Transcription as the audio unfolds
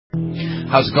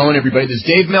How's it going, everybody? This is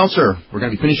Dave Meltzer. We're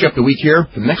going to be finishing up the week here.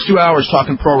 For the next 2 hours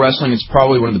talking pro wrestling, it's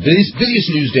probably one of the busiest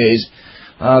news days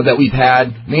that we've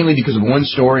had, mainly because of one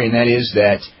story, and that is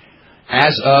that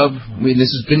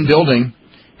this has been building,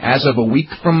 as of a week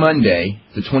from Monday,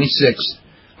 the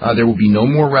 26th, there will be no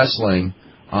more wrestling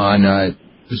on the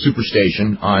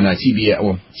Superstation, on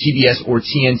TBS or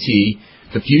TNT.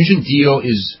 The Fusion deal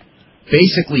is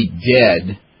basically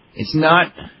dead. It's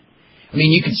not... I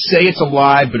mean, you could say it's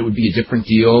alive, but it would be a different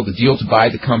deal. The deal to buy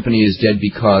the company is dead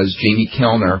because Jamie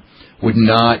Kellner would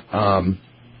not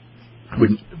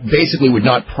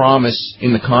promise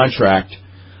in the contract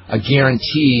a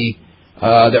guarantee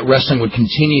that wrestling would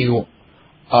continue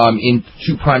in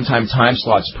 2 primetime time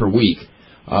slots per week.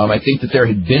 I think that there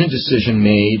had been a decision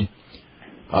made,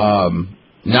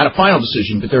 not a final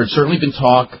decision, but there had certainly been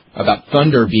talk about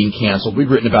Thunder being canceled. We'd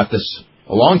written about this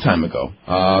a long time ago.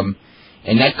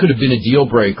 And that could have been a deal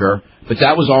breaker, but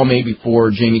that was all made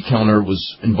before Jamie Kellner was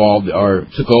involved or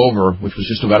took over, which was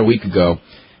just about a week ago,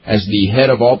 as the head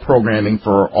of all programming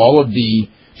for all of the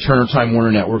Turner Time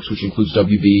Warner networks, which includes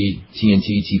WB,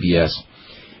 TNT, TBS.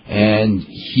 And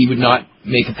he would not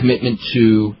make a commitment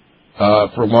to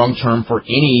for long term for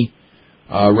any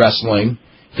wrestling.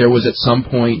 There was at some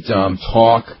point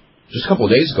talk, just a couple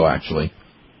of days ago actually,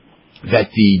 that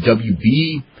the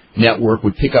WB network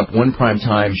would pick up one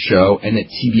primetime show and that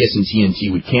TBS and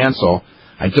TNT would cancel.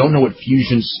 I don't know what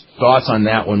Fusion's thoughts on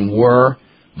that one were,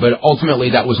 but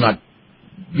ultimately that was not,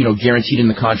 guaranteed in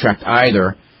the contract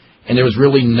either. And there was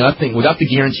really nothing, without the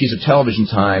guarantees of television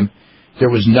time, there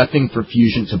was nothing for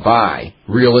Fusion to buy,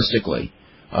 realistically.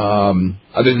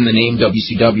 Other than the name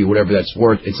WCW, whatever that's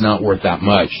worth, it's not worth that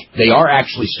much. They are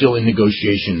actually still in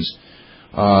negotiations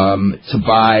to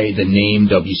buy the name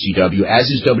WCW, as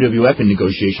is WWF in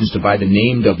negotiations to buy the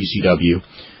name WCW,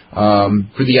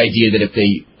 for the idea that if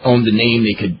they owned the name,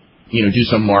 they could, do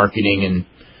some marketing and,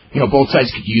 both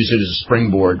sides could use it as a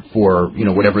springboard for,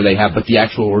 whatever they have, but the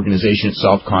actual organization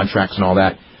itself, contracts and all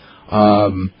that,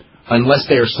 unless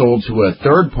they are sold to a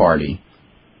third party,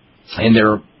 and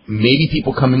there may be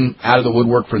people coming out of the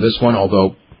woodwork for this one,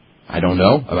 although I don't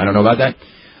know about that.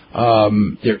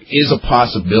 There is a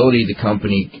possibility the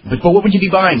company, but what would you be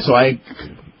buying? So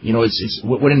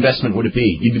what investment would it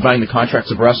be? You'd be buying the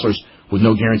contracts of wrestlers with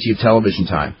no guarantee of television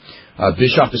time.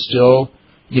 Bischoff is still,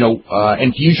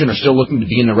 and Fusion are still looking to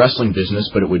be in the wrestling business,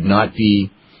 but it would not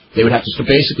be, they would have to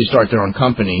basically start their own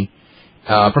company,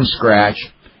 from scratch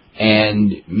and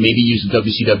maybe use the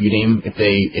WCW name if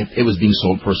it was being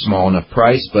sold for a small enough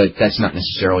price, but that's not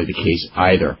necessarily the case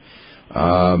either.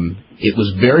 It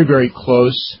was very, very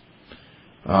close,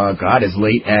 as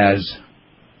late as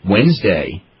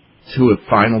Wednesday to a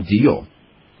final deal.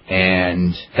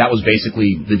 And that was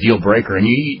basically the deal breaker. And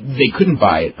they couldn't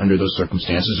buy it under those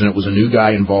circumstances. And it was a new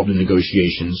guy involved in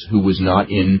negotiations who was not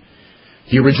in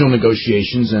the original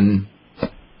negotiations. And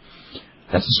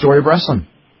that's the story of wrestling.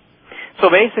 So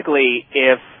basically,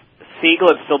 if Siegel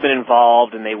had still been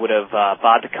involved and they would have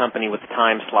bought the company with the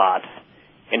time slots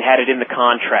and had it in the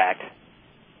contract,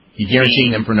 you're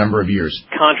guaranteeing them for a number of years.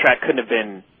 Contract couldn't have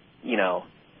been,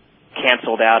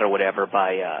 canceled out or whatever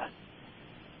by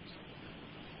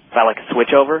like a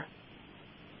switchover.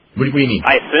 What do you mean?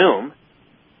 I assume.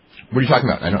 What are you talking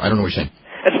about? I don't know what you're saying.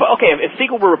 Okay, if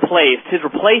Siegel were replaced, his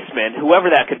replacement, whoever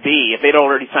that could be, if they'd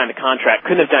already signed the contract,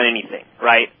 couldn't have done anything,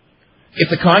 right? If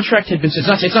the contract had been,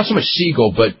 it's not so much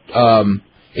Siegel, but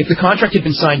if the contract had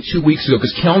been signed 2 weeks ago,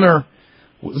 because Kellner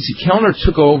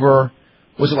took over.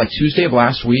 Was it like Tuesday of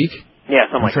last week? Yeah,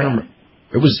 something like that.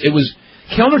 It was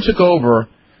Kellner took over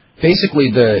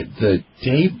basically the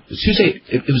day Tuesday.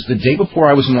 It was the day before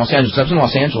I was in Los Angeles. I was in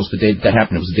Los Angeles the day that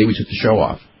happened. It was the day we took the show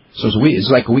off. So it was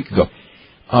like a week ago.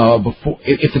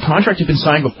 If the contract had been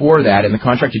signed before that and the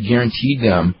contract had guaranteed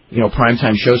them,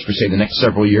 primetime shows for say the next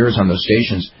several years on those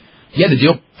stations, yeah, the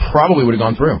deal probably would have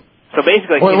gone through. So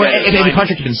basically, if the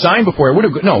contract had been signed before, it would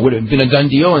have been a done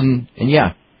deal, and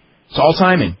yeah, it's all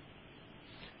timing.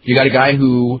 You got a guy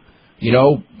who,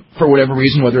 for whatever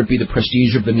reason, whether it be the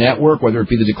prestige of the network, whether it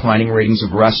be the declining ratings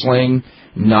of wrestling,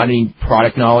 not any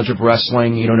product knowledge of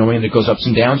wrestling, knowing that it goes ups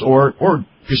and downs, or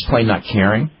just plain not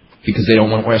caring because they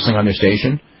don't want wrestling on their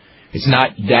station. It's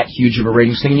not that huge of a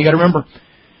ratings thing, and you got to remember,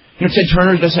 Ted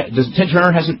Turner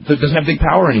doesn't have big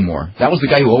power anymore. That was the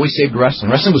guy who always saved wrestling.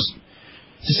 Wrestling was,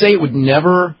 to say it would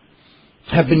never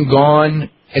have been gone.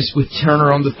 As with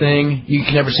Turner on the thing, you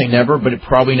can never say never, but it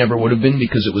probably never would have been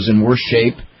because it was in worse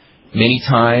shape many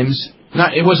times.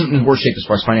 It wasn't in worse shape as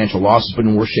far as financial losses, but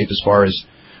in worse shape as far as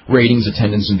ratings,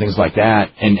 attendance, and things like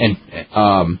that. And at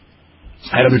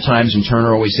other times, and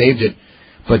Turner always saved it.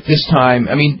 But this time,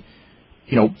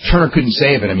 Turner couldn't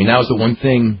save it. I mean, that was the one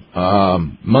thing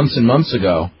months and months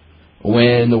ago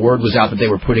when the word was out that they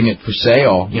were putting it for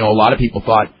sale. A lot of people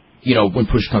thought, when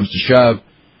push comes to shove,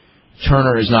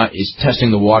 Turner is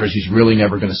testing the waters. He's really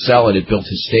never going to sell it. It built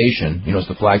his station. It's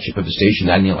the flagship of the station,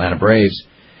 that and the Atlanta Braves.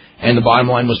 And the bottom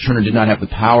line was Turner did not have the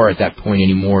power at that point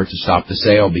anymore to stop the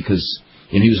sale because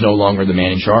he was no longer the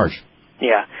man in charge.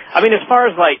 Yeah. I mean, as far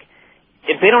as,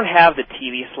 if they don't have the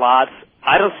TV slots,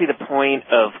 I don't see the point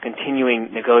of continuing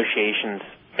negotiations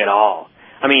at all.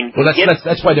 I mean, well,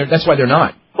 that's why they're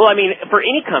not. Well, I mean, for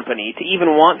any company to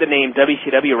even want the name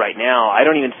WCW right now, I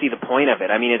don't even see the point of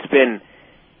it. I mean, it's been,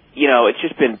 it's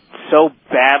just been so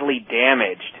badly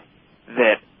damaged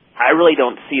that I really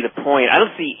don't see the point. I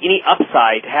don't see any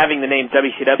upside to having the name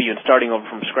WCW and starting over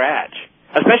from scratch,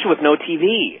 especially with no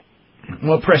TV.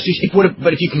 Well, Press,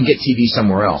 but if you can get TV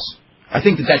somewhere else, I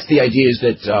think that's the idea. Is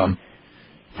that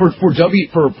for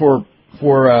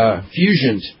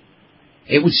Fusion,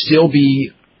 it would still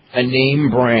be a name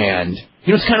brand.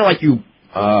 It's kind of like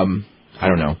I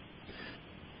don't know.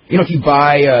 If you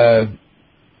buy a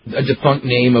defunct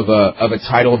name of a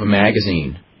title of a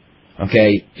magazine,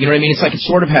 okay, you know what I mean? It's like it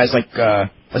sort of has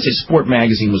let's say Sport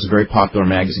Magazine was a very popular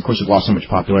magazine. Of course, it lost so much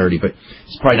popularity, but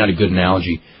it's probably not a good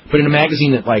analogy. But in a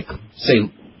magazine that,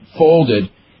 say, folded,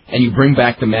 and you bring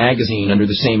back the magazine under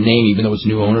the same name, even though it's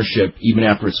new ownership, even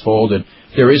after it's folded,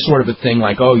 there is sort of a thing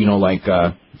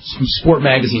Sport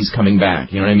Magazine's coming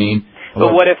back. You know what I mean?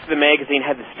 But what if the magazine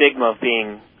had the stigma of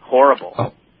being horrible?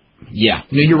 Oh, yeah.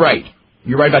 No, you're right.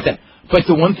 You're right about that. But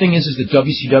the one thing is that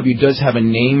WCW does have a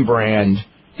name brand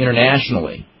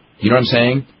internationally. You know what I'm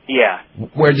saying? Yeah.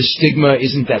 Where the stigma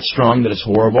isn't that strong that it's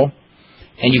horrible,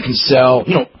 and you can sell.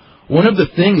 One of the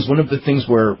things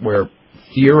where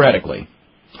theoretically,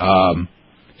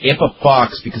 if a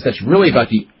Fox, because that's really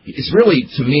it's really,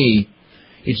 to me,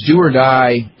 it's do or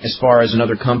die as far as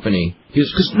another company.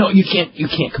 Because you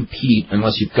can't compete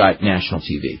unless you've got national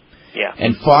TV. Yeah.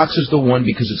 And Fox is the one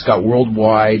because it's got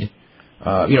worldwide,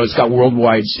 it's got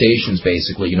worldwide stations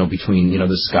basically, between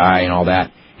the Sky and all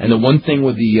that. And the one thing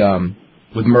with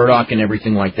with Murdoch and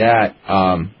everything like that,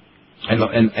 and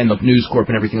the News Corp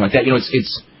and everything like that,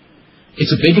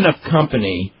 it's a big enough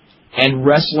company, and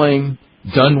wrestling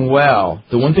done well.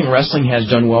 The one thing wrestling has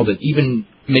done well that even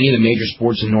many of the major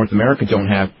sports in North America don't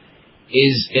have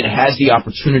is it has the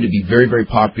opportunity to be very, very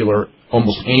popular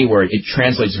almost anywhere. It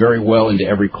translates very well into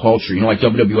every culture. Like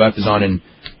WWF is on in,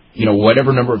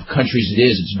 whatever number of countries it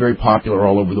is. It's very popular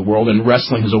all over the world, and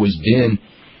wrestling has always been.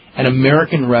 And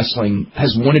American wrestling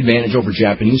has one advantage over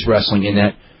Japanese wrestling in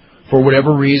that, for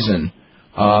whatever reason,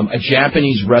 a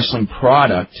Japanese wrestling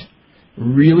product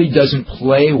really doesn't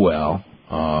play well,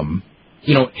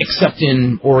 except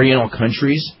in Oriental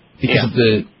countries because of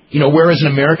the, whereas an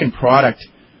American product,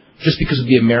 just because of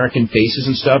the American faces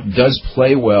and stuff, does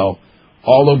play well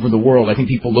all over the world. I think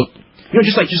people look,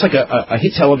 just like a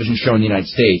hit television show in the United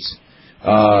States,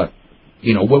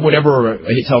 whatever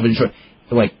a hit television show,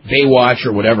 like Baywatch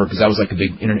or whatever, because that was like a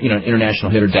big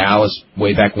international hit, or Dallas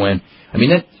way back when. I mean,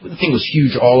 that thing was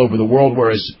huge all over the world,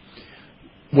 whereas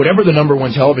whatever the number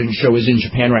one television show is in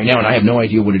Japan right now, and I have no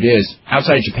idea what it is,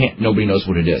 outside of Japan, nobody knows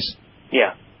what it is.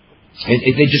 Yeah.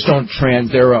 They just don't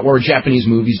or Japanese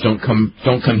movies don't come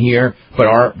here, but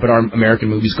our American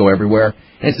movies go everywhere.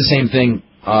 And it's the same thing.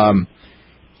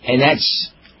 And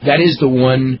that is the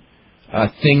one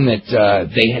thing that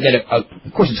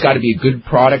of course it's got to be a good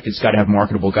product. It's got to have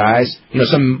marketable guys.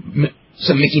 Some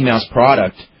Mickey Mouse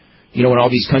product, in all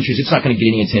these countries, it's not going to get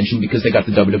any attention because they got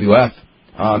the WWF.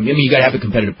 You got to have a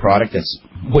competitive product. That's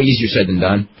way easier said than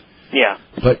done. Yeah.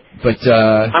 But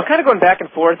I'm kind of going back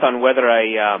and forth on whether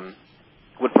I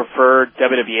would prefer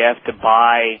WWF to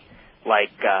buy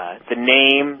the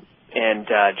name and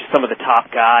just some of the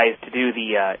top guys to do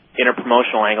the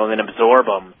interpromotional angle and then absorb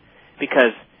them,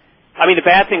 because the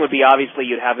bad thing would be obviously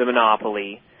you'd have the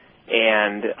monopoly,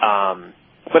 and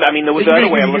but the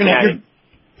other way I'm looking at it,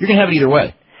 you're gonna have it either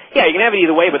way. Yeah, you can have it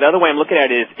either way, but the other way I'm looking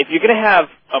at it is if you're going to have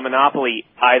a monopoly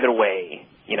either way,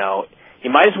 you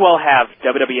might as well have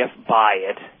WWF buy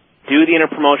it, do the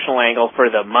interpromotional angle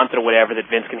for the month or whatever that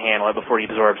Vince can handle it before he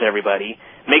absorbs everybody,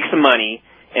 make some money,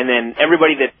 and then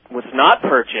everybody that was not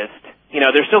purchased,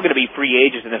 they're still going to be free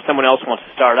agents, and if someone else wants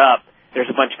to start up,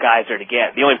 there's a bunch of guys there to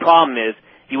get. The only problem is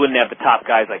you wouldn't have the top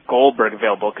guys like Goldberg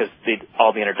available because they'd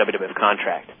all be under WWF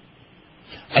contract.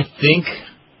 I think...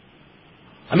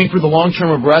 for the long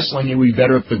term of wrestling, it would be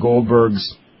better if the Goldbergs,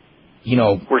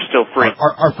 we're still free.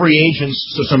 Are free agents,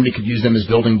 so somebody could use them as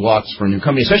building blocks for a new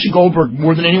company, especially Goldberg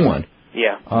more than anyone.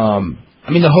 Yeah.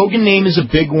 The Hogan name is a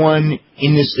big one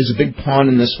in this, is a big pawn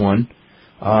in this one.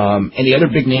 And the other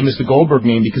big name is the Goldberg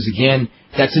name because, again,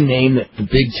 that's a name that the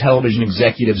big television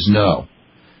executives know.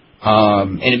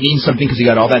 And it means something because you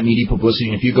got all that media publicity.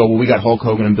 And if you go, well, we got Hulk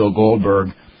Hogan and Bill Goldberg,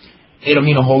 it'll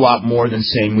mean a whole lot more than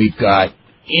saying we've got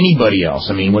anybody else.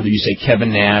 I mean, whether you say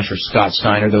Kevin Nash or Scott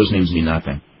Steiner, those names mean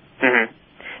nothing. Mm-hmm.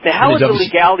 Now, how would the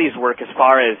legalities work as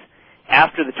far as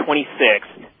after the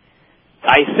 26th?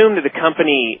 I assume that the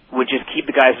company would just keep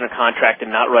the guys under contract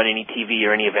and not run any TV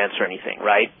or any events or anything,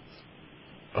 right?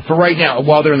 For right now,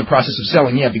 while they're in the process of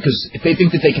selling, yeah, because if they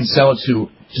think that they can sell it to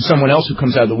someone else who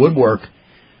comes out of the woodwork,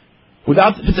 no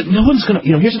one's going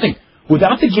to, here's the thing,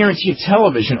 without the guarantee of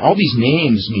television, all these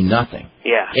names mean nothing.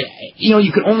 Yeah.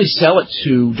 You can only sell it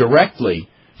directly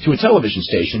to a television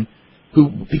station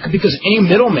because any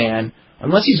middleman,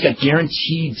 unless he's got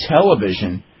guaranteed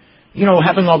television,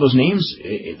 having all those names,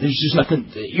 there's just nothing,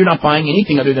 you're not buying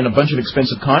anything other than a bunch of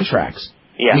expensive contracts.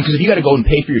 Yeah. Because if you got to go and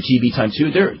pay for your TV time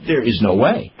too, there is no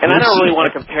way. And I don't really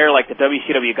want to compare like the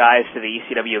WCW guys to the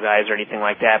ECW guys or anything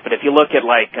like that, but if you look at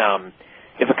like,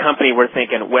 if a company were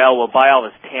thinking, well, we'll buy all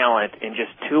this talent and just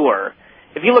tour.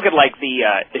 If you look at like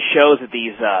the shows that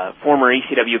these former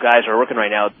ECW guys are working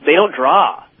right now, they don't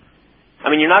draw. I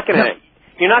mean, you're not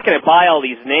gonna buy all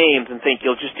these names and think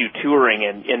you'll just do touring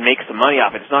and make some money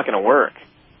off it. It's not gonna work.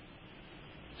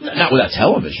 Not without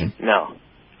television. No,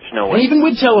 there's no way. And even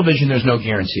with television, there's no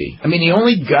guarantee. I mean, the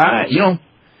only guy,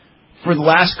 for the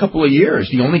last couple of years,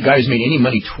 the only guy who's made any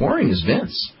money touring is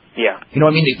Vince. Yeah.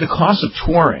 The cost of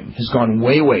touring has gone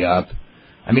way, way up.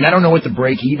 I mean, I don't know what the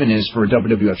break-even is for a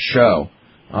WWF show.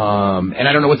 And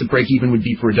I don't know what the break-even would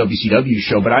be for a WCW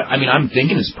show, but I'm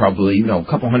thinking it's probably, a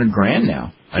couple $100,000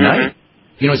 now a night.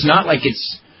 It's not like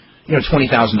it's,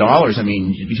 $20,000. I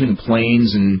mean, between the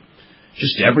planes and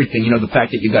just everything, the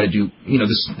fact that you got to do,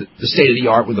 the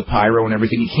state-of-the-art with the pyro and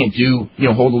everything. You can't do,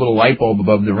 hold a little light bulb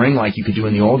above the ring like you could do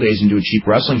in the old days and do a cheap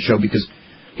wrestling show because,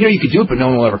 you could do it, but no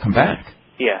one will ever come back.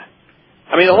 Yeah.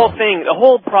 I mean, the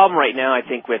whole problem right now, I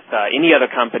think, with any other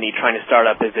company trying to start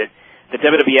up is that the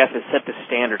WWF has set the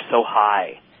standard so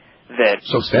high that...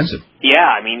 So expensive. Yeah,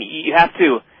 I mean, you have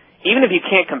to, even if you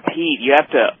can't compete, you have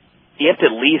to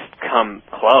at least come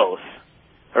close.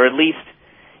 Or at least,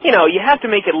 you have to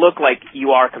make it look like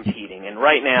you are competing. And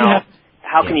right now,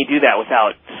 how can you do that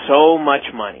without so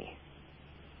much money?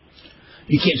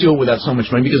 You can't do it without so much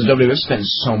money because the WWF spends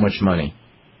so much money.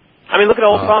 I mean, look at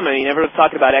the whole problem. I mean, everyone's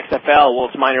talking about XFL.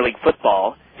 Well, it's minor league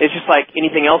football. It's just like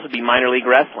anything else would be minor league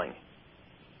wrestling.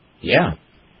 Yeah.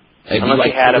 Unless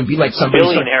you had a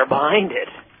billionaire behind it.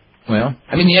 Well,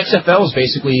 I mean, the XFL is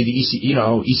basically the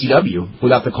ECW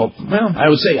without the cult. Well, I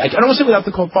would say I don't want to say without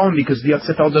the cult following because the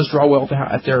XFL does draw well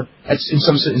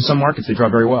in some markets they draw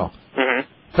very well. Mm-hmm.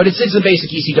 But it's the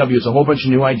basic ECW. It's a whole bunch of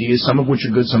new ideas, some of which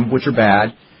are good, some of which are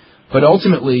bad. But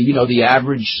ultimately, the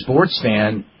average sports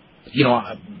fan,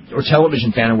 or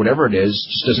television fan or whatever it is,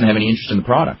 just doesn't have any interest in the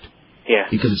product. Yeah.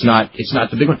 Because it's not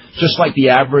the big one. Just like the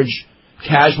average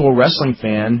casual wrestling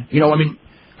fan,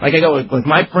 like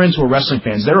my friends who are wrestling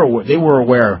fans, they were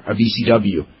aware of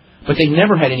ECW, but they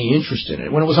never had any interest in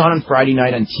it. When it was on Friday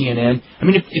night on TNN, I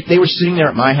mean, if they were sitting there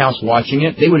at my house watching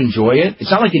it, they would enjoy it.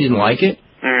 It's not like they didn't like it,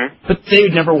 but they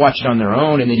would never watch it on their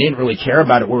own, and they didn't really care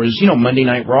about it. Whereas, Monday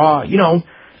Night Raw,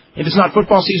 if it's not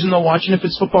football season, they'll watch it. If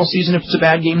it's football season, if it's a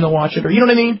bad game, they'll watch it. Or you know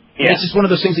what I mean? Yeah. It's just one of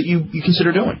those things that you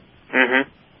consider doing. Mm-hmm.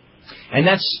 And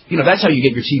that's how you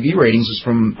get your TV ratings is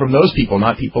from those people,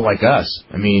 not people like us.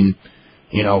 I mean,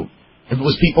 if it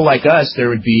was people like us, there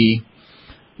would be,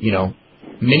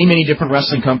 many, many different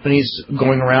wrestling companies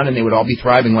going around, and they would all be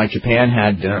thriving like Japan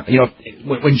had.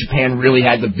 When Japan really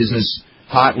had the business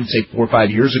hot, let's say 4 or 5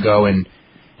 years ago, and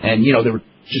there were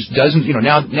just dozens.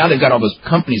 Now they've got all those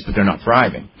companies, but they're not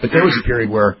thriving. But there was a period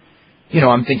where,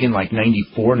 I'm thinking like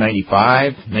 94,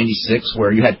 95, 96,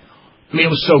 where you had. I mean, it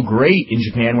was so great in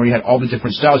Japan where you had all the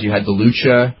different styles. You had the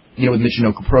lucha, with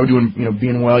Michinoku Pro doing,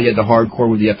 being well. You had the hardcore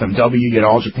with the FMW. You had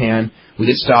All Japan with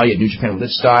its style. You had New Japan with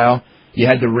its style. You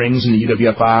had the rings and the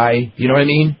UWFI. You know what I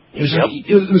mean?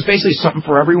 It was basically something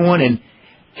for everyone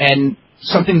and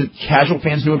something that casual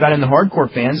fans knew about and the hardcore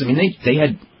fans. I mean, they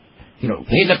had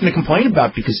nothing to complain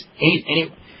about because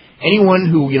anyone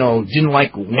who, didn't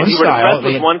like one style. If you were impressed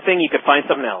with one thing, you could find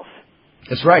something else.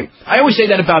 That's right. I always say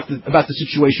that about the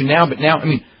situation now, but now, I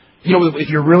mean, if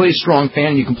you're really a strong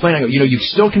fan and you complain, I go, you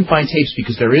still can find tapes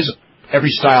because there is every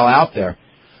style out there,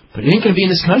 but it ain't going to be in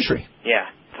this country. Yeah,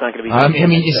 it's not going to be. I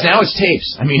mean, now it's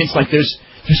tapes. I mean, it's like there's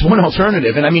one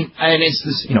alternative, and it's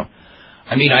this,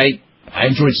 I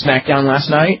enjoyed SmackDown last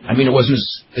night. I mean, it wasn't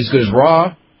as good as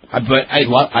Raw, but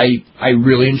I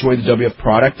really enjoyed the WF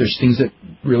product. There's things that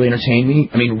really entertain me.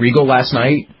 I mean, Regal last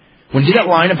night, when he did that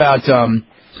line about,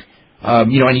 I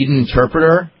need an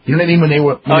interpreter. You know what I mean? When they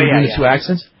were doing the two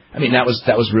accents. I mean, that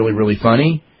was really, really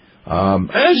funny.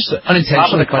 Just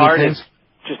unintentional funny things.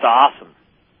 Just awesome.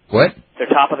 What? They're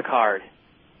top of the card.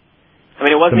 I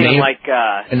mean, it wasn't even like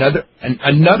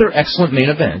another excellent main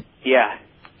event. Yeah.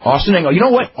 Austin Angle. You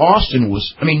know what? Austin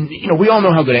was. I mean, we all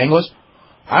know how good Angle is.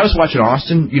 I was watching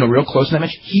Austin, real close in that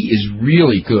match. He is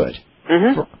really good.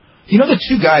 Mm-hmm. The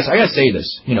two guys. I gotta say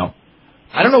this.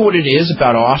 I don't know what it is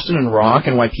about Austin and Rock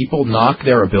and why people knock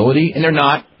their ability, and they're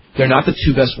not the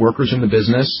two best workers in the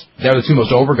business. They're the two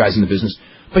most over guys in the business.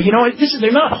 But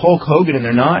they're not Hulk Hogan, and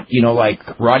they're not,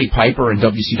 like Roddy Piper in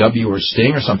WCW or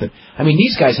Sting or something. I mean,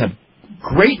 these guys have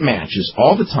great matches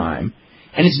all the time,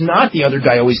 and it's not the other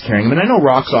guy always carrying them. And I know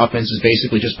Rock's offense is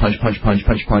basically just punch, punch, punch,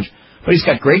 punch, punch, but he's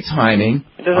got great timing.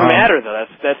 It doesn't matter though.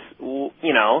 That's what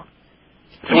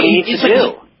he needs to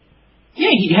do.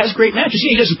 Yeah, he has great matches.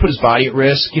 Yeah, he doesn't put his body at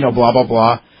risk, blah, blah,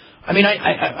 blah. I mean,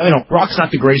 I know Rock's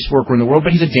not the greatest worker in the world,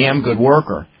 but he's a damn good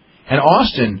worker. And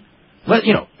Austin,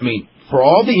 for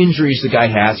all the injuries the guy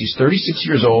has, he's 36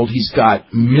 years old, he's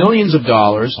got millions of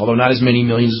dollars, although not as many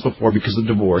millions as before because of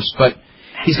the divorce, but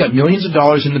he's got millions of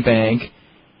dollars in the bank.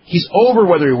 He's over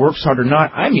whether he works hard or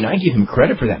not. I mean, I give him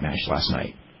credit for that match last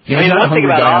night. One thing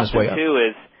about Austin, too,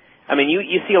 is,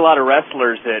 you see a lot of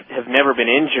wrestlers that have never been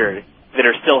injured that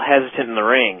are still hesitant in the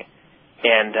ring.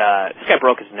 And this guy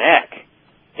broke his neck,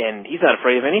 and he's not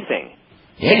afraid of anything.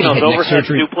 Yeah, those overhead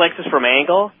suplexes from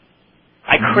Angle,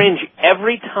 I cringe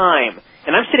every time.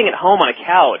 And I'm sitting at home on a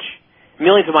couch,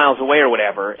 millions of miles away or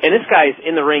whatever, and this guy's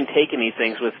in the ring taking these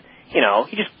things with, he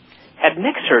just had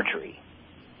neck surgery.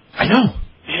 I know.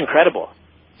 It's incredible.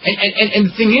 And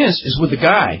the thing is with the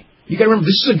guy, you got to remember,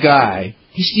 this is a guy,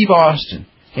 he's Steve Austin,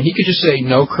 and he could just say,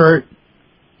 no, Kurt,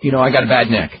 I got a bad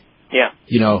neck. Yeah.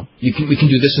 We can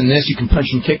do this and this. You can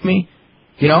punch and kick me.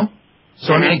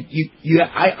 So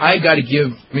I got to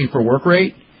give. For work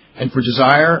rate and for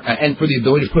desire and for the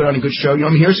ability to put on a good show.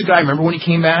 Here's a guy. Remember when he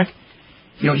came back?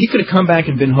 He could have come back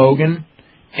and been Hogan,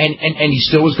 and he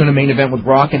still was going to main event with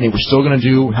Rock, and they were still going to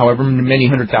do however many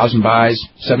 100,000 buys,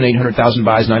 700,000, 800,000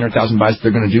 buys, 900,000 buys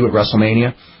they're going to do at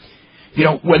WrestleMania.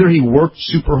 Whether he worked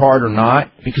super hard or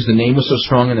not, because the name was so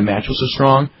strong and the match was so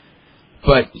strong.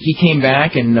 But he came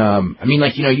back, and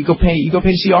you go pay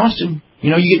to see Austin. You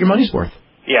get your money's worth.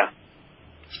 Yeah.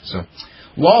 So,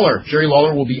 Jerry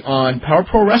Lawler will be on Power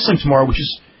Pro Wrestling tomorrow, which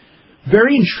is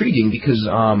very intriguing because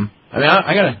I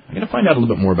gotta find out a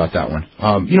little bit more about that one.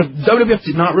 WWF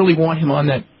did not really want him on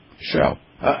that show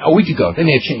a week ago. They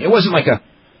may have changed. It wasn't like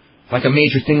a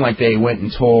major thing like they went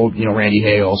and told Randy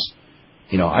Hales.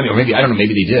 Maybe I don't know.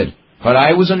 Maybe they did, but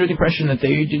I was under the impression that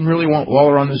they didn't really want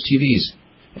Lawler on those TVs.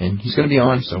 And he's going to be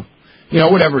on, so,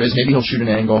 whatever it is, maybe he'll shoot an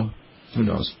angle. Who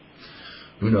knows?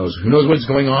 Who knows what's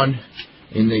going on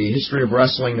in the history of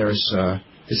wrestling? They've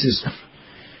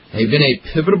been a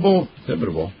pivotal,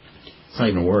 it's not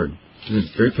even a word. It's been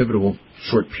a very pivotal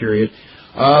short period.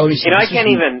 Let me see.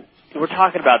 We're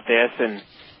talking about this, and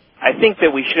I think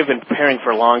that we should have been preparing for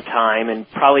a long time, and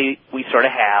probably we sort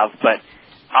of have, but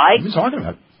what are you talking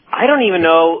about? I don't even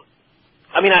know.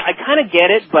 I kind of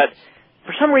get it, but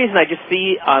for some reason, I just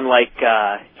see on,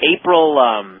 April,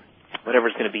 whatever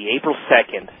it's going to be, April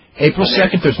 2nd. April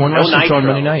 2nd, there's one wrestling show on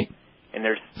Monday night. And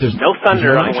there's no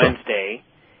Thunder on Wednesday.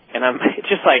 And it's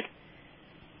just like...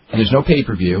 And there's no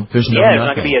pay-per-view. There's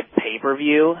not going to be a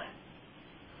pay-per-view.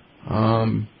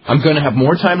 I'm going to have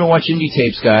more time to watch indie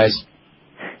tapes, guys.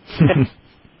 No,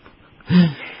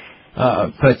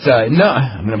 I'm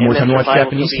going to have more time to watch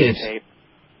Japanese tapes.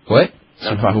 What?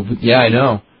 No. Yeah, I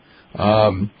know.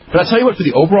 But I'll tell you what, for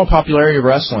the overall popularity of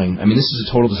wrestling, this is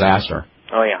a total disaster.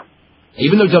 Oh, yeah.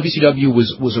 Even though WCW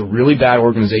was a really bad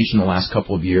organization the last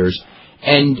couple of years,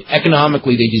 and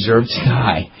economically they deserve to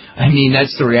die.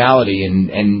 That's the reality,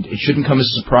 and it shouldn't come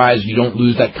as a surprise if you don't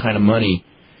lose that kind of money.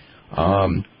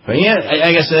 But yeah,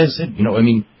 I guess as I said,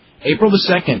 April the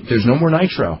 2nd, there's no more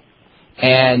Nitro.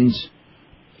 And,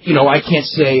 I can't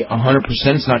say 100%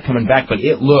 it's not coming back, but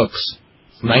it looks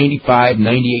 95,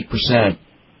 98%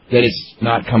 that it's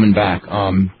not coming back.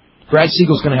 Brad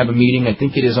Siegel's going to have a meeting. I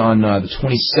think it is on the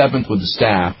 27th with the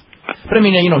staff. But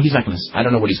he's not going to. I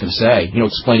don't know what he's going to say.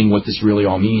 Explaining what this really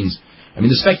all means.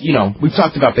 We've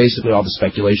talked about basically all the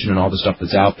speculation and all the stuff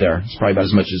that's out there. It's probably about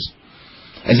as much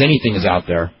as anything is out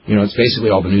there. It's basically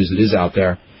all the news that is out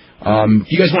there.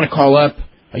 If you guys want to call up,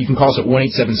 you can call us at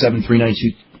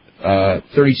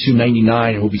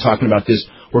 1-877-392-3299, and we'll be talking about this.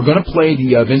 We're going to play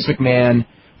the Vince McMahon,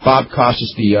 Bob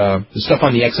Costas, the stuff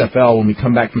on the XFL when we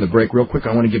come back from the break. Real quick,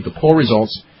 I want to give the poll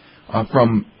results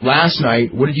from last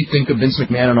night. What did you think of Vince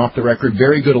McMahon on Off the Record?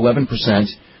 Very good, 11%.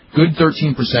 good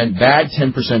 13%, bad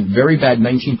 10%, very bad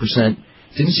 19%,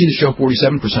 didn't see the show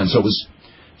 47%, so it was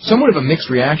somewhat of a mixed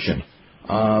reaction,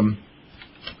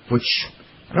 which,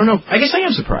 I don't know, I guess I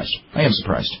am surprised.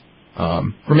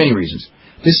 For many reasons.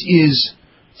 This is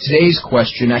today's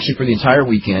question, actually for the entire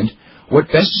weekend. What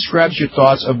best describes your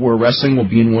thoughts of where wrestling will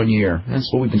be in 1 year? That's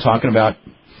what we've been talking about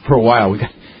for a while.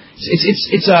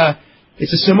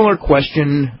 It's a similar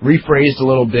question, rephrased a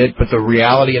little bit, but the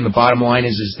reality and the bottom line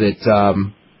is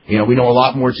that we know a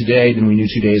lot more today than we knew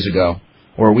 2 days ago,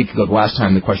 or a week ago, the last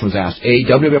time the question was asked. A,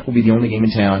 WWF will be the only game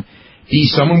in town. B,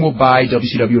 someone will buy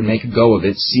WCW and make a go of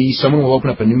it. C, someone will open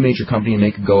up a new major company and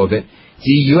make a go of it.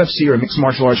 D, UFC or a mixed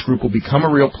martial arts group will become a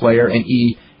real player. And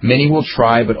E, many will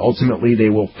try, but ultimately they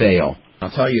will fail. I'll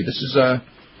tell you, this is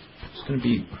it's going to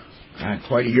be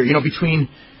quite a year. Between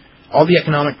all the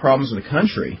economic problems of the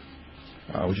country,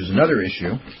 which is another issue,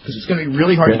 because it's going to be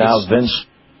really hard to get... How's Vince?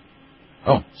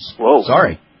 Oh, whoa.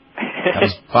 Sorry. That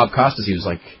was Bob Costas. He was,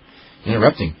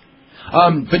 interrupting.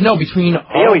 But no, between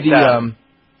all the... does.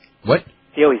 What?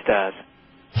 He always does.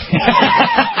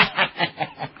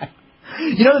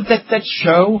 That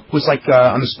show was,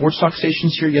 on the sports talk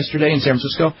stations here yesterday in San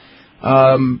Francisco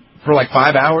for,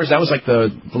 5 hours. That was,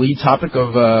 the lead topic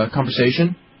of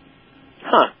conversation.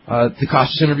 Huh. The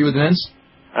Costas interview with Vince.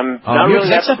 I'm not really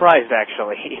that surprised,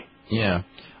 actually. Yeah.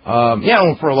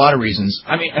 For a lot of reasons.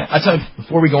 I mean, I tell you,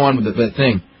 before we go on with the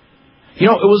thing, it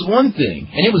was one thing,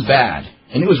 and it was bad,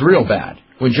 and it was real bad,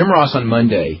 when Jim Ross on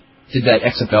Monday did that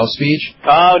XFL speech.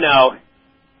 Oh, no. What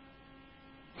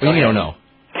do you mean, you don't know?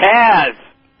 Taz!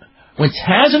 When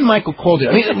Taz and Michael Cole did,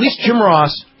 at least Jim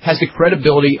Ross has the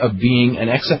credibility of being an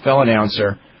XFL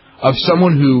announcer, of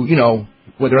someone who,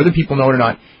 whether other people know it or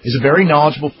not, is a very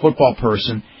knowledgeable football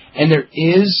person, and there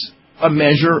is a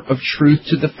measure of truth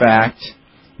to the fact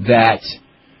that,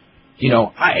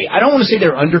 I don't want to say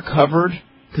they're undercovered,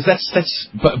 because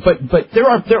but there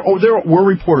were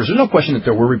reporters. There's no question that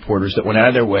there were reporters that went out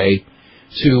of their way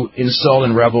to insult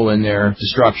and revel in their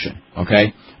destruction,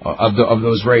 okay, of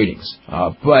those ratings.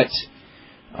 But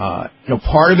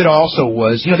part of it also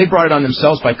was, they brought it on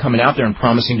themselves by coming out there and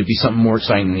promising to be something more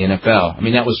exciting than the NFL. I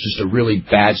mean, that was just a really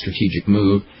bad strategic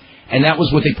move. And that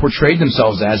was what they portrayed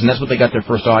themselves as, and that's what they got their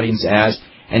first audience as,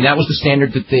 and that was the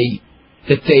standard that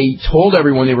they told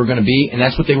everyone they were going to be, and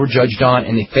that's what they were judged on,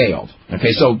 and they failed.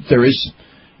 Okay, so there is,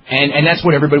 and that's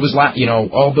what everybody was,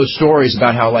 all those stories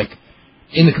about how,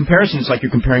 in the comparison, it's like you're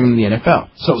comparing them to the NFL.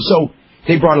 So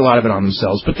they brought a lot of it on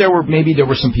themselves, but there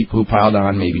were some people who piled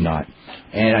on, maybe not.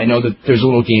 And I know that there's a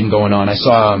little game going on. I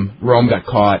saw Rome got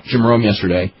caught, Jim Rome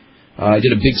yesterday.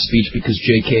 Did a big speech because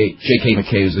J.K.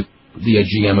 McKay is the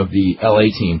GM of the LA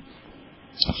team.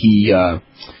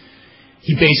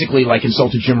 He basically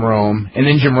insulted Jim Rome, and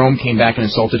then Jim Rome came back and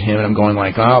insulted him, and I'm going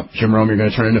oh, Jim Rome, you're going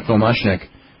to turn into Phil Mushnick,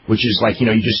 which is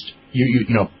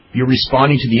you're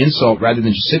responding to the insult rather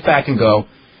than just sit back and go,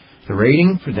 the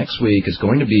rating for next week is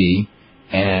going to be,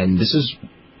 and this is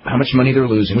how much money they're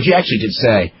losing, which he actually did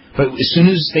say. But as soon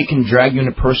as they can drag you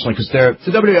into personally, because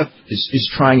the WWF is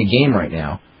trying a game right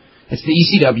now. It's the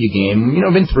ECW game.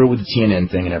 Been through with the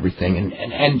TNN thing and everything.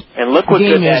 And look what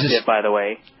good that did, by the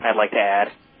way, I'd like to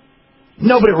add.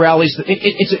 No, but it rallies.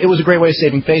 It was a great way of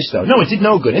saving face, though. No, it did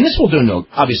no good. And this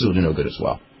obviously will do no good as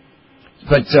well.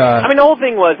 But, the whole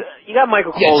thing was, you got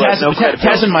Michael Cole has no credibility.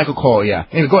 Taz and Michael Cole, yeah.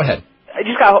 Anyway, go ahead.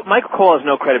 Michael Cole has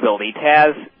no credibility.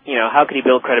 Taz, how could he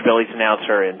build credibility as an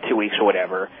announcer in 2 weeks or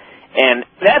whatever? And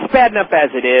that's bad enough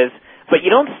as it is. But you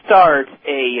don't start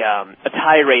a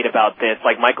tirade about this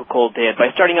like Michael Cole did by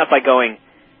starting out by going,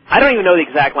 I don't even know the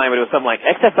exact line, but it was something like,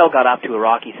 XFL got off to a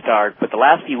rocky start, but the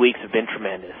last few weeks have been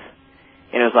tremendous.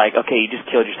 And it was like, okay, you just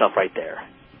killed yourself right there.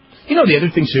 The other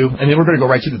thing, too, and then we're going to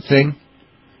go right to the thing,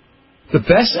 the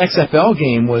best XFL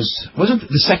game wasn't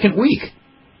the second week.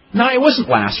 No, it wasn't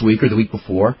last week or the week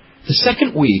before. The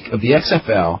second week of the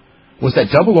XFL was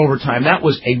that double overtime. That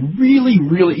was a really,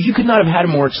 really... You could not have had a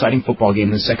more exciting football game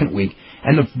than the second week.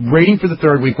 And the rating for the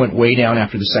third week went way down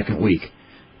after the second week.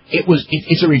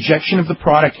 It's a rejection of the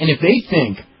product. And if they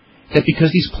think that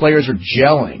because these players are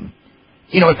gelling,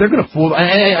 if they're going to fool...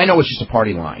 I know it's just a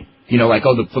party line.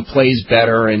 The play's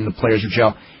better and the players are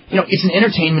gel. It's an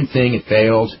entertainment thing. It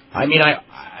failed. I mean,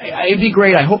 it'd be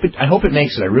great. I hope it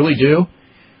makes it. I really do.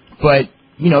 But,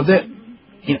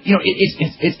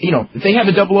 if they have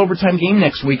a double overtime game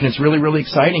next week and it's really, really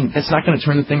exciting, that's not going to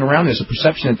turn the thing around. There's a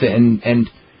perception that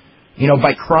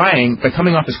by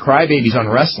coming off as crybabies on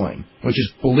wrestling, which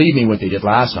is, believe me, what they did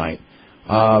last night,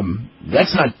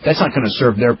 that's not going to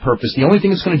serve their purpose. The only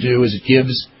thing it's going to do is it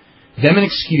gives them an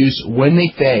excuse when they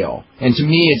fail. And to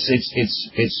me,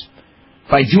 it's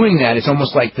by doing that, it's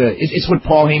almost like it's what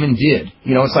Paul Heyman did.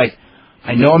 You know, it's like,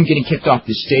 I know I'm getting kicked off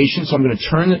this station, so I'm going to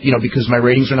turn because my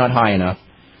ratings are not high enough,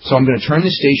 so I'm going to turn the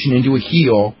station into a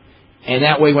heel, and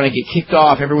that way when I get kicked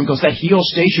off, everyone goes, that heel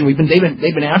station,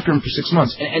 they've been after him for 6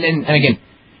 months. And again,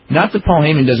 not that Paul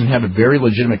Heyman doesn't have a very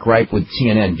legitimate gripe with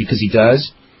TNN, because he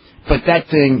does, but that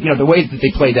thing, the way that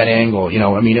they played that angle,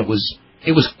 I mean, it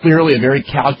was clearly a very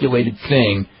calculated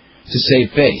thing to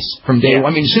save face from day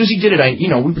one. I mean, as soon as he did it, we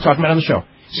were talking about it on the show.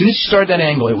 As soon as he started that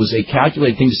angle, it was a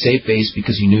calculated thing to save face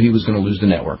because he knew he was going to lose the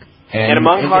network. And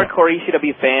among hardcore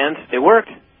ECW fans, it worked.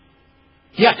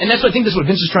 Yeah, and that's what I think what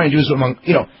Vince is trying to do is among,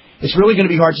 it's really going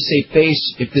to be hard to save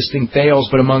face if this thing fails,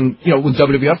 but among, with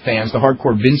WWF fans, the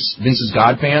hardcore Vince's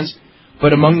God fans,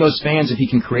 but among those fans, if he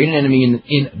can create an enemy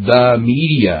in the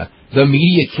media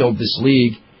killed this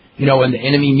league, and the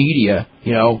enemy media,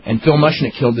 and Phil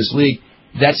Mushnick killed this league,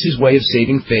 that's his way of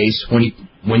saving face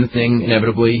when the thing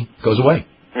inevitably goes away.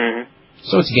 Mm-hmm.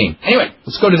 So it's a game. Anyway,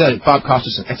 let's go to the Bob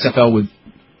Costas XFL with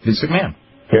Vince McMahon.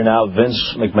 Here now,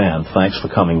 Vince McMahon. Thanks for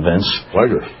coming, Vince.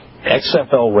 Pleasure.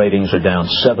 XFL ratings are down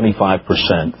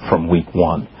 75% from week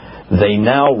 1. They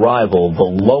now rival the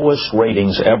lowest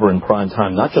ratings ever in prime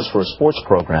time, not just for a sports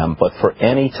program, but for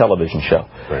any television show.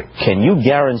 Right. Can you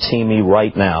guarantee me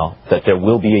right now that there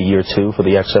will be a year 2 for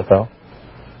the XFL?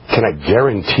 Can I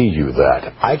guarantee you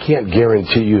that? I can't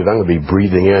guarantee you that I'm going to be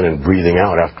breathing in and breathing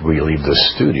out after we leave the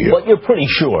studio. But you're pretty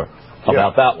sure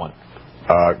about that one.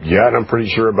 Yeah, and I'm pretty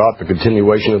sure about the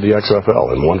continuation of the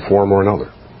XFL in one form or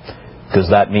another. Does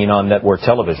that mean on network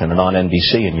television and on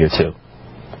NBC in year 2?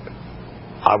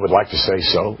 I would like to say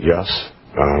so, yes.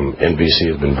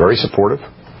 NBC has been very supportive.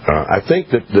 I think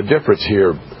that the difference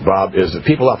here, Bob, is that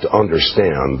people have to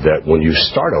understand that when you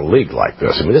start a league like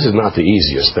this, I mean, this is not the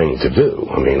easiest thing to do.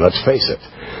 I mean, let's face it.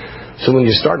 So when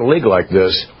you start a league like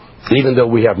this, even though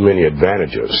we have many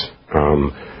advantages,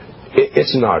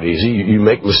 it's not easy. You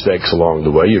make mistakes along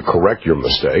the way. You correct your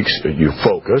mistakes. You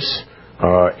focus.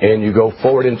 And you go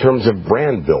forward in terms of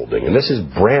brand building. And this is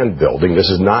brand building. This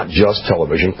is not just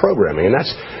television programming. And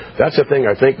that's the thing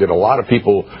I think that a lot of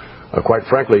people, quite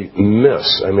frankly,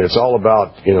 miss. I mean, it's all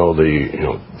about,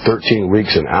 the 13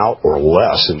 weeks and out or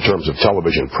less in terms of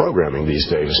television programming these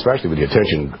days, especially with the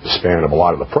attention span of a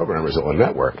lot of the programmers on the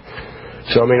network.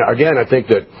 So, I mean, again, I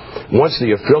think that once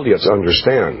the affiliates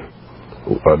understand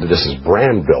that this is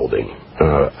brand building,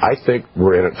 I think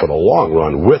we're in it for the long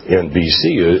run with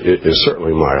NBC is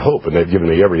certainly my hope, and they've given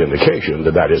me every indication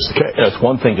that is the case. It's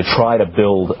one thing to try to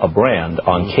build a brand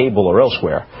on cable or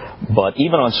elsewhere, but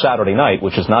even on Saturday night,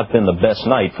 which has not been the best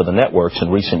night for the networks in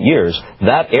recent years,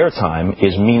 that airtime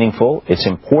is meaningful, it's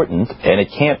important, and it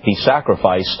can't be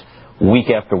sacrificed week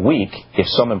after week if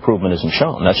some improvement isn't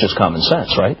shown. That's just common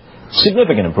sense, right?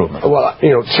 Significant improvement. Well,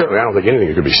 certainly I don't think anything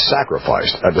could be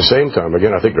sacrificed. At the same time,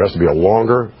 again, I think there has to be a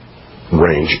longer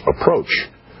range approach.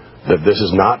 That this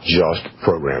is not just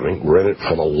programming. We're in it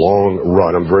for the long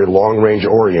run. I'm very long-range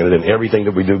oriented in everything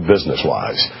that we do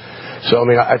business-wise. So, I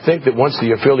mean, I think that once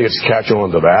the affiliates catch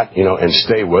on to that, and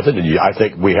stay with it, I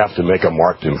think we have to make a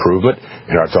marked improvement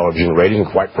in our television rating. And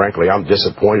quite frankly, I'm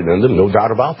disappointed in them, no doubt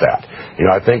about that.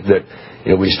 I think that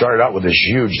we started out with this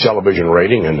huge television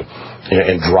rating and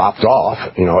dropped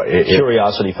off.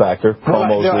 Curiosity factor,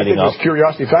 promos leading up.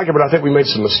 Curiosity factor, but I think we made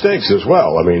some mistakes as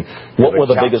well. I mean, what were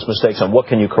the biggest mistakes, and what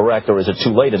can you correct, or is it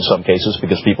too late in some cases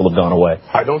because people have gone away?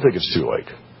 I don't think it's too late.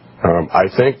 I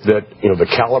think that the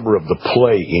caliber of the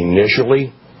play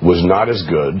initially was not as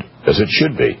good as it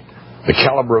should be. The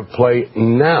caliber of play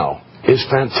now is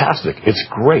fantastic. It's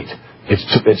great. It's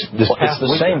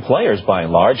the same players by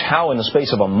and large. How in the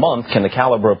space of a month can the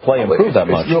caliber of play improve that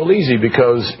much? It's real easy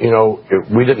because,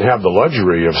 we didn't have the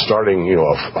luxury of starting,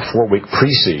 a 4-week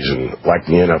preseason like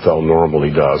the NFL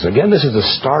normally does. Again, this is a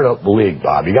startup league,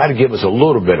 Bob. You got to give us a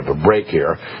little bit of a break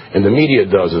here, and the media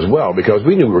does as well, because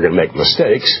we knew we were going to make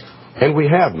mistakes, and we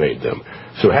have made them.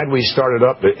 So had we started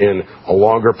up in a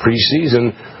longer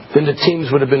preseason, then the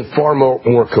teams would have been far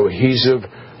more cohesive.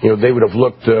 They would have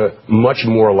looked much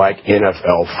more like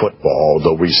NFL football,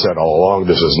 though we said all along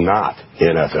this is not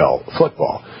NFL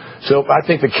football. So I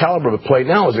think the caliber of the play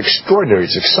now is extraordinary.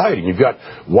 It's exciting. You've got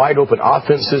wide open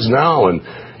offenses now, and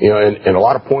a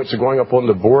lot of points are going up on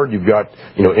the board. You've got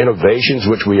innovations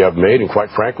which we have made, and quite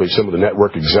frankly, some of the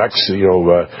network execs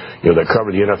that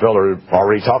cover the NFL are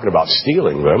already talking about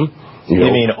stealing them. You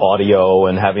mean audio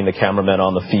and having the cameramen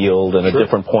on the field and a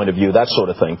different point of view, that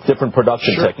sort of thing, different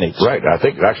production techniques. Right. I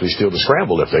think actually steal the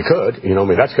scramble if they could.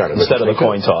 That's kind of instead of the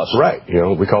coin toss. Right.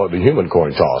 We call it the human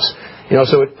coin toss.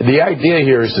 So the idea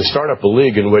here is to start up a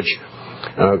league in which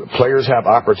players have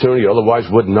opportunity, otherwise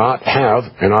would not have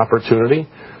an opportunity.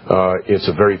 It's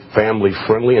a very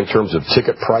family-friendly in terms of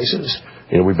ticket prices.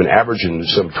 You know, we've been averaging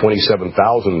some 27,000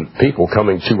 people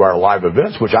coming to our live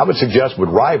events, which I would suggest would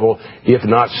rival, if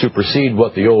not supersede,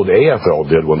 what the old AFL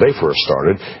did when they first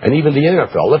started, and even the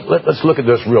NFL. Let's look at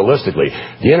this realistically.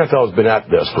 The NFL has been at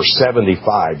this for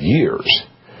 75 years.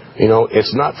 You know,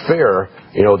 it's not fair,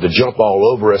 you know, to jump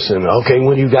all over us and, okay,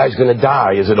 when are you guys going to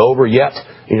die? Is it over yet?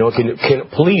 You know, can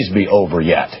it please be over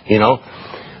yet? You know,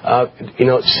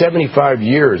 75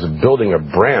 years of building a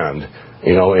brand.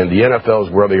 You know, and the NFL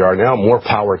is where they are now, more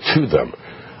power to them.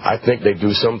 I think they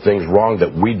do some things wrong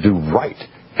that we do right.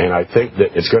 And I think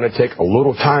that it's going to take a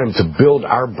little time to build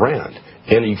our brand.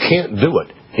 And you can't do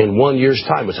it in 1 year's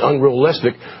time. It's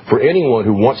unrealistic for anyone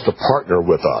who wants to partner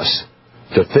with us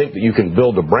to think that you can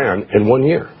build a brand in 1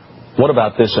 year. What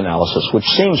about this analysis, which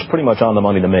seems pretty much on the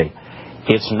money to me?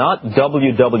 It's not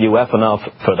WWF enough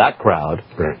for that crowd,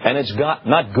 right, and it's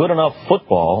not good enough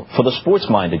football for the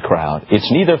sports-minded crowd. It's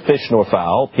neither fish nor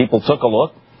fowl. People took a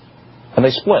look, and they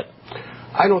split.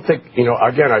 I don't think,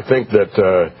 again, I think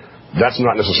that that's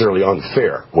not necessarily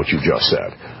unfair, what you just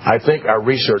said. I think our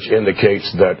research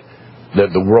indicates that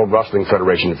the World Wrestling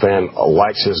Federation fan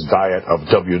likes his diet of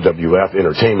WWF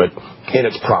entertainment in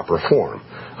its proper form.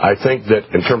 I think that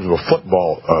in terms of a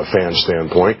football fan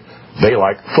standpoint, they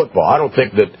like football. I don't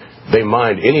think that they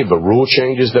mind any of the rule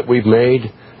changes that we've made,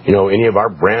 any of our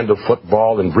brand of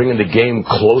football and bringing the game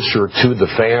closer to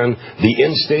the fan. The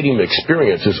in-stadium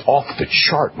experience is off the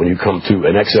chart when you come to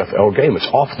an XFL game. It's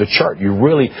off the chart. You're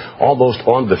really almost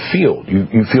on the field.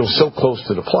 You feel so close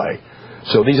to the play.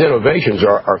 So these innovations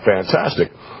are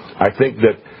fantastic. I think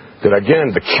that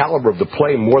again, the caliber of the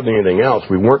play more than anything else,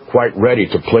 we weren't quite ready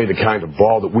to play the kind of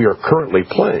ball that we are currently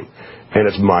playing. And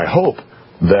it's my hope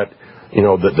that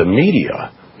that the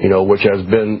media, which has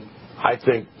been, I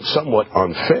think, somewhat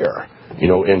unfair,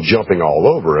 in jumping all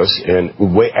over us and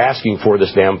asking for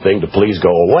this damn thing to please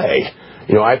go away.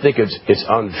 I think it's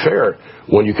unfair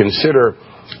when you consider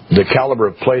the caliber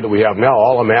of play that we have now.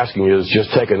 All I'm asking you is just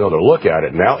take another look at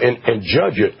it now and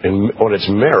judge it on its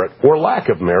merit or lack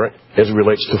of merit as it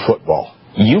relates to football.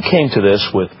 You came to this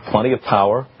with plenty of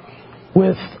power,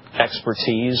 with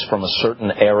expertise from a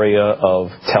certain area of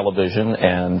television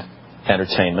and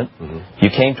entertainment. Mm-hmm. You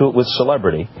came to it with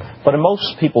celebrity, but in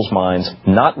most people's minds,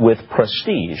 not with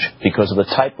prestige because of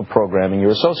the type of programming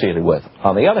you're associated with.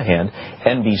 On the other hand,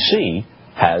 NBC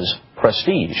has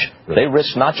prestige. They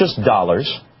risk not just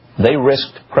dollars, they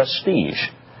risked prestige.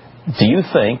 Do you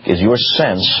think, is your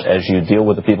sense as you deal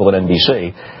with the people at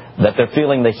NBC, that they're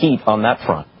feeling the heat on that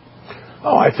front?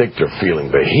 Oh, I think they're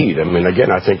feeling the heat. I mean, again,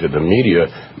 I think that the media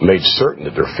made certain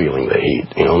that they're feeling the heat.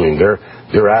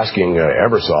 They're asking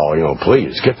Ebersol,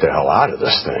 please get the hell out of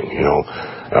this thing,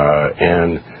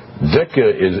 And Dick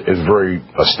is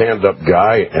a stand-up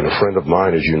guy and a friend of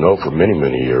mine, as you know, for many,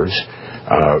 many years.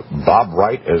 Bob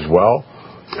Wright as well.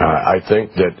 I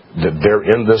think that they're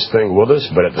in this thing with us,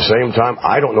 but at the same time,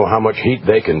 I don't know how much heat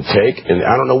they can take, and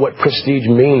I don't know what prestige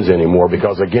means anymore,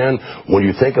 because, again, when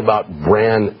you think about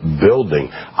brand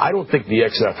building, I don't think the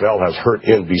XFL has hurt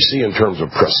NBC in terms of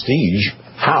prestige.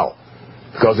 How?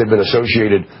 Because they've been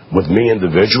associated with me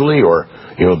individually, or,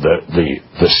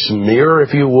 the smear,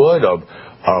 if you would, of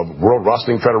World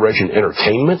Wrestling Federation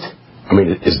Entertainment? I mean,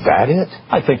 is that it?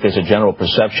 I think there's a general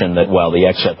perception that while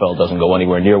the XFL doesn't go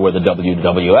anywhere near where the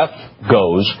WWF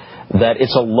goes, that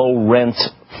it's a low-rent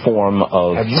form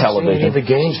of television. Have you seen any of the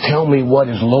games? Tell me what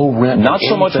is low-rent. Not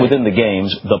so much within the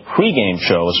games. The pregame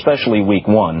show, especially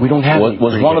week one,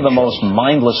 was one of the most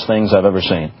mindless things I've ever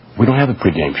seen. We don't have a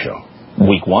pregame show.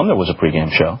 Week one, there was a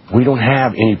pregame show. We don't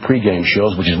have any pregame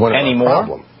shows, which is one of our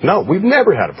problems. No, we've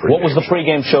never had a pregame show. What was the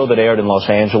pregame show that aired in Los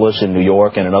Angeles, in New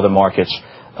York, and in other markets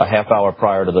a half hour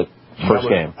prior to the first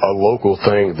game? A local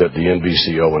thing that the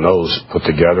NBCO&Os put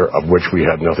together, of which we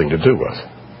had nothing to do with.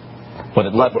 But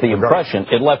it left the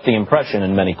impression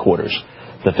in many quarters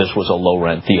that this was a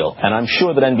low-rent deal. And I'm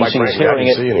sure that NBC is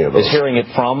hearing it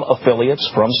from affiliates,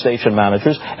 from station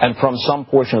managers, and from some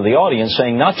portion of the audience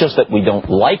saying not just that we don't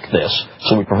like this,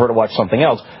 so we prefer to watch something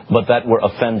else, but that we're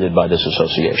offended by this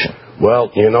association.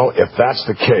 Well, if that's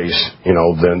the case,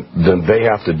 then they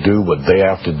have to do what they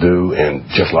have to do, and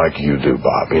just like you do,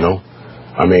 Bob,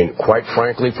 I mean, quite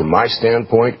frankly, from my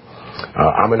standpoint,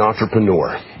 I'm an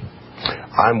entrepreneur.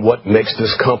 I'm what makes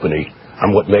this company,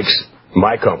 I'm what makes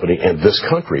my company and this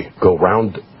country go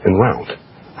round and round.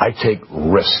 I take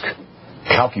risk,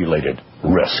 calculated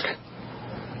risk.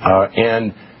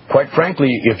 And quite frankly,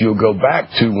 if you go back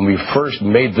to when we first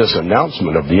made this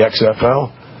announcement of the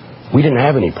XFL, we didn't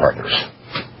have any partners.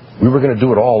 We were going to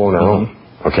do it all on our own,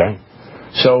 okay?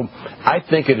 So I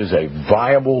think it is a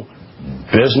viable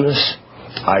business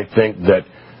I think that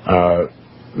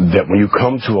that when you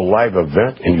come to a live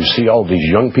event and you see all these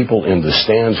young people in the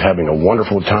stands having a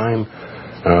wonderful time,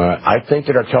 I think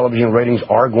that our television ratings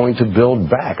are going to build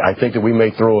back. I think that we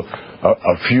may throw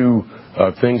a few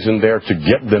things in there to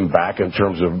get them back in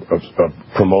terms of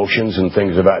promotions and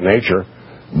things of that nature.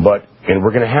 And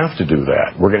we're going to have to do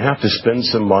that. We're going to have to spend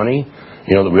some money,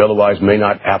 that we otherwise may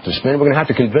not have to spend. We're going to have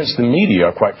to convince the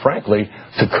media, quite frankly,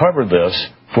 to cover this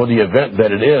for the event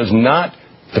that it is, not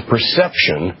the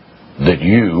perception that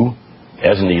you,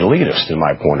 as an elitist, in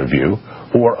my point of view,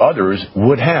 or others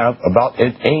would have about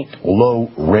it ain't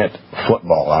low-rent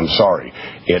football. I'm sorry.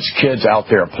 It's kids out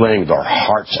there playing their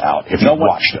hearts out if you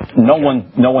watched it. No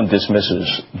one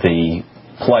dismisses the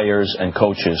players and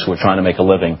coaches who are trying to make a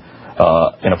living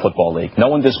in a football league. No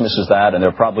one dismisses that, and there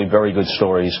are probably very good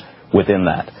stories within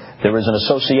that. There is an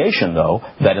association, though,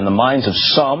 that in the minds of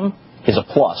some is a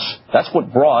plus. That's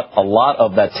what brought a lot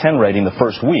of that 10 rating the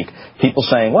first week. People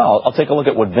saying, well, I'll take a look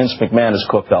at what Vince McMahon has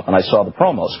cooked up, and I saw the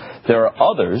promos. There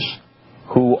are others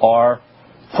who are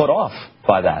put off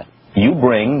by that. You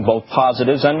bring both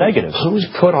positives and negatives. Who's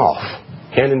put off?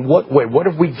 And in what way? What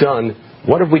have we done?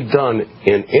 What have we done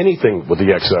in anything with the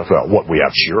XFL? What, we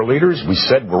have cheerleaders? We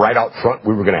said right out front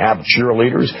we were going to have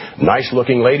cheerleaders,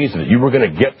 nice-looking ladies that you were going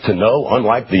to get to know,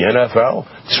 unlike the NFL,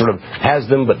 sort of has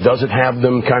them but doesn't have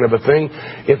them kind of a thing.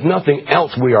 If nothing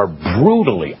else, we are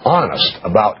brutally honest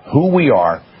about who we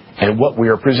are and what we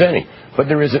are presenting. But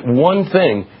there isn't one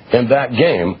thing in that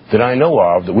game that I know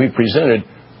of that we've presented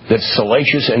that's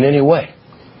salacious in any way.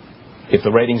 If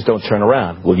the ratings don't turn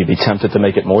around, will you be tempted to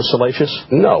make it more salacious?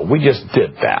 No, we just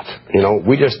did that.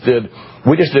 We just did,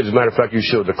 as a matter of fact, you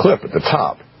showed the clip at the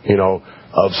top,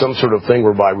 of some sort of thing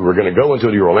whereby we were going to go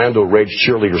into the Orlando Rage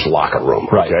cheerleaders' locker room.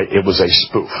 Right. Okay? It was a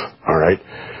spoof, all right?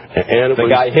 And the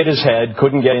guy hit his head,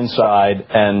 couldn't get inside,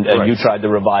 and right. You tried to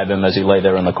revive him as he lay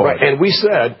there in the court. Right, and we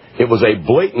said it was a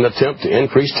blatant attempt to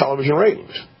increase television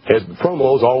ratings. As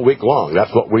promos all week long. That's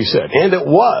what we said. And it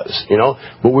was,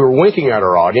 but we were winking at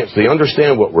our audience. They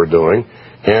understand what we're doing.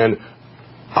 And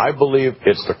I believe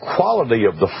it's the quality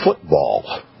of the football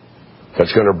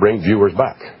that's going to bring viewers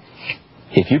back.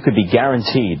 If you could be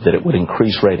guaranteed that it would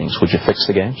increase ratings, would you fix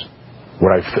the games?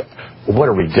 What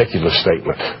a ridiculous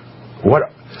statement.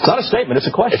 It's not a statement, it's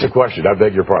a question. It's a question. I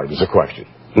beg your pardon. It's a question.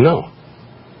 No.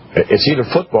 It's either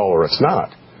football or it's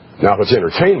not. Now, if it's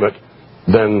entertainment,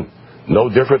 then no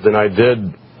different than I did,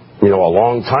 a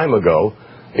long time ago,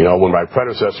 when my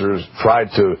predecessors tried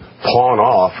to pawn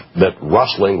off that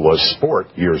wrestling was sport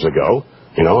years ago.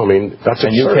 That's absurd.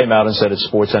 And you came out and said it's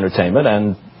sports entertainment,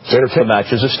 and the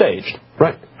matches are staged.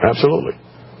 Right, absolutely.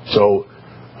 So,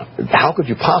 how could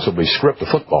you possibly script a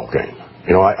football game?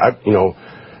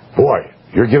 Boy,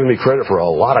 you're giving me credit for a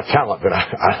lot of talent that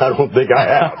I don't think I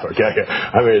have, okay?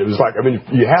 It was like,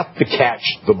 you have to catch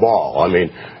the ball.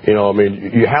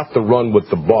 You have to run with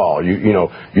the ball.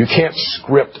 You can't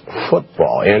script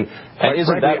football. And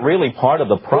isn't that really part of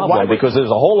the problem? Because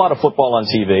there's a whole lot of football on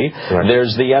TV. Right.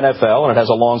 There's the NFL, and it has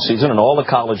a long season, and all the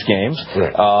college games. Right.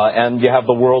 And you have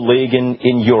the World League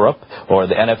in Europe, or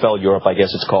the NFL Europe, I guess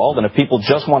it's called. And if people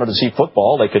just wanted to see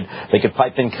football, they could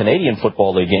pipe in Canadian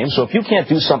Football League games. So if you can't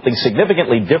do something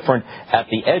significantly different at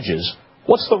the edges,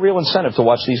 what's the real incentive to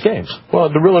watch these games? Well,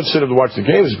 the real incentive to watch the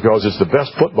games is because it's the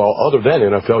best football other than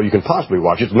NFL you can possibly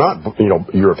watch. It's not,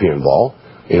 European ball.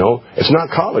 It's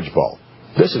not college ball.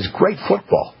 This is great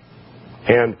football.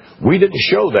 And we didn't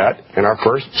show that in our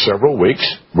first several weeks.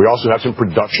 We also had some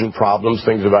production problems,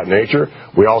 things of that nature.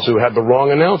 We also had the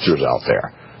wrong announcers out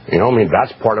there.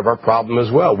 That's part of our problem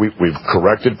as well. We've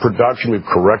corrected production. We've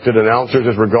corrected announcers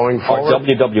as we're going forward. Are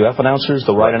WWF announcers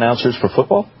the right announcers for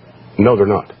football? No, they're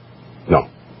not. No,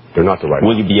 they're not the right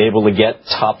Will you be able to get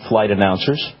top-flight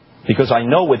announcers? Because I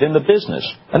know within the business,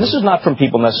 and this is not from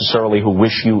people necessarily who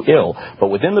wish you ill, but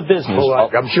within the business...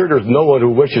 Well, I'm sure there's no one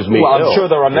who wishes me ill. Well, I'm sure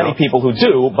there are many people who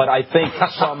do, but I think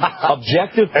some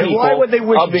objective people... And why would they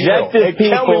wish me ill?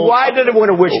 Tell me, why did they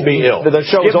want to wish me ill? The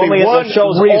show's only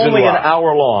an hour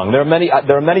long. There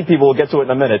are many people, we'll get to it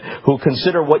in a minute, who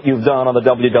consider what you've done on the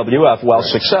WWF, while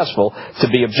successful, to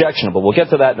be objectionable. We'll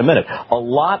get to that in a minute. A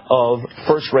lot of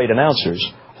first-rate announcers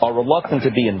are reluctant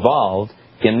to be involved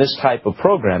in this type of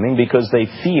programming because they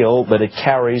feel that it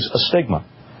carries a stigma.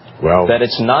 Well, that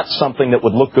it's not something that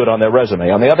would look good on their resume.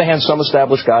 On the other hand, some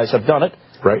established guys have done it,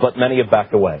 right, but many have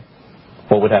backed away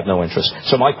or would have no interest.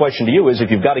 So my question to you is, if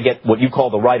you've got to get what you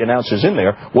call the right announcers in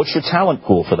there, what's your talent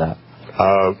pool for that?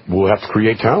 We'll have to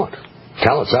create talent.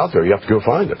 Talent's out there. You have to go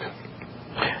find it.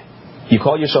 You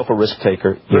call yourself a risk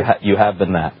taker. Right. You have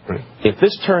been that. Right. If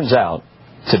this turns out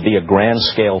to be a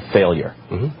grand-scale failure,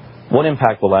 what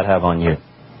impact will that have on you?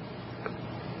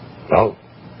 Well,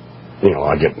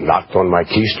 I get knocked on my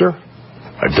keister,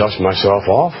 I dust myself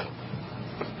off,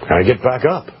 and I get back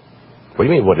up. What do you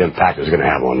mean what impact is it going to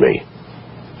have on me?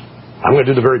 I'm going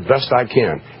to do the very best I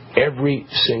can every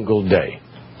single day.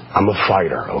 I'm a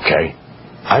fighter, okay?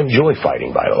 I enjoy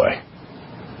fighting, by the way.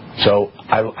 So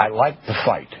I like to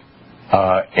fight.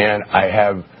 And I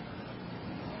have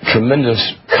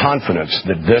tremendous confidence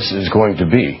that this is going to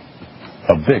be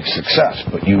a big success.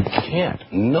 But you can't.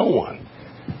 No one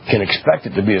can expect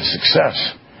it to be a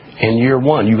success in year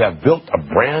one. You have built a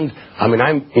brand. I mean,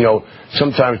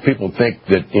 sometimes people think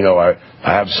that,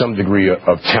 I have some degree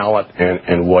of talent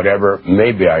and whatever.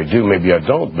 Maybe I do, maybe I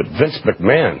don't. But Vince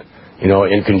McMahon,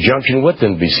 in conjunction with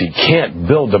NBC, can't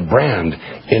build a brand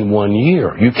in 1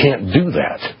 year. You can't do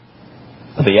that.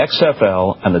 The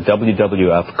XFL and the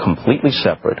WWF completely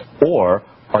separate, or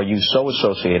are you so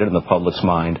associated in the public's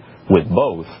mind with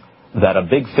both that a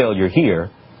big failure here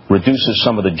reduces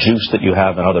some of the juice that you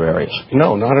have in other areas?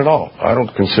 No, not at all. I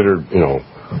don't consider,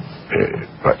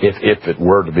 if it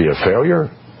were to be a failure,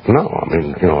 no. I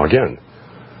mean, again,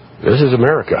 this is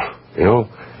America.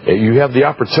 You have the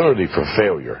opportunity for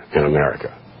failure in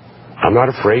America. I'm not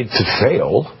afraid to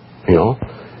fail,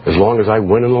 as long as I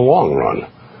win in the long run.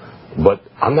 But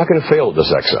I'm not going to fail at this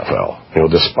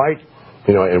XFL, despite,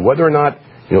 and whether or not,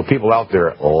 people out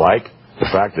there like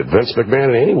the fact that Vince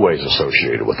McMahon in any way is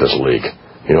associated with this league,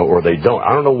 or they don't.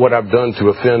 I don't know what I've done to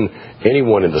offend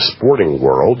anyone in the sporting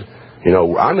world.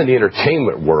 I'm in the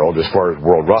entertainment world as far as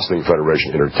World Wrestling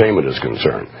Federation entertainment is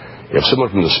concerned. If someone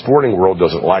from the sporting world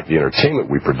doesn't like the entertainment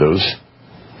we produce,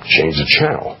 change the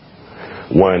channel.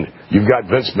 When you've got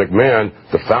Vince McMahon,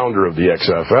 the founder of the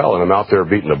XFL, and I'm out there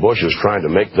beating the bushes trying to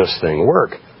make this thing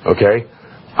work, okay,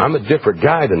 I'm a different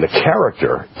guy than the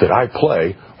character that I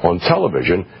play on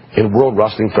television in World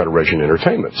Wrestling Federation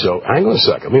entertainment. So hang on a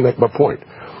second. Let me make my point.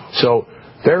 So,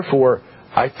 therefore,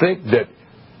 I think that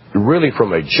really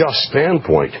from a just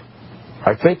standpoint,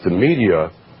 I think the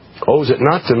media owes it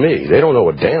not to me. They don't owe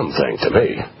a damn thing to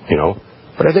me,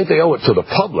 but I think they owe it to the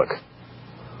public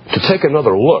to take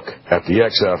another look at the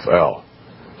XFL,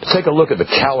 to take a look at the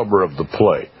caliber of the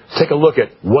play, take a look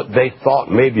at what they thought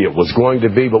maybe it was going to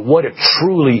be, but what it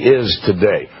truly is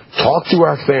today. Talk to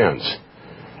our fans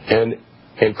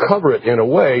and cover it in a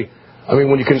way. I mean,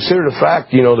 when you consider the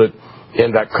fact, that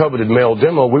in that coveted male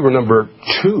demo, we were number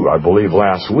 2, I believe,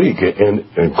 last week,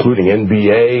 including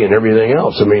NBA and everything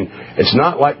else. I mean, it's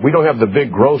not like we don't have the big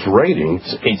gross rating.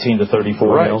 It's 18 to 34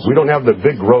 right. males. We don't have the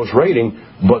big gross rating,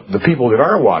 but the people that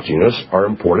are watching us are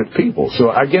important people.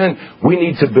 So, again, we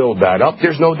need to build that up.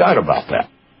 There's no doubt about that.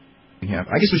 Yeah,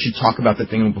 I guess we should talk about that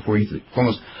thing before you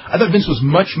foremost. I thought Vince was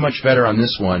much, much better on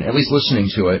this one, at least listening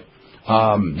to it,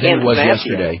 than he was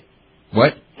yesterday. Yet.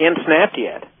 What? He hadn't snapped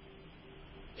yet.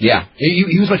 Yeah,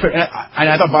 he was much better. And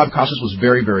I thought Bob Costas was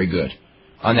very, very good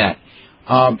on that.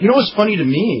 What's funny to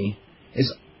me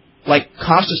is,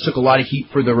 Costas took a lot of heat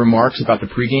for the remarks about the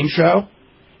pregame show.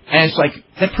 And it's like,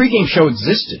 that pregame show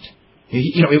existed.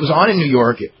 It was on in New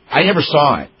York. I never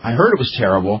saw it. I heard it was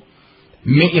terrible.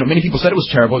 Many people said it was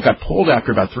terrible. It got pulled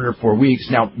after about 3 or 4 weeks.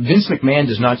 Now, Vince McMahon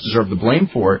does not deserve the blame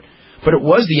for it. But it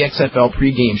was the XFL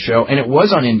pregame show, and it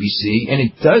was on NBC, and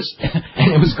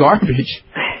and it was garbage.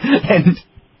 And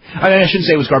I shouldn't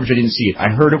say it was garbage. I didn't see it. I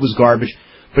heard it was garbage.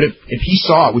 But if he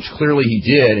saw it, which clearly he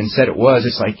did, and said it was,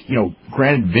 it's like,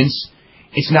 granted, Vince,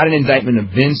 it's not an indictment of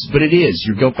Vince, but it is.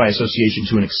 You're guilt by association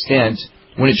to an extent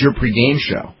when it's your pregame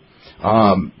show.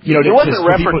 He wasn't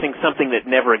referencing something that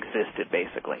never existed,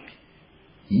 basically.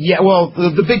 Yeah, well,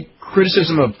 the big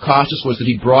criticism of Costas was that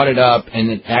he brought it up, and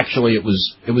that actually it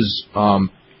was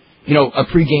a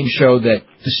pregame show that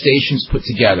the stations put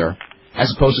together,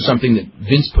 as opposed to something that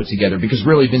Vince put together, because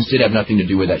really Vince did have nothing to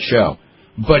do with that show.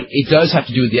 But it does have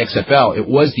to do with the XFL. It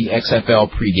was the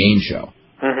XFL pregame show.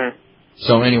 Mm-hmm.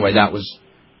 So anyway, that was...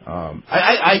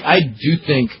 I do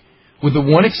think, with the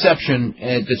one exception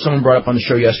that someone brought up on the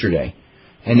show yesterday,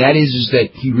 and that is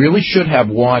that he really should have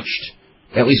watched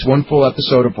at least one full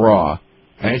episode of Raw,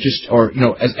 and to do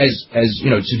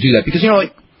that. Because, I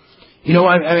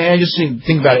just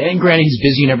think about it. And granted, he's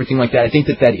busy and everything like that. I think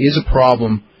that is a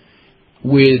problem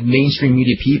with mainstream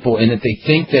media people, in that they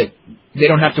think that they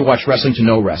don't have to watch wrestling to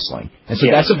know wrestling. And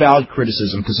so that's a valid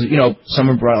criticism, because,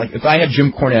 someone brought, if I have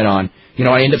Jim Cornette on,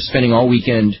 I end up spending all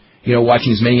weekend,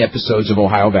 watching as many episodes of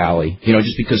Ohio Valley,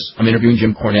 just because I'm interviewing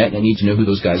Jim Cornette and I need to know who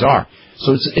those guys are.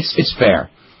 So it's fair.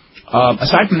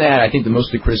 Aside from that, I think that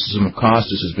most of the criticism of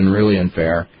Costas has been really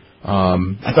unfair.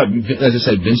 I thought, as I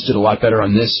said, Vince did a lot better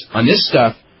on this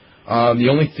stuff. The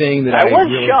only thing that I was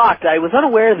shocked. I was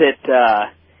unaware that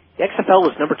the XFL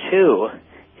was number 2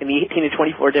 in the 18 to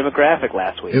 24 demographic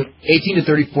last week. 18 to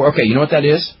 34. Okay, you know what that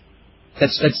is?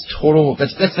 That's total.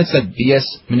 That's that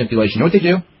BS manipulation. You know what they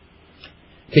do?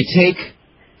 They take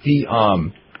the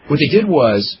what they did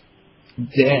was,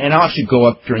 and I'll actually go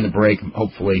up during the break.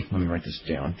 Hopefully, let me write this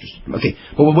down. Okay.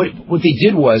 But what they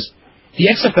did was, the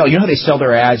XFL. You know how they sell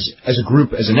their ads as a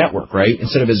group, as a network, right?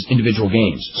 Instead of as individual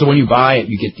games. So when you buy it,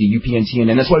 you get the UPN,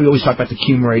 and that's why we always talk about the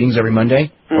cum ratings every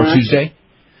Monday or Tuesday.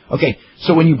 Okay,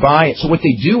 so when you buy it, so what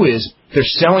they do is they're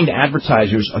selling to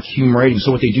advertisers a cum rating.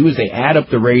 So what they do is they add up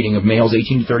the rating of males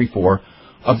 18 to 34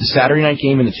 of the Saturday night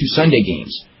game and the 2 Sunday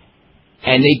games.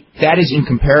 And that is in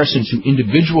comparison to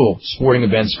individual sporting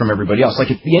events from everybody else. Like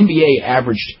if the NBA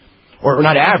averaged, or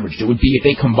not averaged, it would be if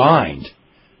they combined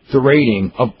the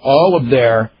rating of all of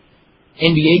their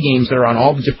NBA games that are on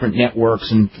all the different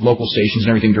networks and local stations and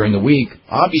everything during the week,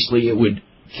 obviously it would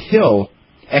kill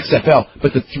XFL,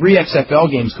 but the 3 XFL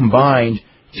games combined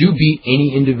do beat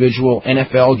any individual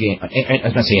NFL game. I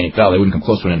was not saying NFL; they wouldn't come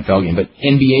close to an NFL game, but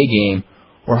NBA game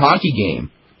or hockey game,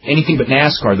 anything but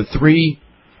NASCAR. The three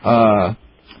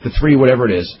whatever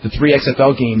it is, the 3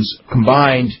 XFL games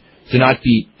combined do not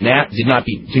beat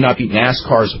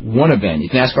NASCAR's one event.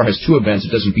 If NASCAR has 2 events,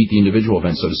 it doesn't beat the individual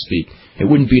event, so to speak. It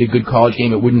wouldn't beat a good college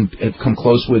game. It wouldn't come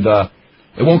close with.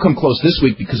 It won't come close this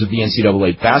week because of the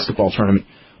NCAA basketball tournament.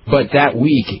 But that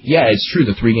week, yeah, it's true.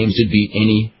 The 3 games did beat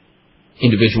any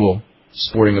individual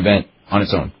sporting event on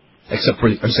its own, except for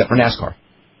NASCAR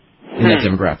in that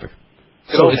demographic.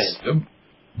 So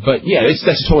but yeah,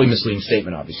 that's a totally misleading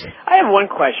statement, obviously. I have one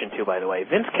question too, by the way.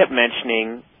 Vince kept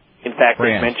mentioning, in fact,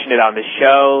 they mentioned it on the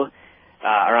show,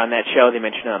 or on that show. They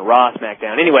mentioned it on Raw,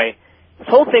 SmackDown. Anyway, this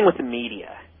whole thing with the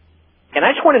media, and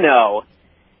I just want to know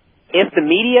if the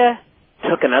media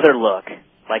took another look,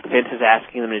 like Vince is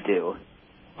asking them to do.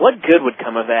 What good would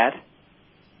come of that?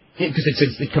 Yeah, because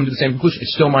they come to the same conclusion.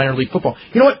 It's still minor league football.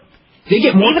 You know what? They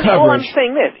get more coverage. Well, I'm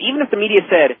saying this. Even if the media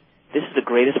said, this is the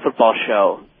greatest football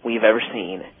show we've ever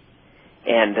seen,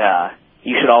 and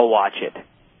you should all watch it,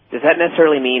 does that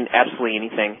necessarily mean absolutely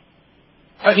anything?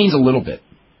 It means a little bit.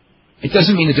 It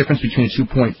doesn't mean the difference between a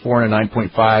 2.4 and a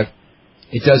 9.5.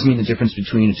 It does mean the difference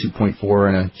between a 2.4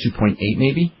 and a 2.8,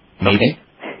 maybe. Maybe. Okay.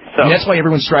 So, and that's why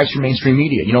everyone strives for mainstream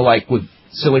media. You know, like with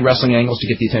silly wrestling angles to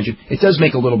get the attention. It does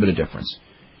make a little bit of difference.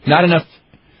 Not enough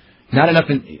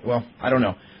well, I don't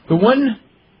know. The one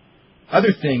other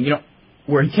thing, you know,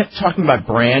 where he kept talking about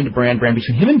brand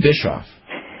between him and Bischoff.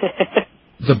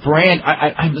 The brand,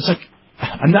 I'm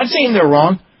not saying they're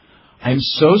wrong. I'm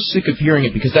so sick of hearing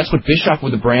it because that's what Bischoff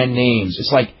with the brand names.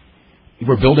 It's like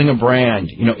we're building a brand.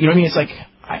 You know what I mean? It's like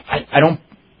I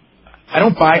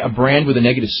don't buy a brand with a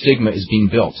negative stigma is being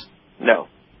built. No.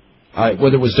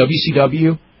 Whether it was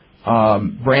WCW,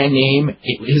 brand name,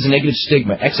 it has a negative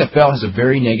stigma. XFL has a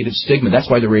very negative stigma. That's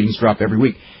why the ratings drop every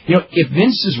week. You know, if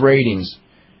Vince's ratings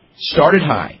started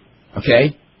high,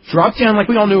 okay, dropped down like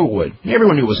we all knew it would.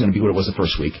 Everyone knew it was going to be what it was the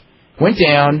first week. Went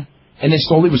down, and then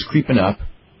slowly was creeping up.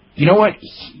 You know what?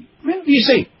 You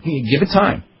say, give it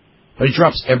time. But it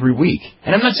drops every week.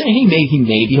 And I'm not saying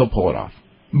maybe he'll pull it off.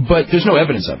 But there's no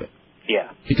evidence of it.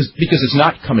 Yeah. Because it's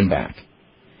not coming back.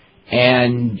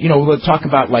 And, you know, we'll talk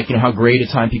about, like, you know, how great a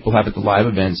time people have at the live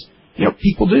events. You know,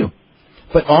 people do.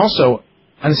 But also,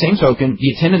 on the same token,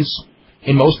 the attendance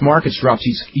in most markets drops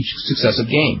each successive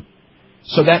game.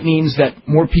 So that means that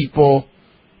more people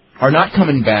are not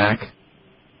coming back.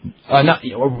 More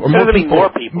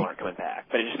people aren't coming back,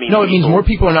 but it just means... No, it means more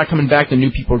people are not coming back than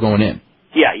new people are going in.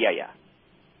 Yeah.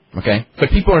 Okay? But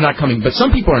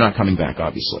some people are not coming back,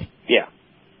 obviously. Yeah.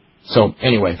 So,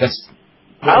 anyway, that's...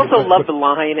 I also love the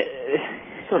line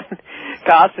when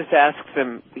Costas asks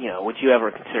him, you know, would you ever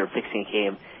consider fixing a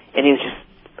game? And he was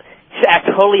just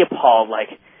totally appalled, like,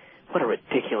 what a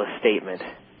ridiculous statement.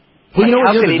 Well, you know,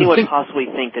 how could anyone possibly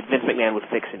think that Vince McMahon would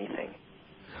fix anything?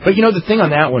 But, you know, the thing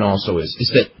on that one also is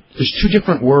that there's 2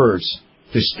 different words.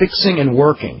 There's fixing and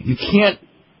working. You can't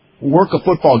work a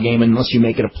football game unless you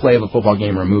make it a play of a football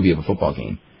game or a movie of a football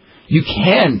game. You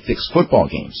can fix football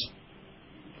games.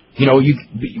 You know,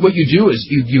 what you do is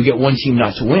you get one team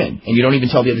not to win, and you don't even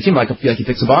tell the other team like you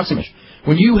fix a boxing match.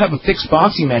 When you have a fixed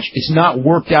boxing match, it's not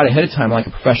worked out ahead of time like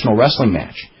a professional wrestling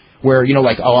match, where, you know,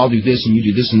 like, oh, I'll do this and you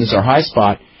do this and this is our high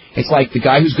spot. It's like the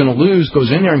guy who's going to lose goes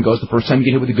in there and goes, the first time you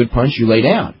get hit with a good punch, you lay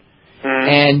down.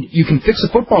 And you can fix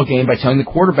a football game by telling the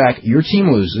quarterback your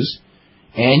team loses,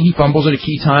 and he fumbles at a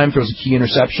key time, throws a key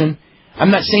interception.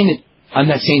 I'm not saying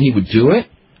he would do it,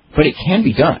 but it can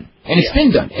be done. And it's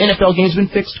been done. NFL games have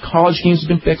been fixed. College games have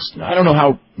been fixed. I don't know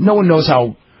how. No one knows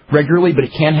how regularly, but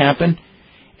it can happen.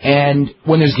 And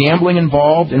when there's gambling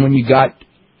involved, and when you got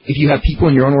if you have people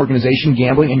in your own organization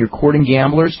gambling and you're courting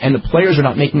gamblers and the players are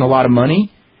not making a lot of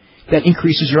money, that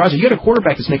increases your odds. You got a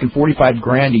quarterback that's making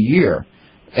 $45,000 a year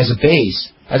as a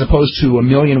base, as opposed to $1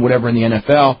 million whatever in the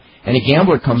NFL, and a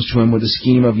gambler comes to him with a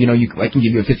scheme of, I can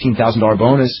give you a $15,000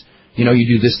 bonus, you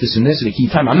do this, this, and this at a key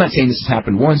time. I'm not saying this has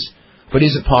happened once, but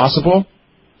is it possible?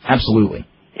 Absolutely.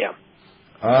 Yeah.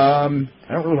 I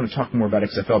don't really want to talk more about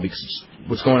XFL because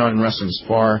what's going on in wrestling is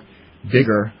far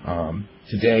bigger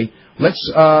today. Let's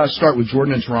start with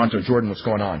Jordan in Toronto. Jordan, what's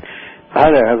going on?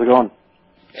 Hi there. How's it going?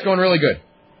 It's going really good.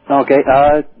 Okay.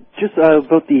 Just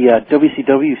about the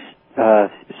WCW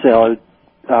sale.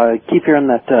 I keep hearing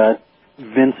that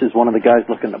Vince is one of the guys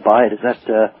looking to buy it. Is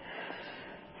that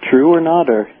true or not?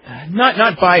 Or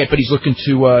not buy it, but he's looking to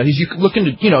do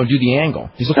the angle.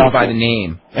 He's looking to buy the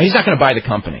name. He's not going to buy the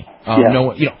company.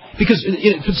 No, because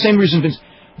for the same reason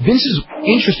Vince's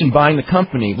interest in buying the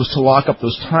company was to lock up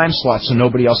those time slots so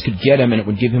nobody else could get him, and it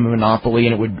would give him a monopoly,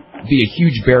 and it would be a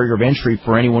huge barrier of entry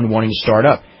for anyone wanting to start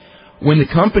up. When the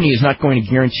company is not going to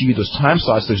guarantee you those time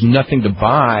slots, there's nothing to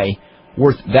buy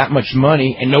worth that much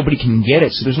money, and nobody can get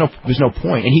it, so there's no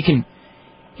point. And he can,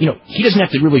 he doesn't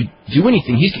have to really do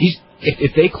anything.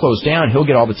 If they close down, he'll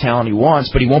get all the talent he wants,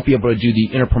 but he won't be able to do the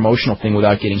interpromotional thing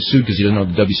without getting sued because he doesn't know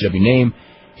the WCW name.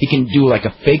 He can do like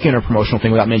a fake interpromotional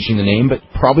thing without mentioning the name, but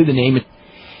probably the name,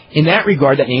 in that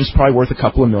regard, that name's probably worth a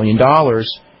couple of $1 million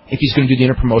if he's going to do the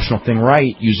interpromotional thing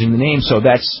right using the name. So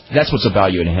that's what's of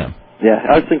value to him. Yeah,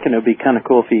 I was thinking it would be kind of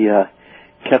cool if he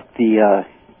kept the,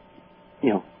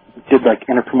 did like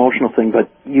interpromotional thing, but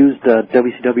used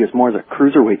WCW as more as a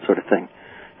cruiserweight sort of thing.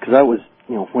 Because that was,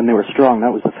 when they were strong,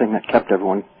 that was the thing that kept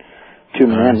everyone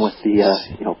tuning in with the,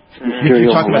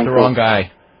 You're talking about the wrong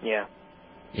guy. Yeah.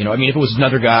 If it was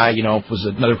another guy, if it was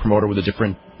another promoter with a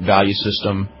different value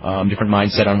system, different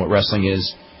mindset on what wrestling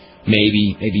is,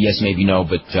 maybe yes, maybe no,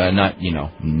 but not,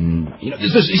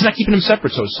 he's not keeping them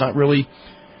separate, so it's not really,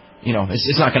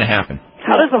 it's not going to happen.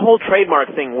 How does the whole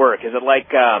trademark thing work? Is it like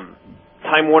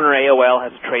Time Warner AOL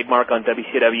has a trademark on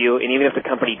WCW, and even if the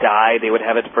company died, they would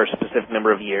have it for a specific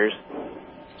number of years?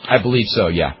 I believe so,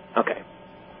 yeah. Okay.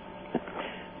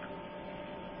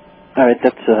 All right,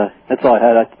 that's all I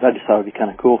had. I just thought it would be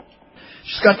kind of cool.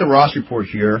 Just got the Ross report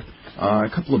here. A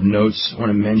couple of notes I want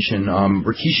to mention.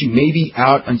 Rikishi may be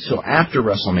out until after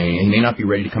WrestleMania. He may not be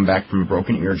ready to come back from a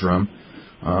broken eardrum.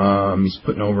 He's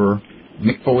putting over.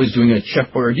 Mick Foley's doing a Chef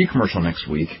Boyardee commercial next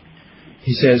week.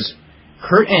 He says,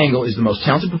 Kurt Angle is the most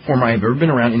talented performer I have ever been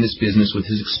around in this business with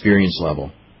his experience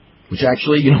level. Which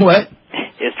actually, you know what?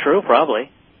 It's true, probably.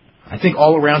 I think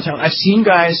all around town. I've seen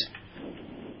guys.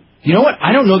 You know what?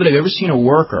 I don't know that I've ever seen a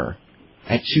worker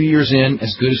at 2 years in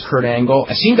as good as Kurt Angle.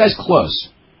 I've seen guys close.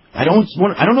 I don't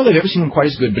know that I've ever seen him quite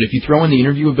as good. But if you throw in the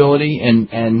interview ability and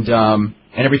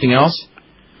everything else,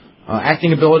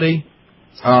 acting ability,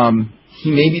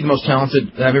 he may be the most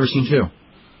talented that I've ever seen too.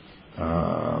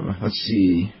 Let's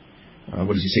see.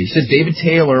 What does he say? He says David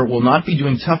Taylor will not be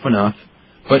doing Tough Enough,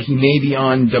 but he may be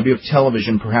on WF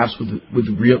television, perhaps with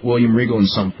William Regal in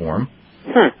some form.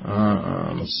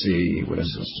 Let's see, what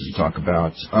else does he talk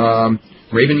about?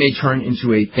 Raven may turn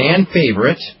into a fan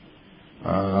favorite.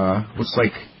 Looks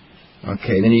like,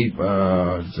 okay, then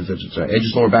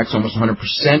Edge's lower back's almost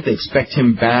 100%. They expect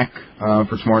him back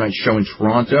for tomorrow night's show in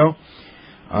Toronto.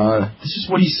 This is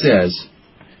what he says.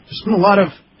 There's been a lot of,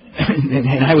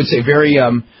 and I would say very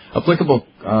applicable.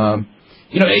 I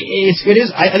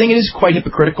think it is quite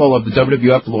hypocritical of the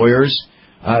WWF lawyers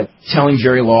telling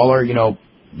Jerry Lawler,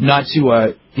 not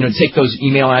to, take those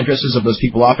email addresses of those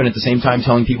people off, and at the same time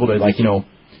telling people to,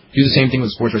 do the same thing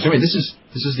with sports wrestling. Anyway, this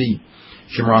is the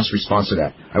Jim Ross response to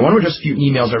that. I want to address a few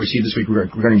emails I received this week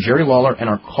regarding Jerry Lawler and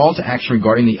our call to action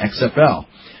regarding the XFL.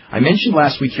 I mentioned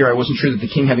last week here I wasn't sure that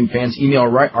the King having fans email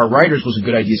our writers was a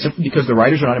good idea, simply because the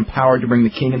writers are not empowered to bring the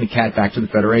King and the Cat back to the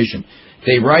Federation.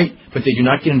 They write, but they do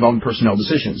not get involved in personnel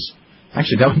decisions.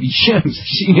 Actually, that would be Jim. You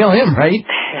should email him, right?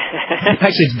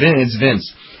 Actually, it's Vince.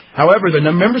 However, the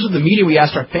members of the media we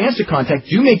asked our fans to contact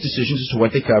do make decisions as to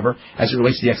what they cover as it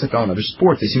relates to the XFL and other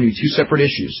sports. They seem to be two separate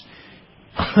issues.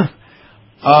 But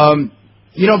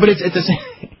it's the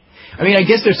same. I mean, I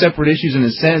guess they're separate issues in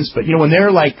a sense, but, when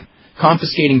they're,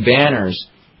 confiscating banners,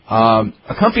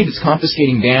 a company that's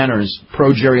confiscating banners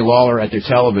pro Jerry Lawler at their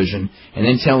television and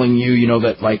then telling you,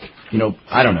 that,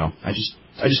 I don't know. I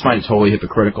just find it totally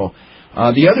hypocritical.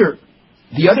 The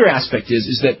other aspect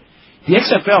is that the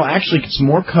XFL actually gets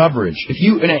more coverage. If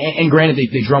you and granted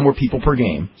they draw more people per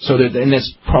game, and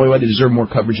that's probably why they deserve more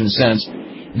coverage in a sense,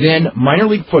 than minor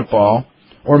league football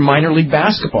or minor league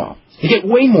basketball. They get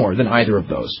way more than either of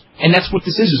those. And that's what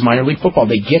this is minor league football.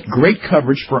 They get great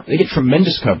coverage they get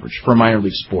tremendous coverage for a minor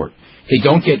league sport. They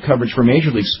don't get coverage for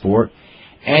major league sport.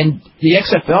 And the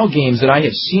XFL games that I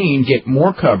have seen get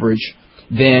more coverage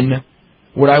than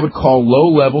what I would call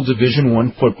low-level Division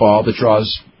I football that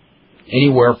draws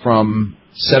anywhere from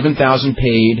 7,000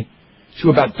 paid to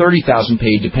about 30,000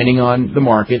 paid, depending on the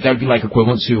market. That would be like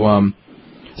equivalent to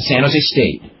San Jose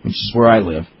State, which is where I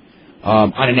live.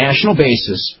 On a national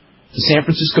basis, the San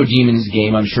Francisco Demons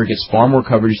game, I'm sure, gets far more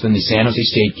coverage than the San Jose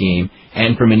State game.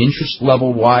 And from an interest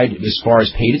level wide, as far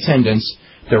as paid attendance,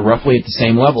 they're roughly at the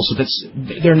same level. So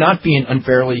they're not being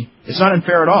it's not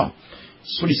unfair at all. This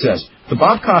is what he says. The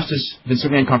Bob Costas Vince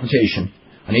McMahon confrontation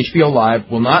on HBO Live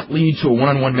will not lead to a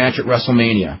one-on-one match at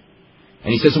WrestleMania.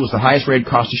 And he says it was the highest-rated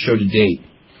Costas show to date,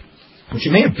 which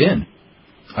it may have been.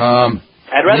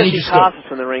 I'd rather see Costas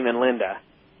in the ring than Linda.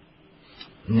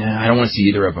 Nah, I don't want to see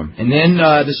either of them. And then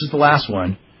this is the last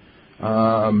one.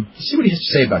 Let's see what he has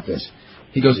to say about this.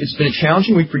 He goes, it's been a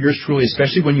challenging week for yours truly,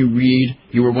 especially when you read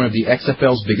you were one of the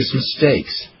XFL's biggest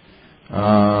mistakes.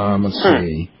 Let's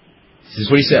see. This is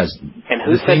what he says. And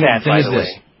who said that, by the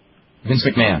way? Vince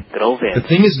McMahon. Good old Vince. The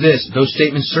thing is this, those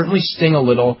statements certainly sting a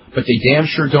little, but they damn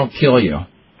sure don't kill you.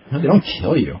 No, they don't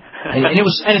kill you. And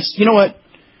it's, you know what?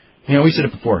 You know, we said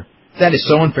it before. That is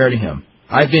so unfair to him.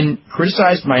 I've been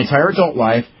criticized my entire adult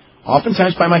life,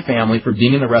 oftentimes by my family, for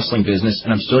being in the wrestling business,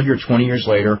 and I'm still here 20 years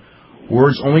later.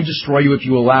 Words only destroy you if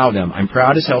you allow them. I'm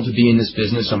proud as hell to be in this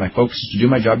business, so my focus is to do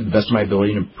my job to the best of my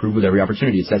ability and improve with every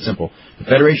opportunity. It's that simple. The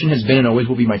Federation has been and always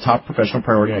will be my top professional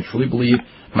priority, and I truly believe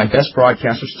my best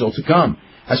broadcasts are still to come.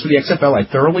 As for the XFL,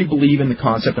 I thoroughly believe in the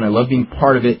concept, and I love being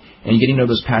part of it and getting to know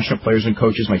those passionate players and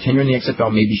coaches. My tenure in the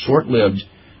XFL may be short-lived.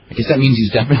 I guess that means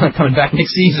he's definitely not coming back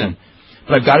next season.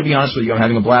 But I've got to be honest with you, I'm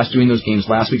having a blast doing those games.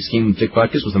 Last week's game with Dick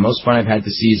Butkus was the most fun I've had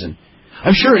this season.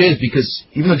 I'm sure it is, because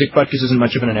even though Dick Butkus isn't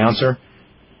much of an announcer,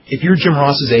 if you're Jim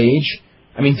Ross's age,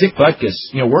 I mean, Dick Butkus,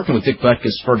 working with Dick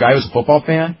Butkus for a guy who's a football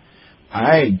fan,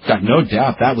 I got no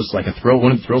doubt that was like a thrill,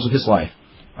 one of the thrills of his life.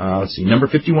 Let's see, number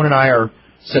 51 and I are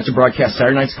set to broadcast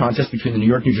Saturday night's contest between the New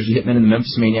York, New Jersey Hitmen and the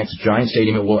Memphis Maniacs at Giant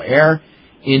Stadium. It will air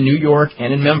in New York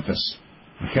and in Memphis.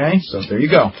 Okay, so there you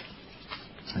go.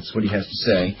 That's what he has to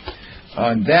say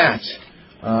on that.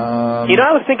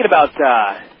 I was thinking about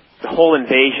the whole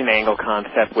invasion angle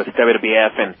concept with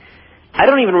WWF, and I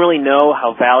don't even really know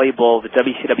how valuable the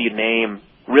WCW name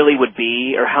really would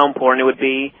be or how important it would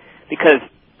be, because,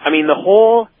 I mean, the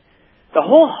whole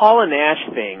Hall and Nash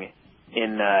thing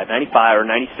in 95 or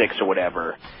 96 or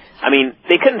whatever, I mean,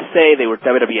 they couldn't say they were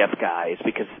WWF guys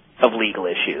because of legal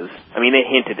issues. I mean, they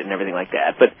hinted and everything like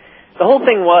that, but the whole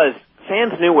thing was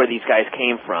fans knew where these guys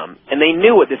came from, and they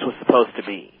knew what this was supposed to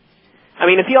be. I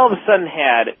mean, if you all of a sudden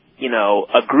had,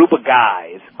 a group of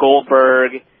guys,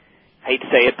 Goldberg, I hate to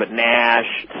say it, but Nash,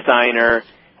 Steiner,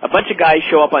 a bunch of guys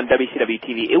show up on WCW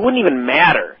TV, it wouldn't even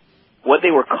matter what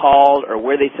they were called or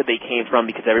where they said they came from,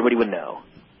 because everybody would know.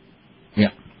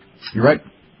 Yeah, you're right.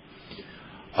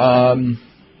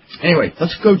 Anyway,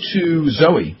 let's go to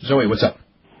Zoe. Zoe, what's up?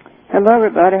 Hello,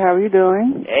 everybody. How are you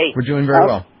doing? Hey. We're doing very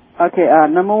well. Okay,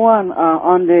 number one,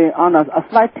 on a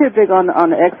slight tidbit on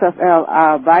the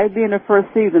XFL, by being the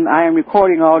first season, I am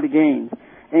recording all the games,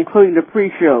 including the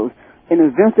pre-shows. And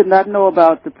if Vince did not know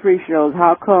about the pre-shows,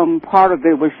 how come part of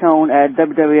it was shown at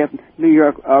WWF New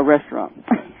York restaurant?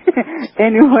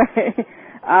 Anyway,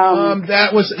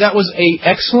 that was a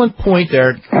excellent point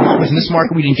there. In this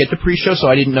market, we didn't get the pre-show, so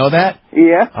I didn't know that.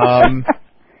 Yeah.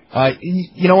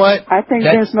 You know what? I think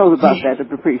Vince knows about that at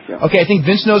the pre-show. Okay, I think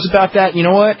Vince knows about that. You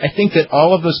know what? I think that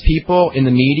all of those people in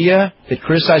the media that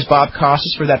criticize Bob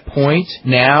Costas for that point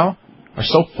now are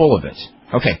so full of it.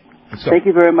 Okay. Let's go. Thank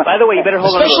you very much. By the way, you better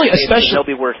hold on to those especially they'll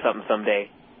be worth something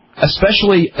someday.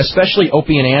 Especially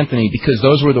Opie and Anthony, because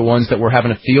those were the ones that were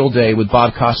having a field day with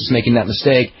Bob Costas making that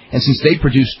mistake. And since they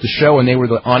produced the show and they were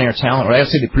the on-air talent, or I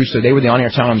say they produced it, they were the on-air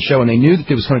talent on the show, and they knew that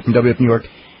it was coming from WWF New York,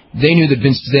 they knew that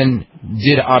Vince then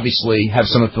did obviously have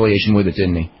some affiliation with it,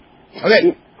 didn't he?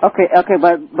 Okay. Okay,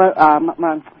 but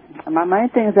my main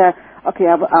thing is that I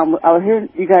was hearing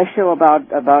you guys show about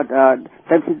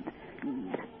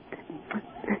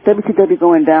WCW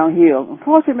going downhill.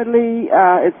 Unfortunately,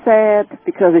 it's sad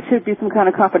because there should be some kind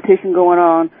of competition going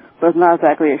on, but it's not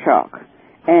exactly a shock.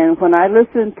 And when I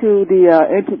listened to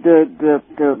the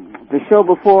show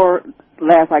before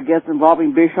last, I guess,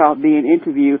 involving Bischoff being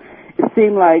interviewed, it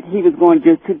seemed like he was going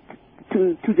just to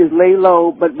just lay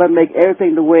low, but make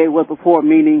everything the way it was before,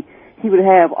 meaning he would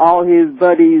have all his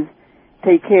buddies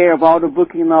take care of all the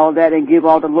booking and all that and give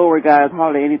all the lower guys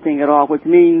hardly anything at all, which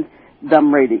means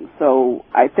dumb ratings. So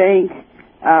I think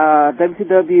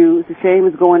WCW, it's a shame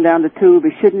it's going down the tube.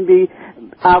 It shouldn't be.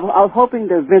 I was hoping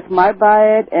that Vince might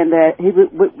buy it and that he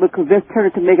would convince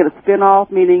Turner to make it a spin-off,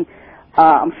 meaning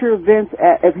I'm sure Vince,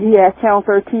 if he has Channel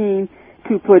 13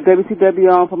 to put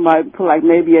WCW on for like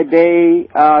maybe a day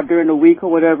during the week or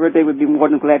whatever, they would be more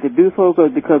than glad to do so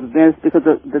because of the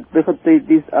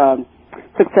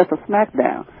success of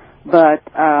SmackDown. But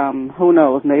who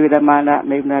knows? Maybe that might not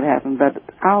happen. But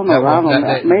I don't know.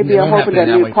 Maybe I'm hoping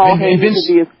that Paul Heyman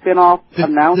could be a spin-off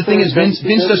announcer. The thing is, Vince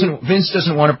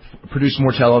doesn't want to produce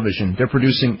more television.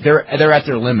 They're at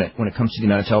their limit when it comes to the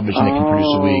amount of television they can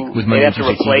produce a week with money. They have to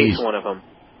replace one of them.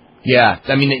 Yeah,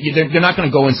 I mean they're not going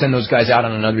to go and send those guys out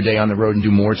on another day on the road and do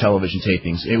more television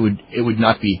tapings. It would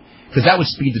not be, because that would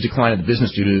speed the decline of the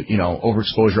business due to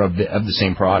overexposure of the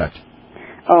same product.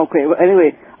 Okay. Well,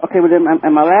 anyway. Okay, well then,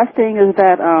 and my last thing is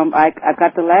that I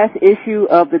got the last issue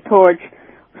of the Torch.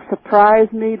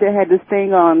 Surprised me. They had this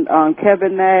thing on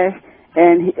Kevin Nash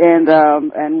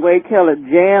and Wade Keller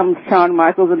jammed Shawn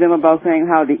Michaels and them about saying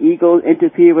how the Eagles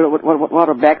interfered with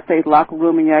a backstage locker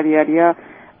room and yada yada yada.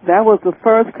 That was the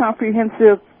first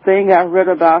comprehensive thing I read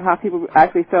about how people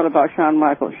actually felt about Shawn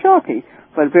Michaels. Shocking,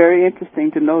 but very interesting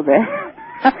to know that.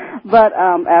 But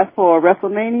as for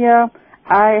WrestleMania,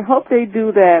 I hope they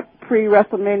do that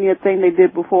pre-WrestleMania thing they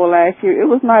did before last year. It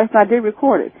was nice, and I did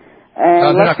record it.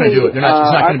 And they're not going to do it. It's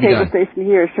not going to be done. Our cable station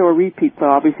here show a repeat, so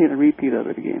I'll be seeing a repeat of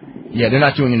it again. Yeah, they're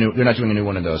not doing a new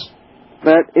one of those.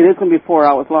 But it is going to be 4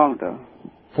 hours long, though.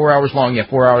 4 hours long, yeah,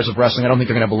 4 hours of wrestling. I don't think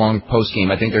they're going to have a long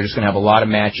post-game. I think they're just going to have a lot of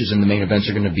matches, and the main events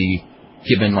are going to be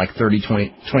given like 30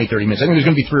 minutes. I think there's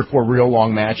going to be 3 or 4 real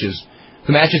long matches.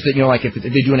 The matches that, like if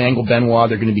they do an Angle Benoit,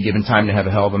 they're going to be given time to have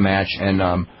a hell of a match. And,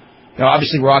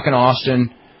 obviously Rock and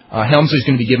Austin, Helmsley's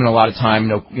going to be given a lot of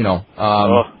time, and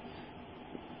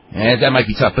that might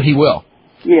be tough, but he will.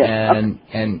 Yeah.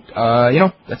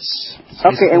 That's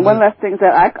okay. And one last thing is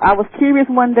that I was curious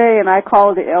one day, and I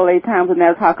called the LA Times and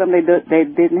asked how come they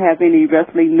didn't have any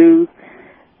wrestling news.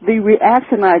 The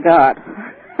reaction I got.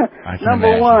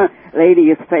 Number one,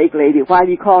 lady, it's fake, lady. Why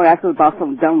do you call and ask us about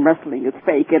some dumb wrestling? It's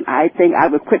fake. And I think I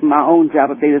would quit my own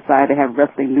job if they decided to have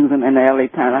wrestling news in the LA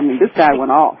Times. I mean, this guy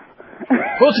went off.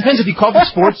 Well, it depends. If you call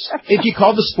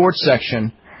the sports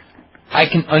section, I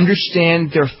can understand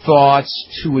their thoughts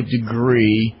to a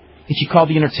degree. If you call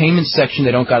the entertainment section,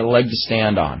 they don't got a leg to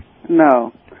stand on.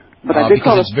 No, but I did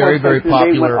call the it's very, very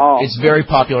popular. It's very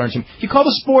popular. If you call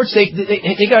the sports, they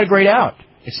got a grade out.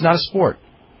 It's not a sport.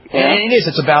 Yeah. And it is.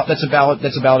 That's a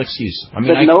valid excuse. I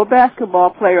mean, no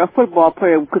basketball player or football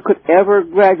player could ever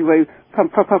graduate from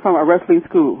a wrestling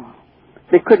school.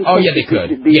 They couldn't. Oh yeah, they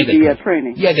could.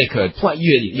 Training. Yeah, they could.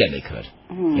 Yeah, they could.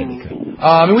 Yeah, they could.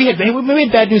 We had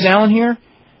Bad News Allen here.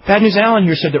 Bad News Allen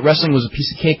here said that wrestling was a piece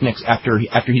of cake next after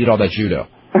he did all that judo.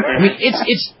 I mean,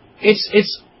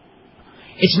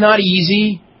 it's not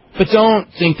easy, but don't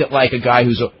think that like a guy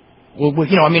who's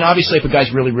obviously if a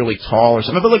guy's really, really tall or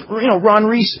something, but like, Ron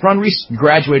Reese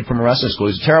graduated from a wrestling school.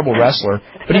 He's a terrible wrestler,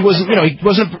 but he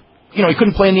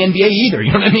couldn't play in the NBA either.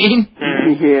 You know what I mean?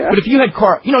 Yeah. But if you had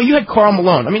Karl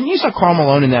Malone. I mean, you saw Karl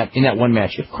Malone in that one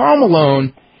match. If Karl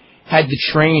Malone had the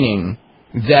training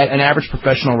that an average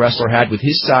professional wrestler had with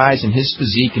his size and his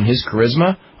physique and his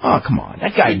charisma, oh come on,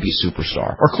 that guy would be a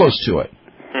superstar or close to it.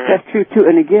 That's true too.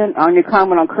 And again, on your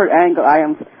comment on Kurt Angle, I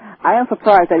am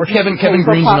surprised that Kevin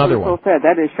Green's another one. So sad.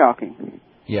 That is shocking.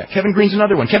 Yeah, Kevin Green's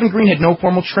another one. Kevin Green had no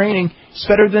formal training. It's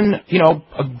better than,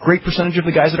 a great percentage of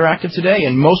the guys that are active today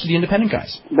and most of the independent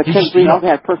guys. But Kevin Green also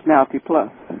had personality plus.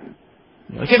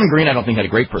 Kevin Green, I don't think had a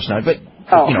great personality, but,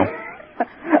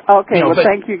 Okay,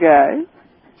 thank you guys.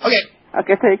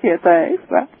 Okay, take care. Thanks.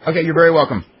 Bye. Okay, you're very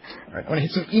welcome. All right, I want to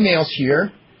hit some emails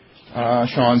here.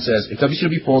 Sean says, if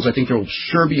WCW folds, I think there will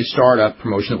sure be a startup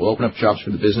promotion that will open up jobs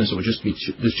for the business. It will just be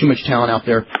there's too much talent out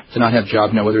there to not have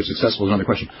jobs. Now, whether it's successful is another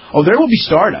question. Oh, there will be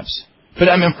startups. But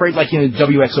I'm afraid,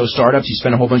 WXO startups, you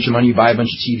spend a whole bunch of money, you buy a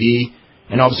bunch of TV,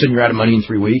 and all of a sudden you're out of money in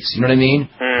 3 weeks. You know what I mean?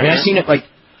 I mean, I've seen it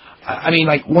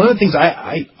one of the things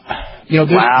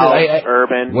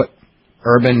Urban. What?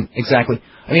 Urban, exactly.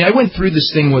 I mean, I went through this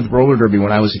thing with roller derby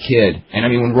when I was a kid. And,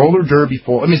 when roller derby it's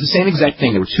the same exact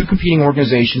thing. There were 2 competing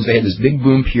organizations. They had this big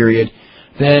boom period.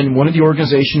 Then one of the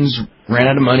organizations ran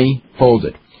out of money,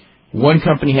 folded. One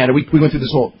company had we went through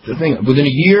this whole thing. Within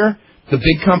a year, the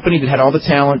big company that had all the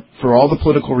talent, for all the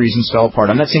political reasons, fell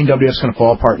apart. I'm not saying WWF's going to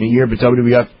fall apart in a year, but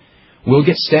WWF will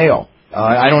get stale.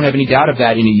 I don't have any doubt of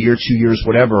that in a year, 2 years,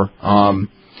 whatever.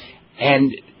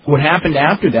 And what happened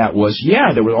after that was,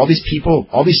 there were all these people,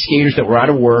 all these skaters that were out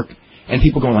of work, and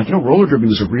people going roller derby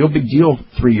was a real big deal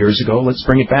 3 years ago. Let's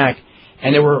bring it back.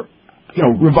 And there were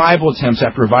revival attempts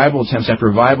after revival attempts after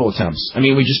revival attempts. I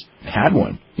mean, we just had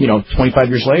one, 25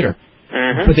 years later.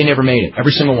 Mm-hmm. But they never made it,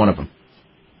 every single one of them.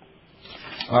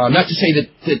 Not to say that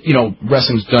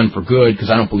wrestling's done for good, because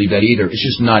I don't believe that either. It's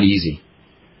just not easy.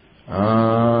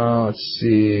 Let's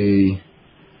see.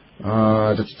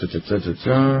 There's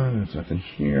nothing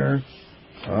here.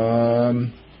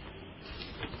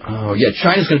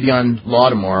 China's going to be on Law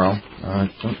tomorrow.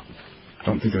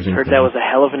 Don't think there's anything. Heard that was a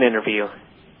hell of an interview.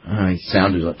 He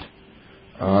sounded it.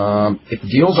 If the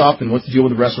deal's off, then what's the deal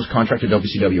with the wrestler's contract at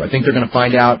WCW? I think they're going to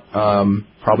find out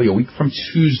probably a week from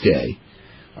Tuesday.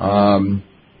 But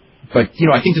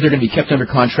I think that they're going to be kept under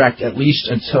contract at least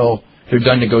until they're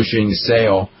done negotiating the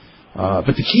sale.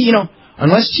 But the key,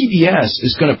 unless TBS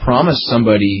is going to promise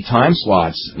somebody time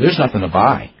slots, there's nothing to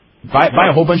buy. Buy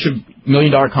a whole bunch of $1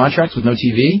 million contracts with no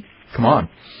TV? Come on.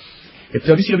 If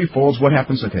WCW folds, what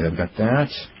happens? Okay, they've got that.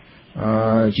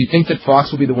 Do you think that Fox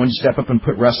will be the one to step up and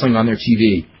put wrestling on their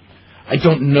TV? I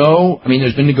don't know. I mean,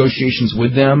 there's been negotiations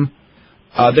with them.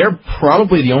 They're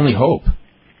probably the only hope.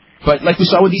 But like we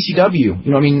saw with ECW,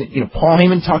 Paul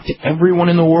Heyman talked to everyone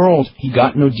in the world. He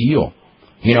got no deal,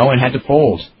 and had to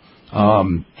fold.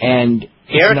 And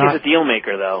Eric is a deal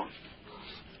maker, though.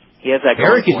 He has that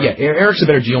going for him. Eric's a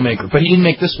better deal maker, but he didn't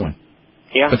make this one.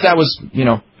 Yeah. But that was,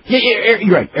 you're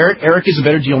right. Eric is a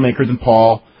better deal maker than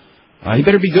Paul. He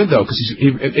better be good, though, because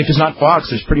if it's not Fox,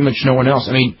 there's pretty much no one else.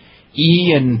 I mean,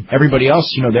 E and everybody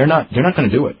else, they're not going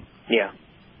to do it. Yeah.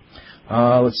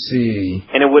 Let's see.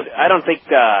 And I don't think,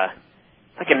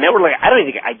 like a network, I don't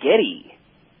even think I get E.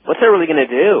 What's that really going to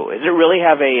do? Is it really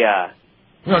have a,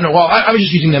 No, well, I was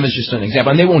just using them as just an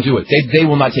example, and they won't do it. They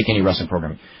will not take any wrestling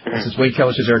programming. Since Wade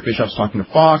Keller says Eric Bischoff's talking to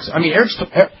Fox. I mean, Eric's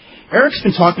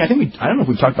been talking, I don't know if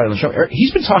we've talked about it on the show.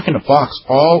 He's been talking to Fox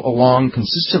all along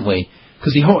consistently,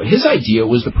 because his idea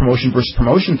was the promotion versus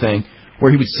promotion thing,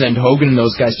 where he would send Hogan and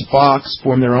those guys to Fox,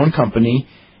 form their own company,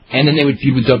 and then they would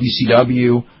feud with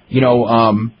WCW.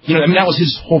 That was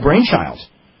his whole brainchild.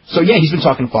 So yeah, he's been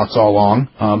talking to Fox all along.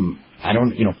 I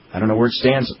don't know where it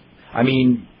stands. I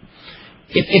mean,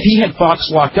 if he had Fox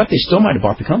locked up, they still might have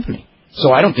bought the company.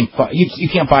 So I don't think you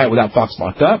can't buy it without Fox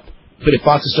locked up. But if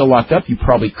Fox is still locked up, you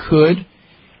probably could.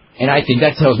 And I think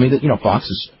that tells me that Fox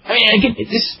is. I mean, again,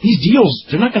 these deals,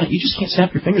 they're not gonna. You just can't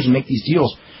snap your fingers and make these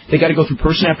deals. They got to go through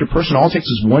person after person. All it takes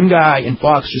is one guy in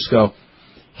Fox just go.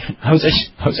 I was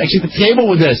actually at the table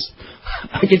with this.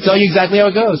 I can tell you exactly how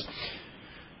it goes.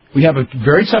 We have a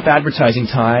very tough advertising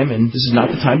time, and this is not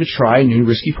the time to try new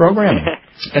risky programming. I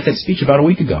got that speech about a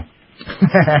week ago.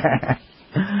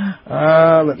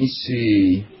 Let me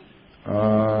see.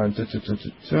 Are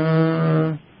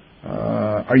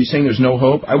you saying there's no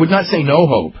hope? I would not say no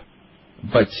hope,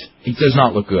 but it does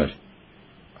not look good.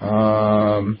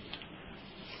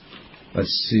 Let's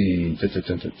see.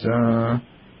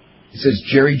 It says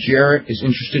Jerry Jarrett is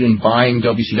interested in buying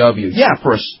WCW.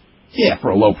 For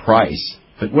a low price.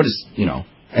 But what is,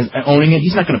 owning it?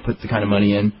 He's not going to put the kind of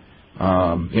money in.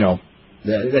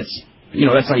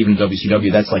 That's not even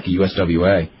WCW. That's like a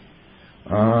USWA.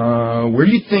 Where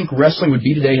do you think wrestling would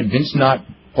be today had Vince not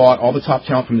bought all the top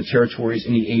talent from the territories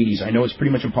in the 80s? I know it's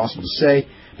pretty much impossible to say,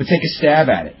 but take a stab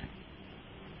at it.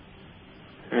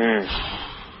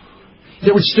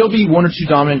 There would still be one or two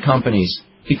dominant companies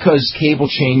because cable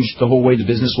changed the whole way the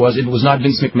business was. If it was not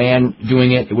Vince McMahon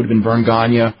doing it, it would have been Vern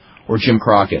Gagne or Jim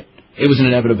Crockett. It was an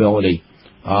inevitability.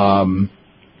 So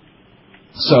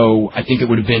I think it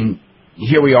would have been,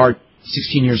 here we are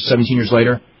 16 years, 17 years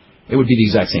later, it would be the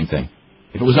exact same thing.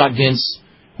 If it was not Vince,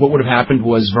 what would have happened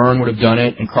was Vern would have done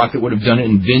it, and Crockett would have done it,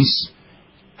 and Vince,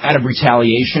 out of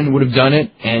retaliation, would have done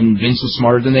it, and Vince was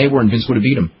smarter than they were, and Vince would have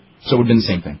beat him. So it would have been the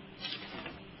same thing.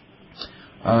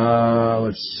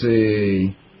 Let's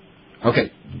see.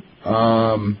 Okay.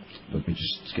 Let me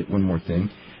just get one more thing.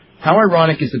 How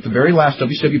ironic is that the very last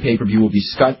WCW pay-per-view will be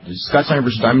Scott Steiner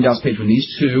versus Diamond Dallas Page when these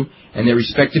two and their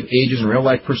respective ages and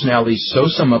real-life personalities so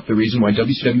sum up the reason why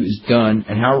WCW is done,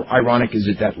 and how ironic is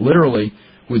it that literally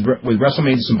with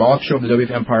WrestleMania, the symbolic show of the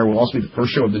WWF Empire will also be the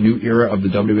first show of the new era of the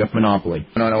WWF monopoly.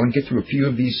 I want to get through a few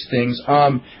of these things.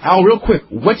 Al, real quick,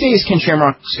 what day is Ken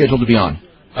Shamrock scheduled to be on?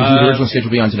 Because he was originally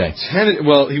scheduled to be on today.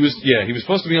 He was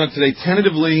supposed to be on today.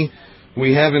 Tentatively,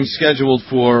 we have him scheduled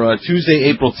for Tuesday,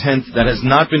 April 10th. That has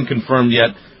not been confirmed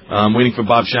yet. I'm waiting for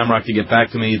Bob Shamrock to get back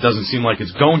to me. It doesn't seem like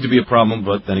it's going to be a problem,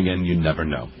 but then again, you never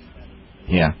know.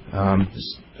 Yeah.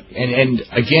 And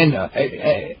again,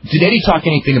 did Eddie talk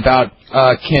anything about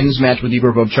Ken's match with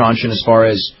Igor Vovchanchin as far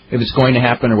as if it's going to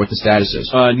happen or what the status is?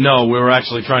 No, we were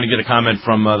actually trying to get a comment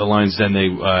from the Lions Den,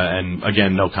 and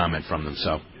again, no comment from them.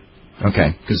 So.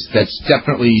 Okay, because that's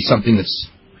definitely something that's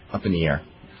up in the air.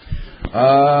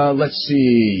 Let's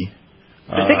see.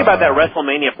 Just think about that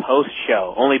WrestleMania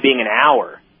post-show only being an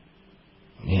hour.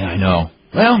 Yeah, I know.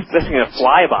 Well, this is going to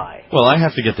fly by. Well, I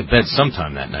have to get to bed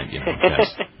sometime that night,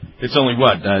 Guess. It's only,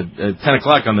 10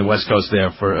 o'clock on the West Coast there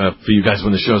for you guys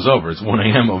when the show's over. It's 1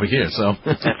 a.m. over here, so.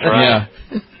 That's right.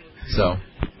 Yeah. So,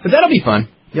 but that'll be fun.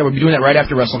 Yeah, we'll be doing that right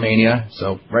after WrestleMania,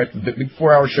 so right, big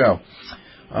 4-hour show.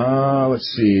 Let's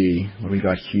see, what do we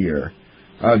got here?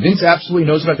 Vince absolutely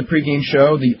knows about the pregame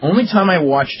show. The only time I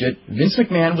watched it, Vince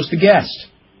McMahon was the guest.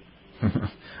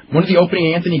 One of the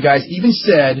opening Anthony guys even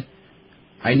said,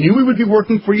 "I knew we would be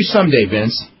working for you someday,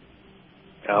 Vince."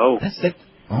 Oh. That's it.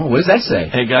 Oh, what does that say?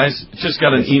 Hey, guys, just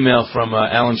got an email from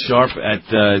Alan Sharp at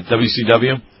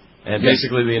WCW. And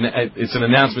basically, it's an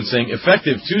announcement saying,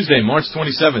 effective Tuesday, March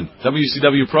 27th,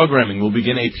 WCW programming will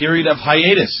begin a period of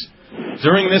hiatus.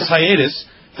 During this hiatus,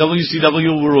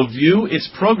 WCW will review its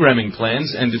programming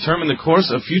plans and determine the course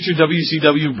of future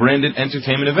WCW-branded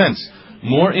entertainment events.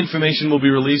 More information will be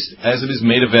released as it is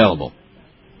made available.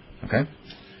 Okay.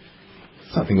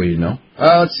 Something we didn't know.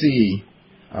 Let's see.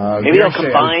 Maybe they'll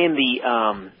combine the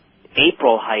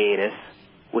April hiatus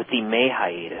with the May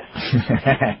hiatus.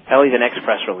 That'll be the next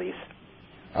press release.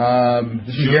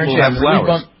 This is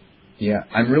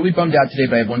I'm really bummed out today,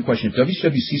 but I have one question. If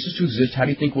WCW ceases to exist, how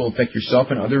do you think it will affect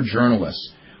yourself and other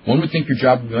journalists? One would think your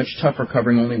job would be much tougher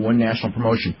covering only one national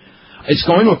promotion. It's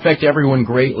going to affect everyone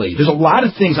greatly. There's a lot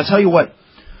of things. I'll tell you what.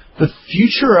 The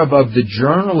future of the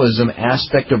journalism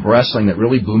aspect of wrestling that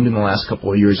really boomed in the last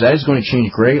couple of years, that is going to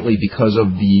change greatly because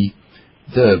of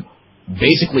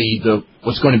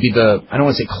what's going to be I don't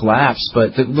want to say collapse,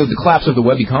 but the collapse of the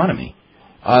web economy.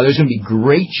 There's going to be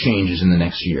great changes in the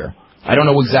next year. I don't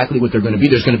know exactly what they're going to be.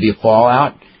 There's going to be a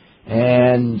fallout,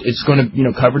 and it's going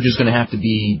to, coverage is going to have to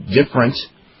be different.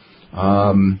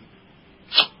 It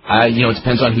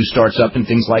depends on who starts up and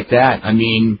things like that. I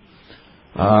mean,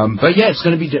 but yeah, it's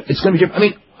going to be different. I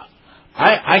mean,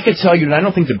 I could tell you that I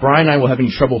don't think that Bryan and I will have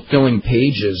any trouble filling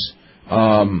pages.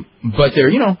 But there,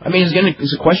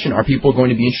 it's a question. Are people going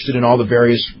to be interested in all the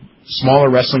various smaller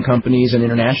wrestling companies and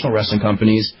international wrestling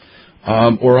companies,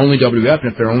 or only WWF?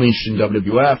 And if they're only interested in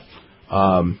WWF,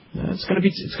 it's going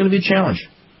to be a challenge.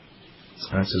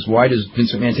 It says, why does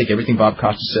Vince McMahon take everything Bob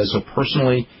Costa says so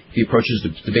personally? If he approaches the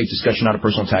debate discussion, not a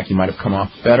personal attack, he might have come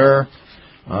off better.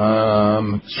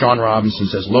 Sean Robinson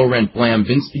says, low rent, blam.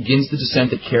 Vince begins the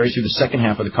descent that carries through the second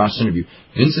half of the Costa interview.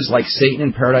 Vince is like Satan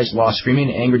in Paradise Lost, screaming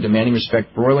in anger, demanding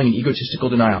respect, broiling in egotistical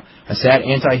denial. A sad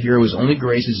anti-hero whose only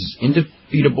grace is his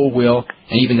indefeatable will,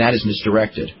 and even that is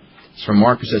misdirected. It's from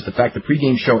Mark, who says, the fact the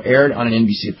pregame show aired on an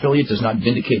NBC affiliate does not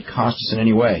vindicate Costas in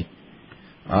any way.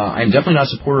 I am definitely not a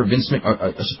supporter or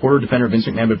defender of Vince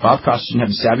McMahon, but Bob Costas didn't have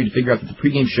the savvy to figure out that the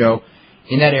pregame show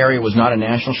in that area was not a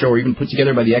national show or even put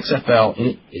together by the XFL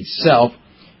in itself,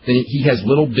 then he has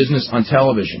little business on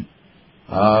television.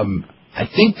 I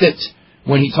think that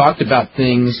when he talked about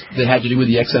things that had to do with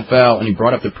the XFL and he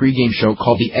brought up the pregame show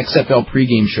called the XFL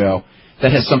pregame show,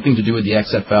 that has something to do with the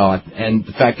XFL. And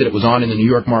the fact that it was on in the New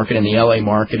York market and the LA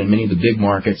market and many of the big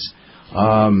markets,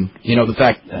 the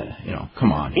fact,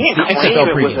 come on. He didn't claim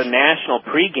it was a national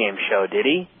pregame show, did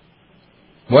he?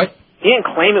 What? He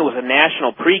didn't claim it was a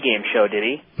national pregame show, did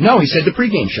he? No, he said the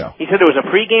pregame show. He said there was a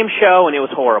pregame show and it was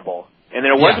horrible. And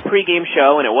there was a pregame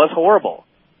show and it was horrible.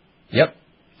 Yep.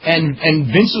 And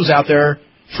Vince was out there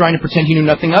trying to pretend he knew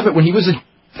nothing of it when he was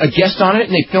a guest on it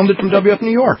and they filmed it from WF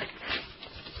New York.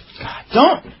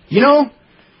 God,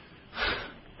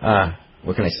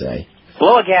 what can I say?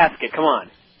 Blow a gasket, come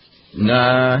on.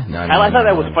 Nah. I thought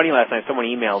that was funny last night. Someone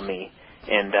emailed me,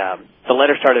 and the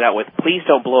letter started out with, please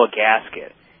don't blow a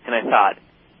gasket. And I thought,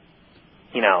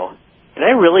 did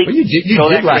I really go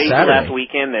that crazy last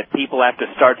weekend that people have to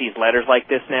start these letters like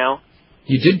this now?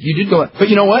 You did go, but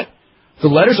you know what? The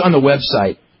letters on the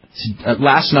website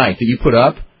last night that you put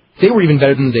up, they were even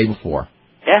better than the day before.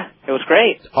 Yeah, it was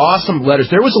great. Awesome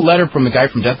letters. There was a letter from the guy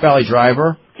from Death Valley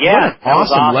Driver. Yeah, what an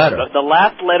awesome letter. The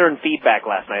last letter and feedback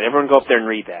last night. Everyone go up there and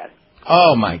read that.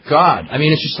 Oh, my God. I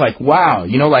mean, it's just like, wow.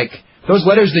 Those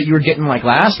letters that you were getting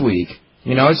last week,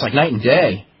 it's like night and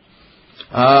day.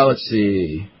 Let's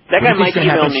see. That guy Mike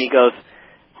emailed me. He goes,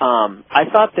 I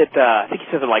thought that, I think he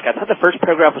said something I thought the first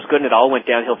paragraph was good and it all went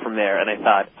downhill from there. And I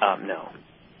thought, no,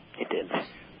 it didn't.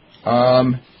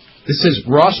 This says,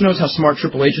 Ross knows how smart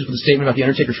Triple H is with a statement about the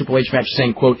Undertaker-Triple H match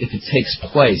saying, quote, if it takes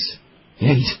place.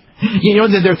 Yeah,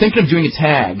 they're thinking of doing a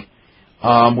tag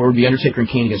where it would be Undertaker and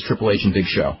Kane against Triple H and Big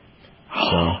Show.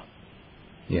 So,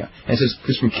 yeah. And it says,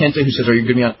 Chris from Kenta, who says, are you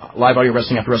going to be on live audio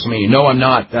wrestling after WrestleMania? No, I'm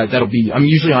not. I'm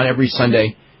usually on every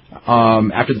Sunday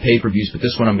after the pay-per-views, but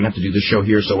this one I'm going to have to do this show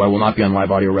here, so I will not be on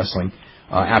live audio wrestling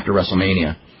after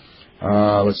WrestleMania.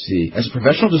 Let's see. As a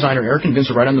professional designer, Eric and Vince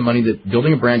are right on the money that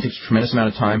building a brand takes a tremendous amount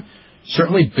of time.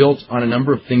 Certainly built on a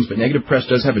number of things, but negative press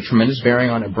does have a tremendous bearing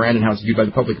on a brand and how it's viewed by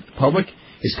the public. If the public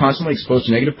is constantly exposed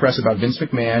to negative press about Vince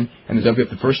McMahon and the WWF,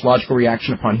 the first logical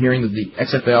reaction upon hearing that the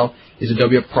XFL is a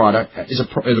WWF product, is a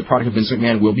product of Vince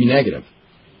McMahon, will be negative.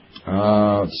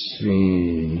 Let's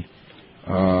see.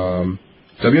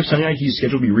 WWF Sunday Night Heat is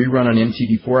scheduled to be rerun on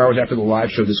MTV 4 hours after the live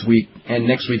show this week and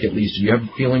next week at least. Do you have a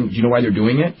feeling? Do you know why they're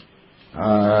doing it?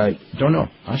 Don't know.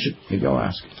 Maybe I'll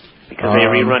ask. Because they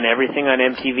rerun everything on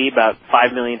MTV about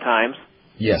 5 million times?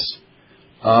 Yes.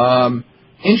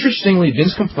 Interestingly,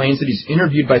 Vince complains that he's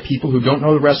interviewed by people who don't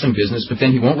know the wrestling business, but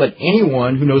then he won't let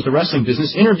anyone who knows the wrestling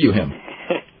business interview him.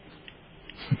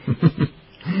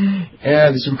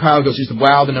 And this from Kyle goes, he's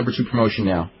the number 2 promotion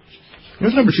now. You know what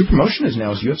the number 2 promotion is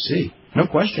now is UFC. No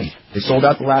question. They sold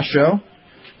out the last show.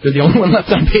 They're the only one left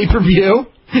on pay-per-view.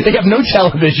 They have no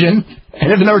television. And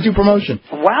they're the number 2 promotion.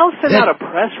 WoW sent out a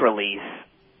press release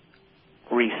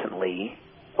recently.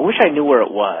 I wish I knew where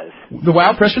it was. The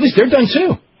WoW press release? They're done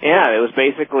too. Yeah, it was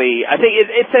basically, I think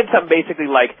it said something basically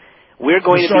like, we're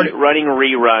going to be running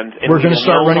reruns, and we're going to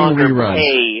start running reruns.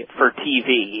 Pay for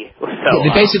TV. So,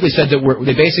 they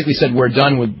basically said we're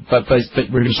done with, but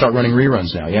we're going to start running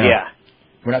reruns now. Yeah.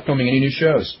 We're not filming any new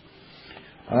shows.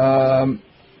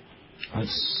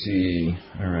 Let's see.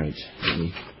 All right.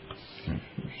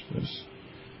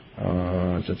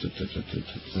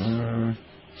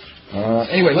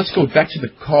 Anyway, let's go back to the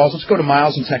calls. Let's go to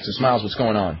Miles in Texas. Miles, what's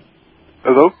going on?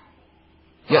 Hello?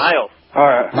 Yes. Miles. All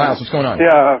right. Miles, what's going on?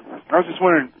 Yeah, I was just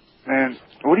wondering, man,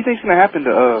 what do you think's going to happen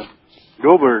to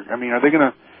Goldberg? I mean, are they going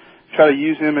to try to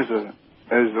use him as a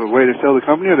way to sell the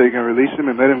company? Or are they going to release him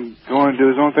and let him go and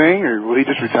do his own thing, or will he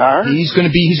just retire? He's going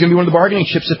to be one of the bargaining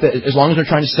chips. As long as they're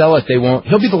trying to sell it, they won't.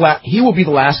 He will be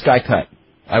the last guy cut.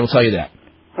 I will tell you that.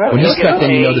 Well, when he's cut, then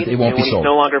you know that it won't be sold. When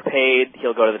he's no longer paid,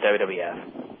 he'll go to the WWF.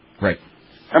 Right.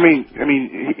 I mean,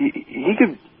 he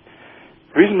could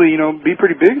reasonably, be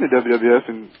pretty big in the WWF,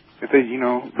 and if they,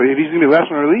 but if he's going to be the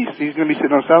last one released, he's going to be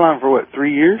sitting on the sideline for what,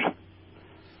 3 years?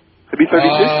 He'd be 36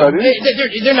 by then.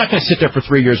 They're not going to sit there for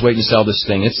 3 years waiting to sell this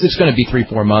thing. It's going to be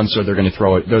 3-4 months, or they're going to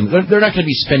throw it. They're not going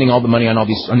to be spending all the money on all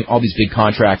these big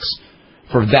contracts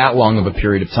for that long of a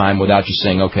period of time without just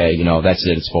saying, okay, that's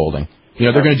it, it's folding.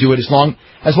 They're going to do it as long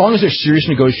as there's serious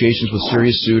negotiations with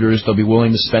serious suitors. They'll be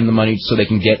willing to spend the money so they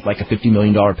can get like a $50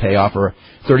 million payoff or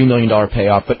a $30 million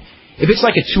payoff. But if it's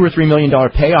like a $2 or $3 million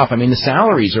payoff, I mean, the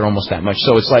salaries are almost that much.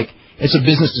 So it's a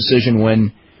business decision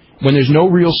when there's no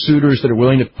real suitors that are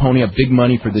willing to pony up big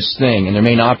money for this thing, and there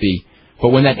may not be. But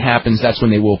when that happens, that's when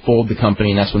they will fold the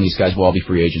company, and that's when these guys will all be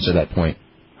free agents at that point.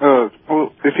 Well,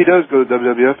 if he does go to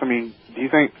WWF, I mean, do you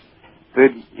think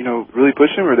they'd, really push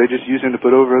him, or they just use him to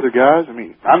put over other guys? I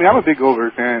mean, I'm a big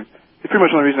Goldberg fan. It's pretty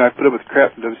much the only reason I put up with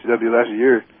crap from WCW last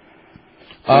year.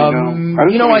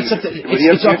 It's up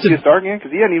to a star again,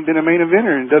 because he hadn't even been a main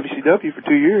eventer in WCW for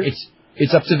 2 years.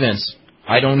 It's up to Vince.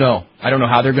 I don't know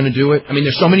how they're going to do it. I mean,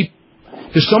 there's so many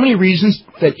reasons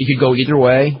that it could go either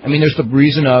way. I mean, there's the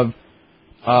reason of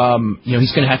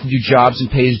he's going to have to do jobs and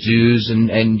pay his dues and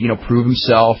prove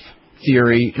himself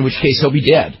theory, in which case he'll be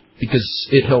dead because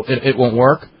it won't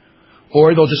work.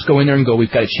 Or they'll just go in there and go,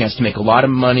 we've got a chance to make a lot of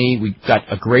money. We've got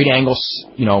a great angle,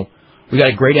 sitting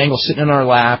in our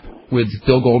lap with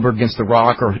Bill Goldberg against The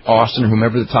Rock or Austin or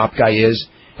whomever the top guy is,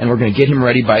 and we're going to get him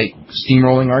ready by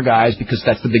steamrolling our guys because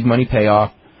that's the big money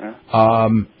payoff,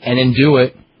 and then do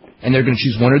it, and they're going to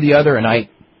choose one or the other, and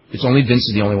it's only Vince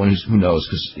is the only one who knows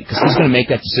because he's going to make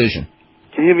that decision.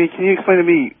 Can you explain to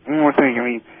me one more thing? I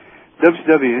mean,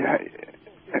 WCW,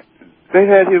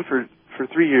 they've had him for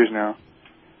 3 years now,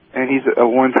 and he's a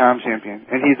one-time champion,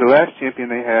 and he's the last champion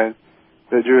they had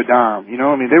that drew a dime.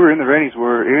 They were in the ratings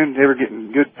war, and they were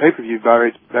getting good pay-per-view buy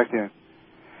rates back then.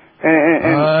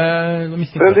 And let me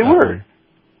think. They were.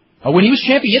 Oh, when he was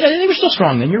champion, they were still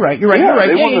strong then. You're right. Yeah,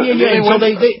 So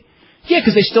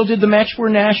because they still did the match where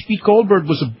Nash beat Goldberg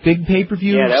was a big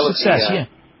pay-per-view success.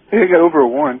 He got over a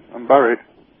 1 on buy rate.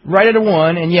 Right at a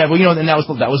 1, and then that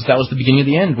was the beginning of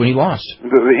the end when he lost. The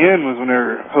end was when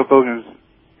Hulk Hogan's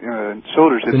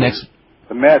shoulders hit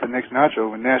the mat, the next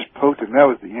Nacho, when Nash poked him. That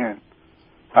was the end.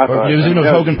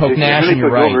 Hogan poked Nash, and you're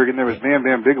right. Goldberg, and there was Bam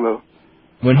Bam Bigelow.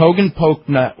 When Hogan poked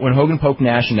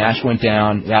Nash and Nash went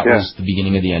down, that was the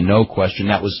beginning of the end, no question.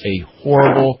 That was a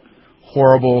horrible,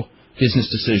 horrible business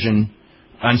decision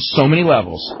on so many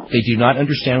levels. They do not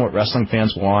understand what wrestling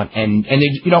fans want, and they,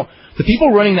 the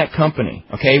people running that company.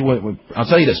 Okay, I'll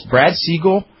tell you this: Brad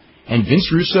Siegel and Vince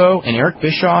Russo and Eric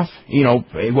Bischoff.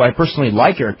 I personally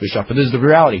like Eric Bischoff, but this is the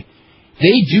reality.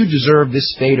 they do deserve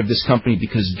this fate of this company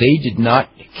because they did not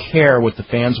care what the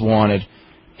fans wanted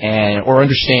or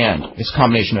understand. It's a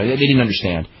combination of they didn't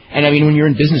understand. And I mean, when you're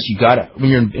in business, when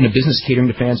you're in a business catering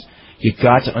to fans, you've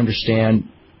got to understand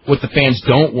what the fans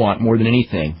don't want more than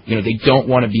anything. They don't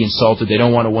want to be insulted. They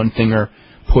don't want a one-finger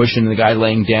push and the guy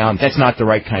laying down. That's not the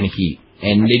right kind of heat,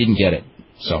 and they didn't get it.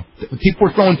 So people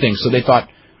were throwing things, so they thought,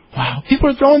 wow, people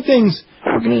are throwing things.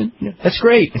 That's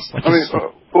great. It's like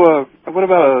what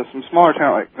about some smaller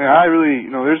talent? Like, man, I really,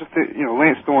 there's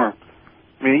Lance Storm.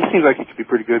 I mean, he seems like he could be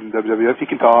pretty good in WWF. He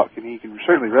can talk, and he can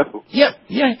certainly wrestle. Yeah.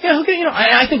 Okay,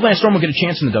 I think Lance Storm will get a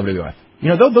chance in the WWF.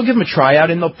 They'll give him a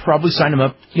tryout, and they'll probably sign him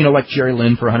up, like Jerry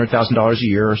Lynn for $100,000 a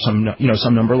year or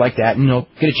some number like that, and he'll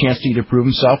get a chance to either prove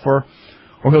himself or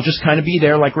he'll just kind of be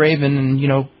there like Raven, and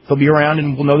they'll be around,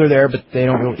 and we'll know they're there, but they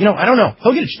don't really, I don't know.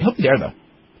 He'll be there though.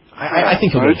 I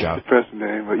think he'll get a job. It's a depressing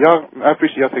name, but I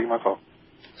appreciate y'all taking my call.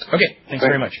 Okay, thanks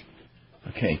very much.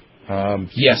 Okay.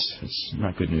 Yes, it's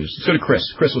not good news. Let's go to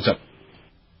Chris. Chris, what's up?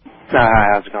 Hi,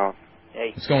 how's it going?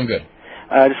 Hey. It's going good.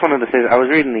 I just wanted to say, I was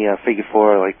reading the Figure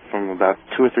 4 from about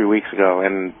 2 or 3 weeks ago,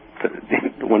 and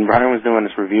when Bryan was doing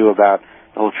this review about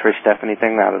the whole Trish Stephanie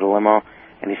thing out of the limo,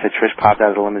 and he said Trish popped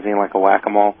out of the limousine like a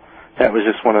whack-a-mole, that was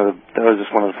just one of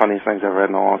the funniest things I've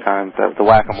read in a long time. The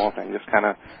whack-a-mole thing just kind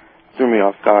of threw me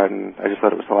off guard, and I just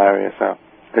thought it was hilarious. So.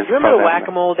 Do you remember the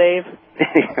whack-a-mole, Dave?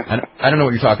 I don't know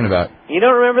what you're talking about. You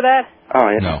don't remember that?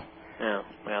 Oh, yeah. No. Oh,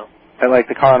 well. I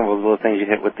like the carnival, the little things you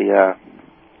hit with the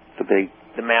big...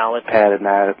 The mallet? Padded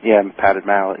mallet, yeah.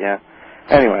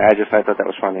 Anyway, I thought that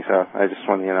was funny, so I just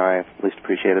wanted, I at least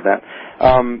appreciated that.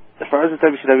 As far as the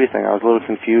WCW thing, I was a little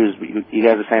confused. You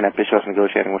guys are saying that Bischoff's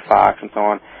negotiating with Fox and so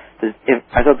on.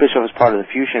 I thought Bischoff was part of the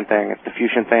Fusion thing. If the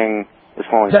Fusion thing was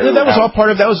falling through... That was all part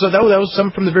of... That was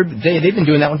some from the very... They've been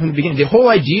doing that one from the beginning. The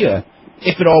whole idea,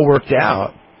 if it all worked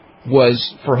out, was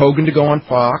for Hogan to go on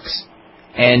Fox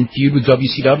and feud with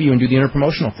WCW and do the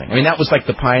interpromotional thing. I mean, that was like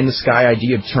the pie-in-the-sky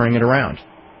idea of turning it around.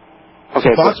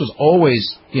 Okay, so Fox was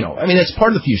always, that's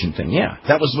part of the Fusion thing, yeah.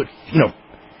 That was what,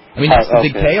 that's the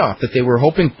big payoff that they were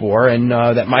hoping for, and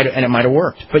it might have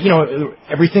worked. But,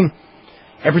 everything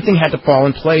had to fall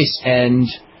in place, and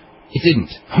it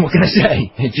didn't. What can I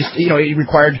say? It just, it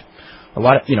required a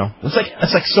lot of,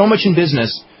 it's like so much in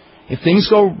business. If things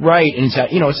go right, and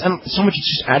it's so much,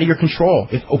 it's just out of your control.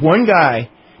 If one guy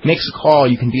makes a call,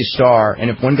 you can be a star, and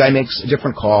if one guy makes a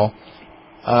different call,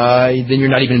 then you're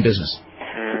not even in business.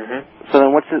 So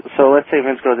then so let's say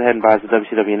Vince goes ahead and buys the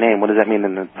WCW name. What does that mean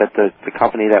then? That the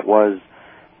company that was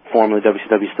formerly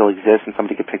WCW still exists and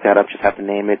somebody could pick that up, just have to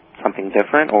name it something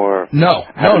different, or? No.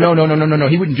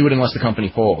 He wouldn't do it unless the company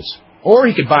folds. Or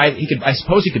I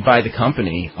suppose he could buy the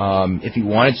company, if he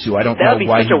wanted to. I don't know why. That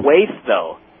would be such a waste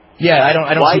though. Yeah, I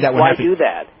don't see that one happening. Why do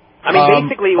that? I mean,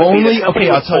 basically, it would be the company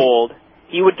would fold,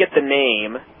 he would get the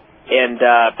name and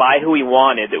buy who he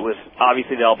wanted. It was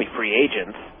obviously they'll be free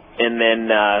agents. And then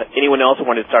anyone else who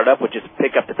wanted to start up would just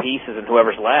pick up the pieces and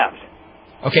whoever's left.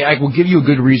 Okay, I will give you a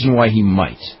good reason why he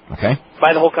might, okay?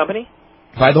 Buy the whole company?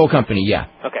 Buy the whole company,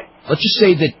 yeah. Okay. Let's just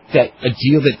say that a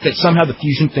deal that somehow the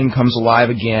Fusion thing comes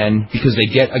alive again because they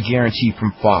get a guarantee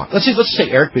from Fox. Let's say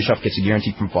Eric Bischoff gets a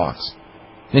guarantee from Fox.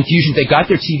 Then Fusion, they got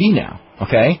their TV now,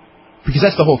 okay? Because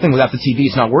that's the whole thing. Without the TV,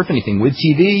 it's not worth anything. With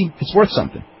TV, it's worth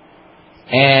something.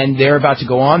 And they're about to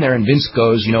go on there, and Vince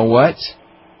goes, you know what?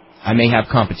 I may have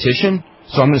competition,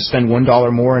 so I'm going to spend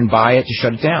 $1 more and buy it to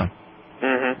shut it down.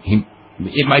 Mm-hmm.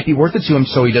 It might be worth it to him,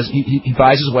 so he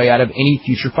buys his way out of any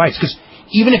future fights. Because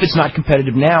even if it's not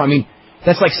competitive now, I mean,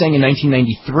 that's like saying in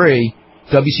 1993,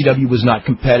 WCW was not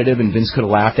competitive and Vince could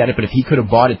have laughed at it, but if he could have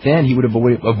bought it then, he would have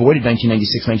avoided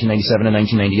 1996, 1997, and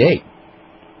 1998.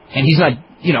 And he's not,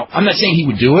 I'm not saying he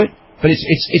would do it, but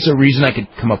it's a reason I could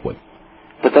come up with.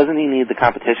 But doesn't he need the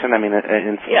competition? I mean, if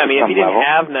he didn't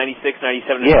have 96,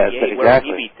 97, 98, what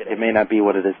would he be today? It may not be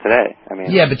what it is today. I mean,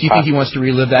 yeah, but do you think he wants to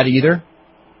relive that either?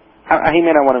 He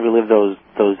may not want to relive those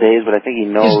days, but I think he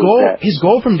knows his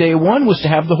goal from day one was to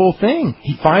have the whole thing.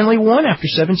 He finally won after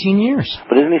 17 years.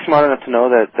 But isn't he smart enough to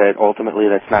know that ultimately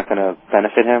that's not going to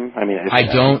benefit him? I mean, I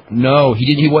don't know.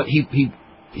 He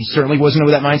certainly wasn't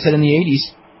with that mindset in the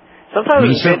 80s.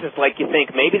 Sometimes it's like you think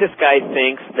maybe this guy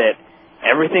thinks that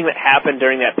everything that happened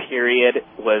during that period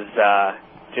was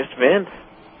just Vince.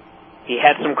 He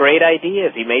had some great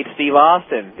ideas. He made Steve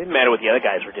Austin. Didn't matter what the other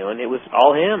guys were doing. It was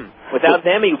all him. Without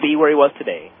them, he would be where he was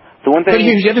today. The one thing. But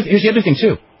here's the other thing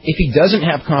too. If he doesn't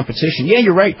have competition, yeah,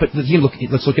 you're right. But let's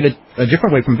look at it a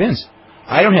different way from Vince.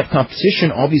 I don't have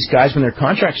competition. All these guys, when their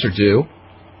contracts are due,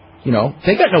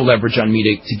 they got no leverage on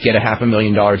me to get a $500,000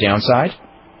 downside.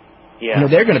 Yeah.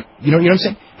 They're gonna, you know what I'm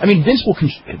saying? I mean, Vince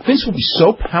will be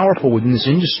so powerful within this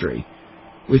industry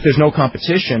if there's no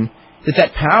competition,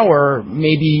 that power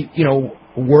may be,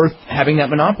 worth having that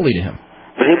monopoly to him.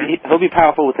 But he'll be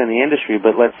powerful within the industry,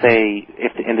 but let's say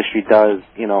if the industry does,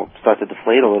 start to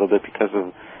deflate a little bit because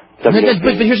of WWE.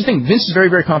 But here's the thing. Vince is very,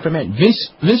 very confident.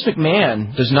 Vince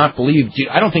McMahon does not believe,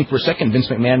 I don't think for a second Vince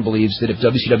McMahon believes that if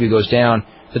WCW goes down,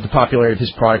 that the popularity of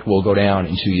his product will go down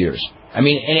in 2 years. I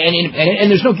mean,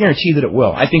 and there's no guarantee that it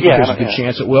will. I think there's a good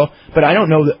chance it will, but I don't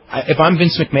know that, if I'm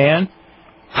Vince McMahon,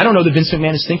 I don't know that Vince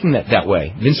McMahon is thinking that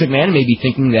way. Vince McMahon may be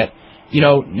thinking that,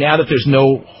 now that there's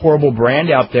no horrible brand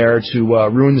out there to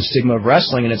ruin the stigma of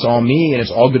wrestling, and it's all me, and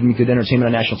it's all good entertainment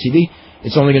on national TV,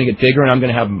 it's only going to get bigger, and I'm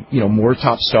going to have, more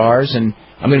top stars, and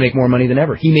I'm going to make more money than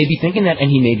ever. He may be thinking that, and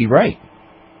he may be right.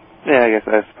 Yeah, I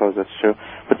suppose that's true.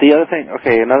 But the other thing,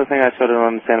 another thing I sort of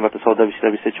don't understand about this whole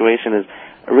WCW situation is,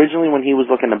 originally when he was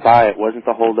looking to buy it, wasn't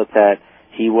the holdup that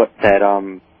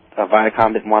Viacom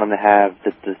didn't want him to have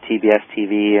the TBS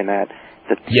TV, and that.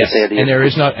 Yes, and there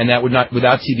is not, and that would not,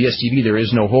 without TBS TV, there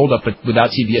is no holdup, but without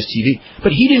TBS TV.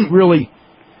 But he didn't really,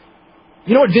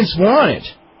 what Vince wanted?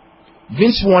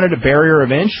 Vince wanted a barrier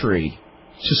of entry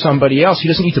to somebody else. He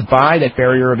doesn't need to buy that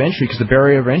barrier of entry, because the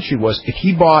barrier of entry was, if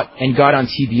he bought and got on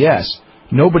TBS,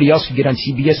 nobody else could get on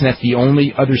TBS, and that's the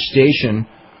only other station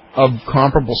of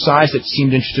comparable size that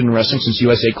seemed interested in wrestling, since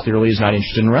USA clearly is not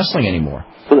interested in wrestling anymore.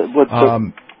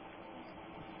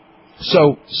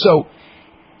 So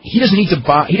he doesn't need to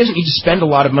spend a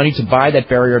lot of money to buy that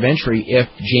barrier of entry if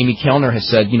Jamie Kellner has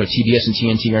said, TBS and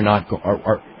TNT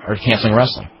are canceling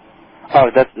wrestling.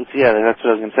 Oh, that's what I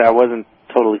was going to say. I wasn't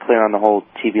totally clear on the whole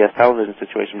TBS television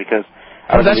situation, because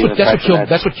that's what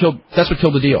killed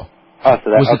the deal. Oh,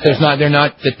 so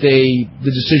the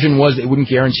decision was they wouldn't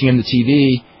guarantee him the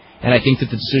TV, and I think that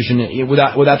the decision,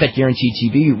 without that guaranteed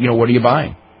TV, what are you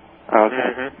buying? Okay.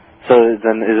 Mm-hmm. So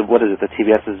then, the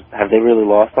TBS have they really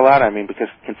lost a lot? I mean, because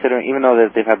considering, even though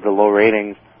they've had the lower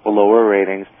ratings,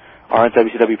 aren't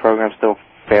WCW programs still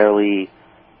fairly,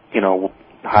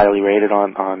 highly rated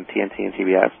on TNT and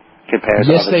TBS compared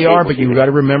to yes, they are, but TV? you've got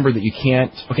to remember that you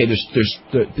can't. Okay,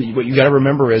 what you got to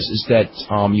remember is that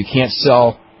you can't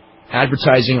sell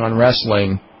advertising on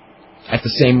wrestling at the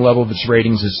same level of its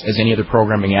ratings as any other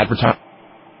programming advertising.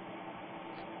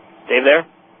 Dave there?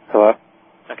 Hello?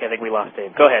 Okay, I think we lost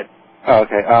Dave. Go ahead. Oh,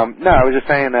 okay. No, I was just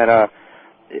saying that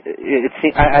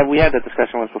we had that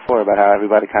discussion once before about how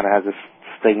everybody kind of has this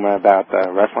stigma about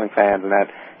wrestling fans, and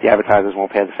that the advertisers won't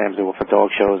pay the same as they will for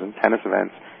dog shows and tennis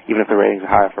events, even if the ratings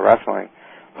are higher for wrestling.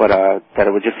 But that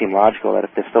it would just seem logical that if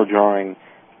they're still drawing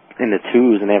in the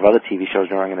twos, and they have other TV shows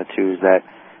drawing in the twos, that,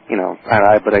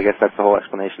 but I guess that's the whole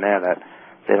explanation there, that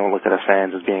they don't look at us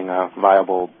fans as being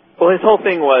viable. Well, his whole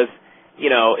thing was,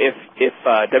 if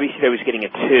WCW is getting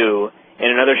a 2 and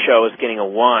another show is getting a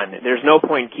 1, there's no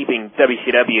point in keeping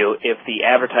WCW if the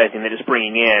advertising that it's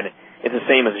bringing in is the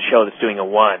same as a show that's doing a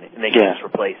 1, and they can just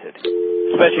replace it.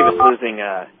 Especially if it's losing,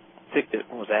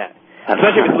 what was that?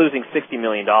 Especially if it's losing $60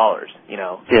 million,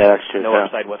 Yeah, that's true. No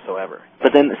upside whatsoever.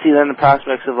 But then the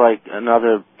prospects of,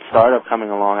 another startup coming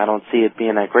along, I don't see it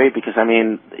being that great, because,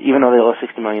 even though they lost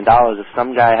 $60 million, if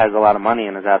some guy has a lot of money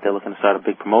and is out there looking to start a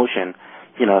big promotion,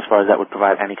 as far as that would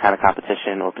provide any kind of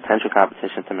competition or potential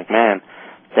competition to McMahon,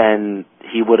 then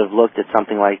he would have looked at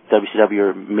something like WCW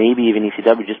or maybe even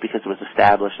ECW, just because it was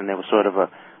established and there was sort of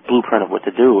a blueprint of what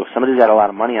to do. If somebody's got a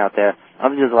lot of money out there, I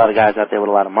think there's a lot of guys out there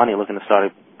with a lot of money looking to start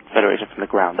a federation from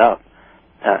the ground up.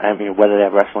 Whether they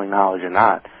have wrestling knowledge or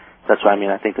not. That's why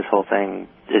I think this whole thing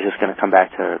is just going to come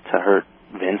back to hurt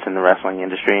Vince and the wrestling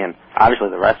industry, and obviously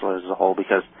the wrestlers as a whole,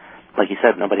 because, like you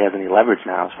said, nobody has any leverage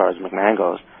now as far as McMahon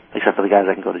goes, except for the guys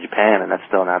that can go to Japan, and that's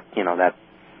still not, that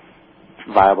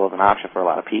viable of an option for a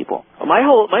lot of people. Well, my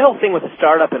whole thing with the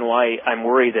startup, and why I'm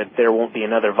worried that there won't be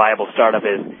another viable startup,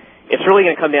 is it's really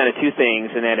going to come down to two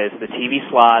things, and that is the TV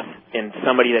slots and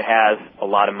somebody that has a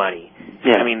lot of money.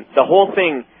 Yeah. The whole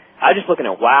thing, I was just looking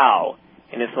at WOW,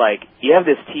 and it's like, you have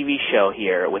this TV show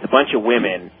here with a bunch of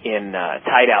women in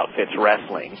tight outfits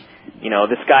wrestling.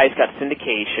 This guy's got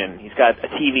syndication, he's got a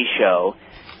TV show,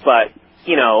 but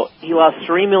he lost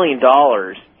 $3 million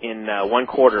in one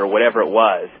quarter or whatever it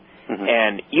was,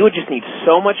 and you would just need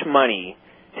so much money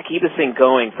to keep this thing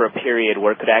going for a period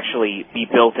where it could actually be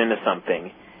built into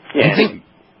something. Yeah, and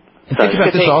think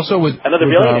about this also with another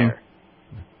billionaire.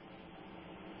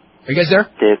 Are you guys there?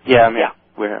 Yeah,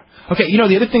 we're here. Okay,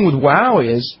 the other thing with WOW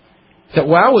is that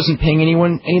WOW wasn't paying any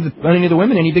of the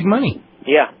women any big money.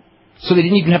 Yeah. So they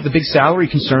didn't even have the big salary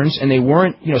concerns, and they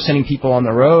weren't, sending people on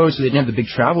the road, so they didn't have the big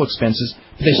travel expenses.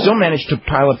 But they still managed to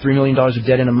pile up $3 million of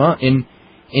debt in a month, in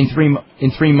 3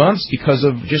 months, because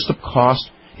of just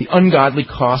the ungodly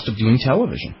cost of doing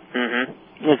television.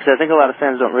 Mm-hmm. Yeah, because I think a lot of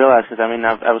fans don't realize, because, I mean,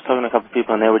 I was talking to a couple of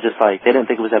people, and they were just like, they didn't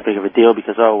think it was that big of a deal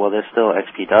because, oh, well, there's still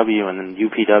XPW and then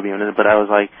UPW, but I was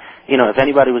like, you know, if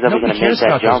anybody was ever going to make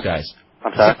that jump. Those guys.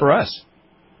 I'm sorry? Except for us.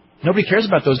 Nobody cares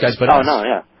about those guys but us. Oh, no,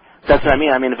 yeah. That's what I mean.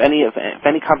 I mean, if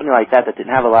any company like that didn't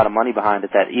have a lot of money behind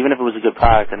it, that even if it was a good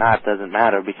product or not, doesn't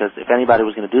matter, because if anybody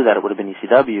was going to do that, it would have been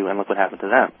ECW, and look what happened to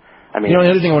them. I mean, the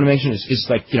other thing I want to mention is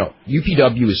like,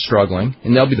 UPW is struggling,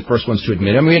 and they'll be the first ones to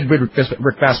admit it. I mean, we had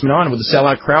Rick Bassman on. With a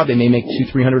sellout crowd, they may make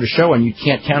 200-300 a show, and you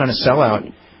can't count on a sellout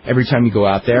every time you go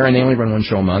out there, and they only run one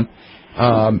show a month.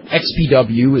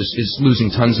 XPW is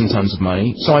losing tons and tons of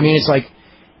money. So, I mean, it's like,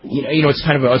 it's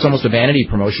kind of it's almost a vanity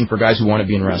promotion for guys who want to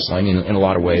be in wrestling in a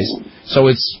lot of ways. So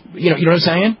it's, you know what I'm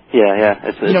saying? Yeah.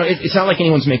 It's not like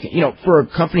anyone's making, for a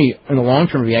company in the long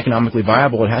term to be economically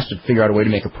viable, it has to figure out a way to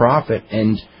make a profit.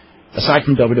 And aside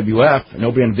from WWF,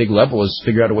 nobody on a big level has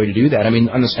figured out a way to do that. I mean,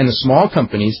 and the small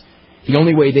companies, the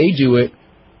only way they do it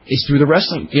is through the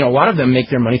wrestling. A lot of them make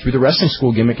their money through the wrestling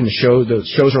school gimmick, and the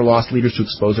shows are lost leaders to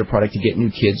expose their product to get new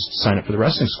kids to sign up for the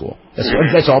wrestling school.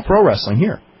 That's all pro wrestling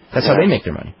here. That's how they make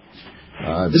their money.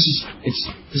 This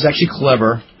is actually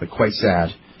clever, but quite sad.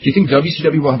 Do you think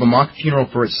WCW will have a mock funeral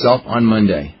for itself on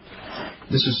Monday?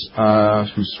 This is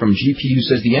from GP, who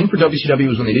says the end for WCW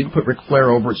was when they didn't put Ric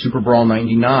Flair over at Super Brawl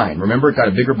 99. Remember, it got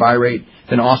a bigger buy rate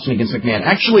than Austin against McMahon.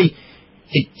 Actually,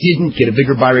 it didn't get a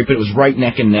bigger buy rate, but it was right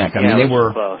neck and neck. I mean, they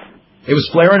were close. It was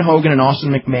Flair and Hogan and Austin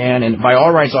McMahon, and by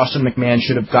all rights, Austin McMahon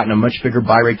should have gotten a much bigger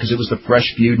buy rate because it was the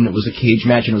fresh feud and it was a cage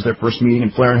match and it was their first meeting,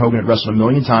 and Flair and Hogan had wrestled a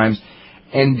million times,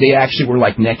 and they actually were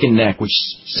like neck and neck, which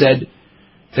said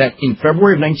that in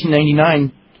February of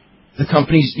 1999, the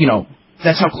companies,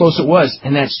 that's how close it was,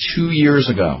 and that's 2 years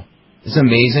ago. It's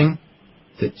amazing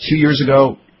that 2 years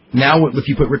ago, now if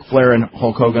you put Ric Flair and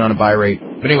Hulk Hogan on a buy rate,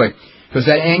 but anyway, because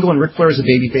that angle and Ric Flair as a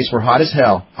babyface were hot as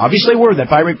hell. Obviously were,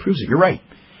 that buy rate proves it, you're right.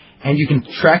 And you can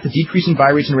track the decrease in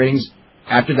buy rates and ratings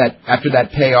after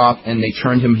that payoff, and they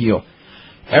turned him heel.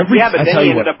 But then he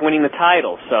ended up winning the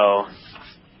title, so...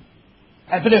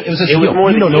 But it was a heel. It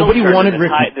was more nobody wanted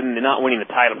Ric than not winning the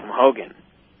title from Hogan.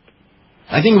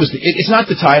 I think it was... It's not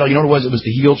the title, you know what it was? It was the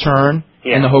heel turn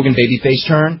and the Hogan babyface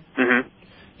turn.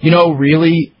 Mm-hmm.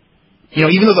 Really...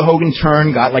 even though the Hogan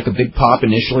turn got like a big pop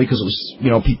initially because it was,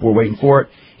 people were waiting for it,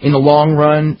 in the long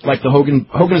run, like the Hogan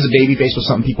as a babyface was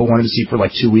something people wanted to see for like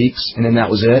 2 weeks, and then that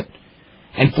was it.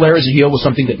 And Flair as a heel was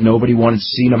something that nobody wanted to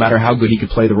see, no matter how good he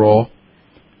could play the role.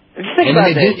 Just think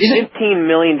about the 15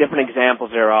 million different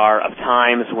examples there are of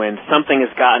times when something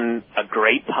has gotten a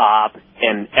great pop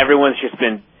and everyone's just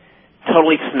been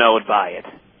totally snowed by it.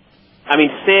 I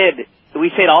mean, Sid, we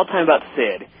say it all the time about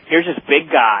Sid. Here's this big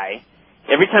guy.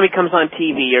 Every time he comes on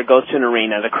TV or goes to an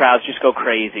arena, the crowds just go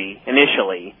crazy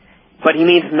initially. But he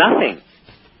means nothing.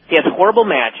 He has horrible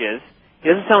matches. He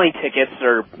doesn't sell any tickets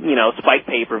or, spike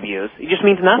pay-per-views. He just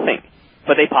means nothing.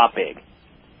 But they pop big.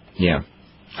 Yeah.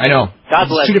 I know. God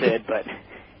bless Sid, but...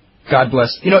 God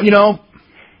bless.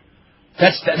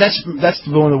 That's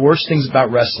one of the worst things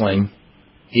about wrestling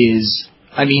is,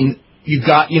 I mean, you've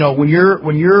got, when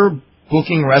you're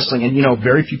booking wrestling, and,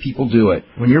 very few people do it,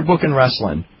 when you're booking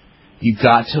wrestling, you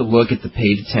got to look at the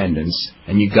paid attendance,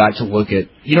 and you got to look at,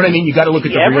 you know what I mean? You got to look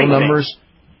at the real numbers.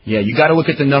 Yeah, you got to look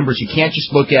at the numbers. You can't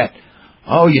just look at,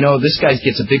 this guy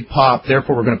gets a big pop,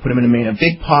 therefore we're going to put him in the main. A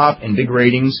big pop and big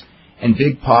ratings and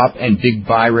big pop and big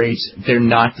buy rates, they're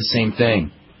not the same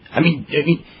thing. I mean,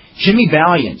 Jimmy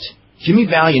Valiant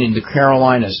in the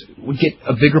Carolinas would get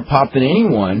a bigger pop than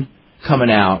anyone coming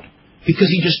out because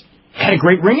he just had a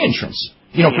great ring entrance,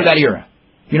 for that era.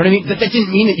 You know what I mean? That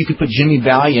didn't mean that you could put Jimmy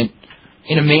Valiant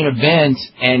in a main event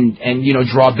and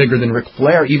draw bigger than Ric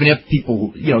Flair, even if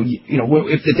people,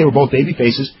 if they were both baby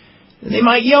faces, they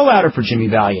might yell louder for Jimmy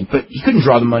Valiant, but he couldn't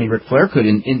draw the money Ric Flair could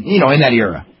in that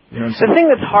era. The thing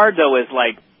that's hard, though, is,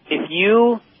 if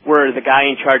you were the guy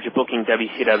in charge of booking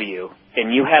WCW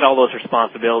and you had all those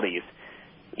responsibilities,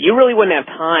 you really wouldn't have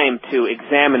time to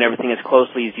examine everything as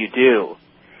closely as you do.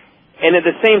 And at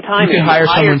the same time, you could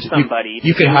hire somebody.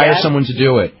 You could hire someone to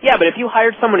do it. Yeah, but if you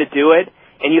hired someone to do it,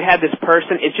 and you had this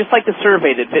person, it's just like the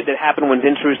survey that happened when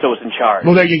Vince Russo was in charge.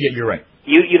 Well, there you're right.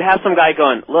 You'd have some guy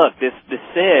going, look, this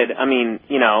Sid, I mean,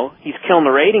 he's killing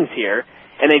the ratings here.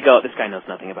 And they go, this guy knows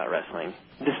nothing about wrestling.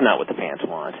 This is not what the fans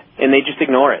want. And they just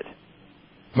ignore it.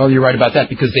 Well, you're right about that,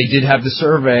 because they did have the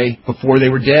survey before they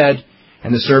were dead, and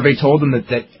the survey told them that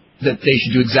they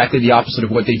should do exactly the opposite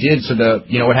of what they did. So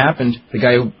what happened? The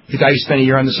guy who spent a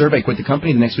year on the survey quit the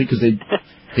company the next week because they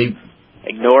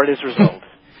ignored his results.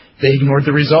 They ignored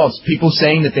the results. People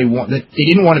saying that they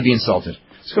didn't want to be insulted.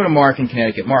 Let's go to Mark in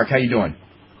Connecticut. Mark, how you doing?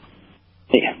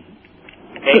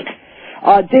 Hey.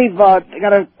 Dave, I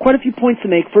got quite a few points to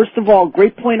make. First of all,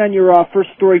 great point on your first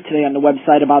story today on the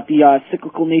website about the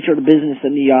cyclical nature of the business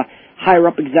and the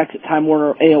higher-up execs at Time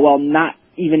Warner AOL not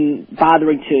even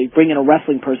bothering to bring in a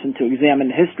wrestling person to examine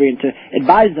the history and to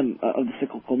advise them of the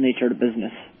cyclical nature of the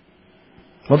business.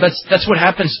 Well, that's what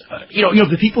happens.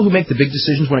 The people who make the big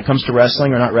decisions when it comes to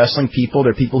wrestling are not wrestling people.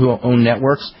 They're people who own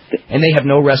networks, and they have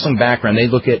no wrestling background. They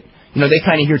look at, they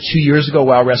kind of hear 2 years ago,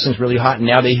 wow, wrestling's really hot, and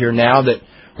now they hear now that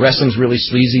wrestling's really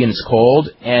sleazy and it's cold,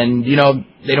 and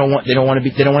they don't want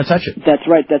to touch it. That's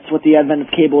right. That's what the advent of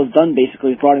cable has done.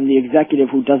 Basically, it's brought in the executive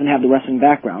who doesn't have the wrestling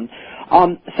background.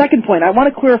 Second point, I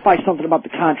want to clarify something about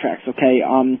the contracts. Okay.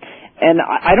 And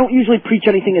I don't usually preach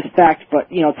anything as fact, but,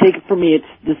 take it from me,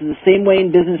 this is the same way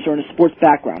in business or in a sports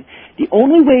background. The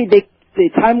only way the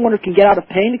Time Warner can get out of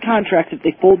paying the contracts if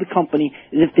they fold the company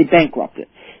is if they bankrupt it.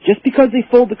 Just because they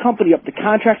fold the company up, the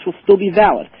contracts will still be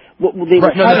valid. What they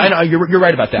right, you're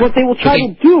right about that. What they will try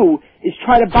to do is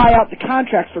try to buy out the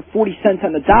contracts for 40 cents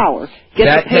on the dollar, get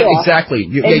the payoff. Exactly.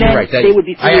 You're right. They would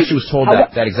be free. I actually was told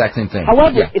that exact same thing.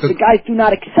 However, if the guys do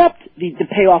not accept the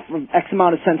payoff of X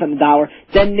amount of cents on the dollar,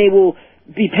 then they will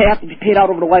have to be paid out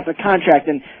over the life of the contract.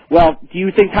 And, well, do you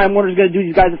think Time Warner is going to do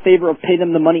these guys a favor of pay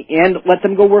them the money and let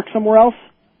them go work somewhere else?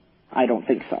 I don't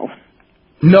think so.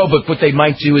 No, but what they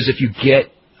might do is if you get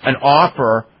an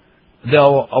offer,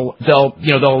 they'll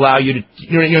allow you to,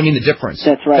 the difference.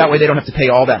 That's right. That way they don't have to pay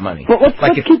all that money. But let's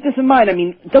keep this in mind. I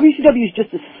mean, WCW is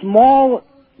just a small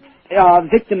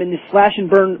victim in this slash and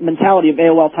burn mentality of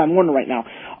AOL Time Warner right now.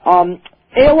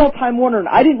 AOL Time Warner, and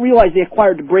I didn't realize they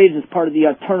acquired the Braves as part of the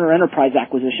Turner Enterprise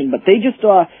acquisition, but they just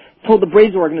told the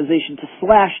Braves organization to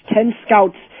slash 10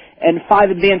 scouts and 5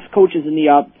 advanced coaches in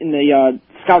the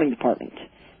scouting department,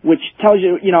 which tells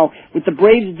you, with the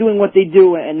Braves doing what they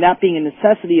do and that being a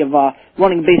necessity of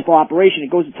running a baseball operation,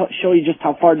 it goes to show you just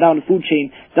how far down the food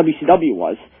chain WCW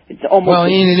was. It's almost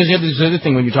there's the other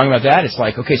thing when you're talking about that. It's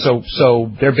like, okay,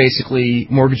 so they're basically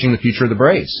mortgaging the future of the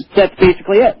Braves. That's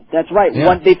basically it. That's right.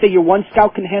 Yeah. They figure one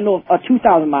scout can handle a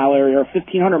 2,000-mile area or a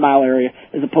 1,500-mile area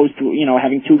as opposed to,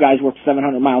 having 2 guys work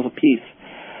 700 miles apiece.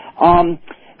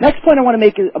 Next point I want to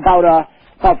make is about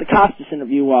the Costas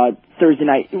interview Thursday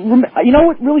night. You know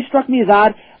what really struck me as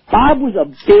odd? Bob was a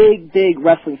big, big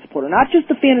wrestling supporter. Not just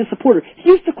a fan and supporter.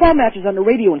 He used to call matches on the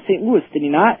radio in St. Louis, did he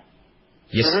not?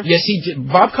 Yes, yes, he did.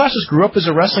 Bob Costas grew up as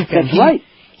a wrestling fan. That's right.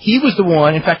 He was the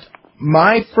one. In fact,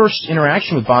 my first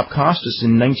interaction with Bob Costas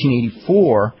in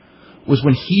 1984 was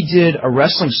when he did a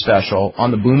wrestling special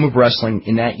on the boom of wrestling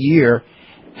in that year,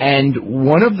 and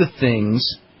one of the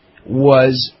things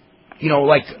was,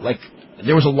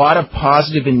 there was a lot of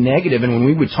positive and negative, and when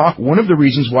we would talk, one of the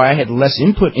reasons why I had less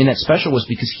input in that special was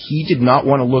because he did not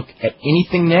want to look at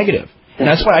anything negative. And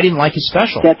that's why I didn't like his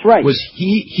special. That's right. Was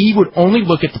he would only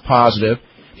look at the positive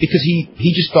because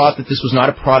he just thought that this was not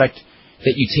a product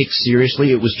that you take seriously.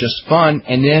 It was just fun.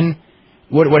 And then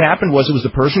what happened was it was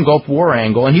the Persian Gulf War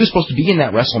angle, and he was supposed to be in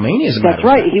that WrestleMania as a matter of fact. That's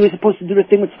right. He was supposed to do the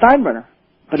thing with Steinbrenner.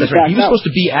 That's right. He was supposed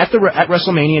to be at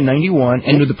WrestleMania in '91,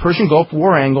 and with the Persian Gulf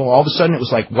War angle, all of a sudden it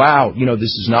was like, wow,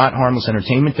 this is not harmless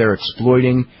entertainment. They're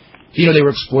exploiting, they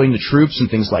were exploiting the troops and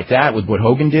things like that with what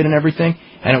Hogan did and everything.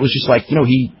 And it was just like,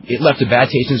 it left a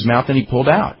bad taste in his mouth, and he pulled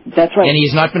out. That's right. And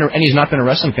he's not been a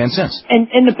wrestling fan since.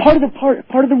 And the part of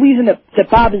the reason that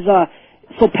Bob is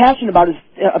so passionate about his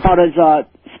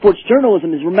sports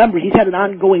journalism is, remember, he's had an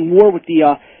ongoing war with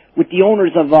the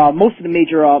owners of most of the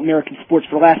major American sports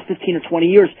for the last 15 or 20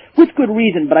 years, with good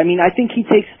reason. But I mean, I think he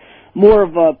takes more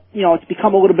of a, it's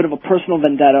become a little bit of a personal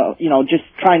vendetta, just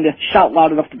trying to shout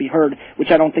loud enough to be heard,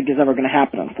 which I don't think is ever going to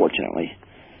happen, unfortunately.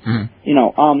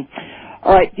 Mm-hmm.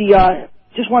 All right,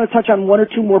 just want to touch on 1 or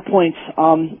 2 more points.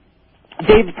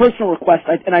 Dave's personal request,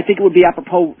 and I think it would be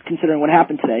apropos considering what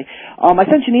happened today. I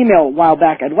sent you an email a while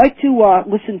back. I'd like to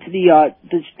listen to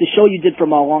the show you did from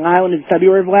Long Island in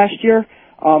February of last year.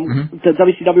 The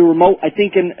WCW remote. I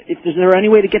think, is there any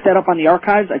way to get that up on the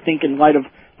archives? I think in light of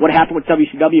what happened with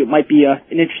WCW, it might be an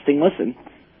interesting listen.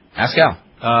 Ask Al.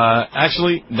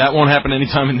 Actually, that won't happen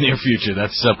anytime in the near future.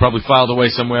 That's probably filed away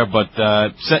somewhere, but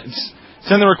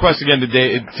send the request again to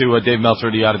Dave Meltzer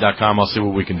at IATA.com. I'll see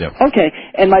what we can do. Okay.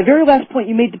 And my very last point,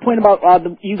 you made the point about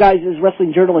you guys as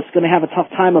wrestling journalists going to have a tough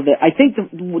time of it. I think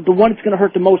the one that's going to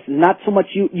hurt the most is not so much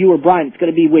you or Bryan. It's going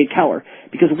to be Wade Keller,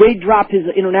 because Wade dropped his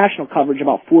international coverage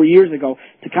about 4 years ago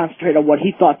to concentrate on what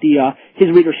he thought his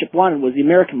readership wanted was the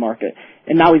American market,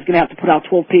 and now he's going to have to put out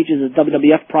 12 pages of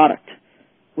WWF product,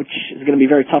 which is going to be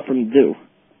very tough for him to do.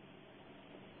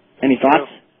 Any thoughts?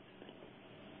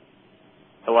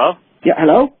 Hello? Yeah,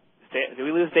 hello? Did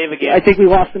we lose Dave again? I think we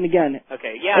lost him again.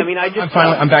 Okay, yeah, I mean,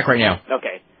 I'm back right now.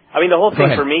 Okay. I mean, the whole thing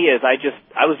ahead. for me is I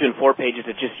was doing 4 pages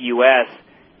at just U.S.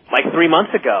 like 3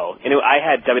 months ago, and I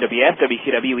had WWF,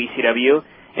 WCW, ECW,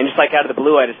 and just like out of the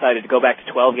blue, I decided to go back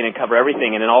to 12 again and cover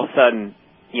everything, and then all of a sudden,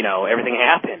 everything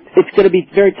happened. It's going to be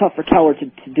very tough for Keller to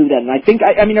do that, and I think,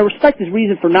 I respect his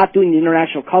reason for not doing the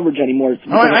international coverage anymore.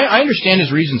 I understand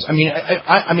his reasons. I mean,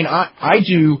 I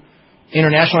do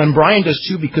international, and Bryan does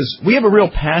too, because we have a real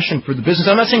passion for the business.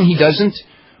 I'm not saying he doesn't,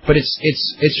 but it's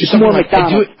just more like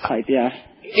McDonald's type, yeah.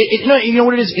 You know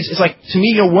what it is? It's like, to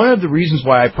me, one of the reasons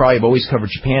why I probably have always covered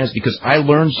Japan is because I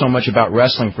learned so much about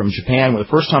wrestling from Japan. The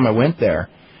first time I went there,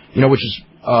 which is,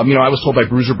 I was told by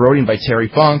Bruiser Brody and by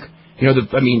Terry Funk,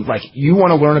 you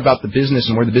want to learn about the business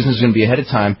and where the business is going to be ahead of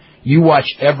time, you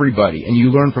watch everybody and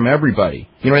you learn from everybody.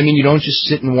 You know what I mean? You don't just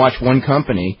sit and watch one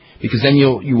company, because then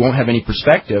you won't have any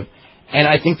perspective. And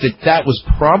I think that was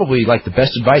probably like the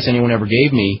best advice anyone ever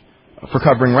gave me for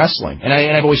covering wrestling. And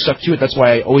I've always stuck to it. That's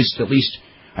why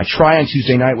I try on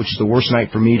Tuesday night, which is the worst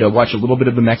night for me, to watch a little bit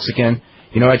of the Mexican.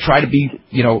 I try to be,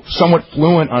 somewhat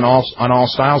fluent on all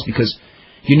styles, because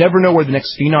you never know where the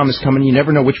next phenom is coming. You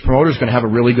never know which promoter is going to have a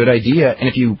really good idea. And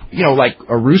if you like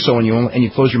a Russo and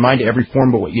you close your mind to every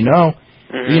form but what you know,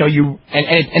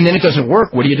 and then it doesn't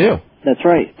work, what do you do? That's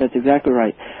right. That's exactly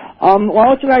right. Well,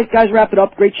 I'll let you guys wrap it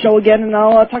up. Great show again, and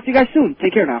I'll talk to you guys soon.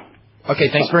 Take care now. Okay,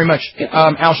 thanks very much.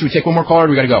 Al, should we take one more caller, or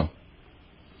do we got to go?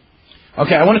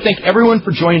 Okay, I want to thank everyone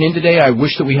for joining in today. I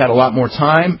wish that we had a lot more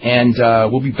time, and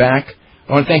we'll be back.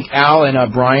 I want to thank Al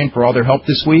and Bryan for all their help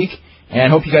this week,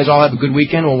 and hope you guys all have a good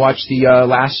weekend. We'll watch the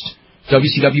last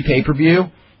WCW pay-per-view,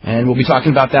 and we'll be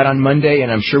talking about that on Monday,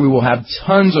 and I'm sure we will have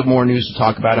tons of more news to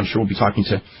talk about. I'm sure we'll be talking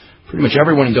to pretty much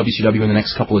everyone in WCW in the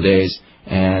next couple of days,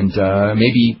 and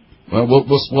maybe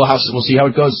we'll see how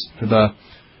it goes for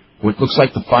what looks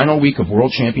like the final week of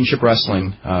World Championship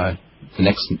Wrestling. The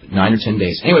next 9 or 10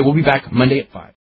 days. Anyway, we'll be back Monday at 5.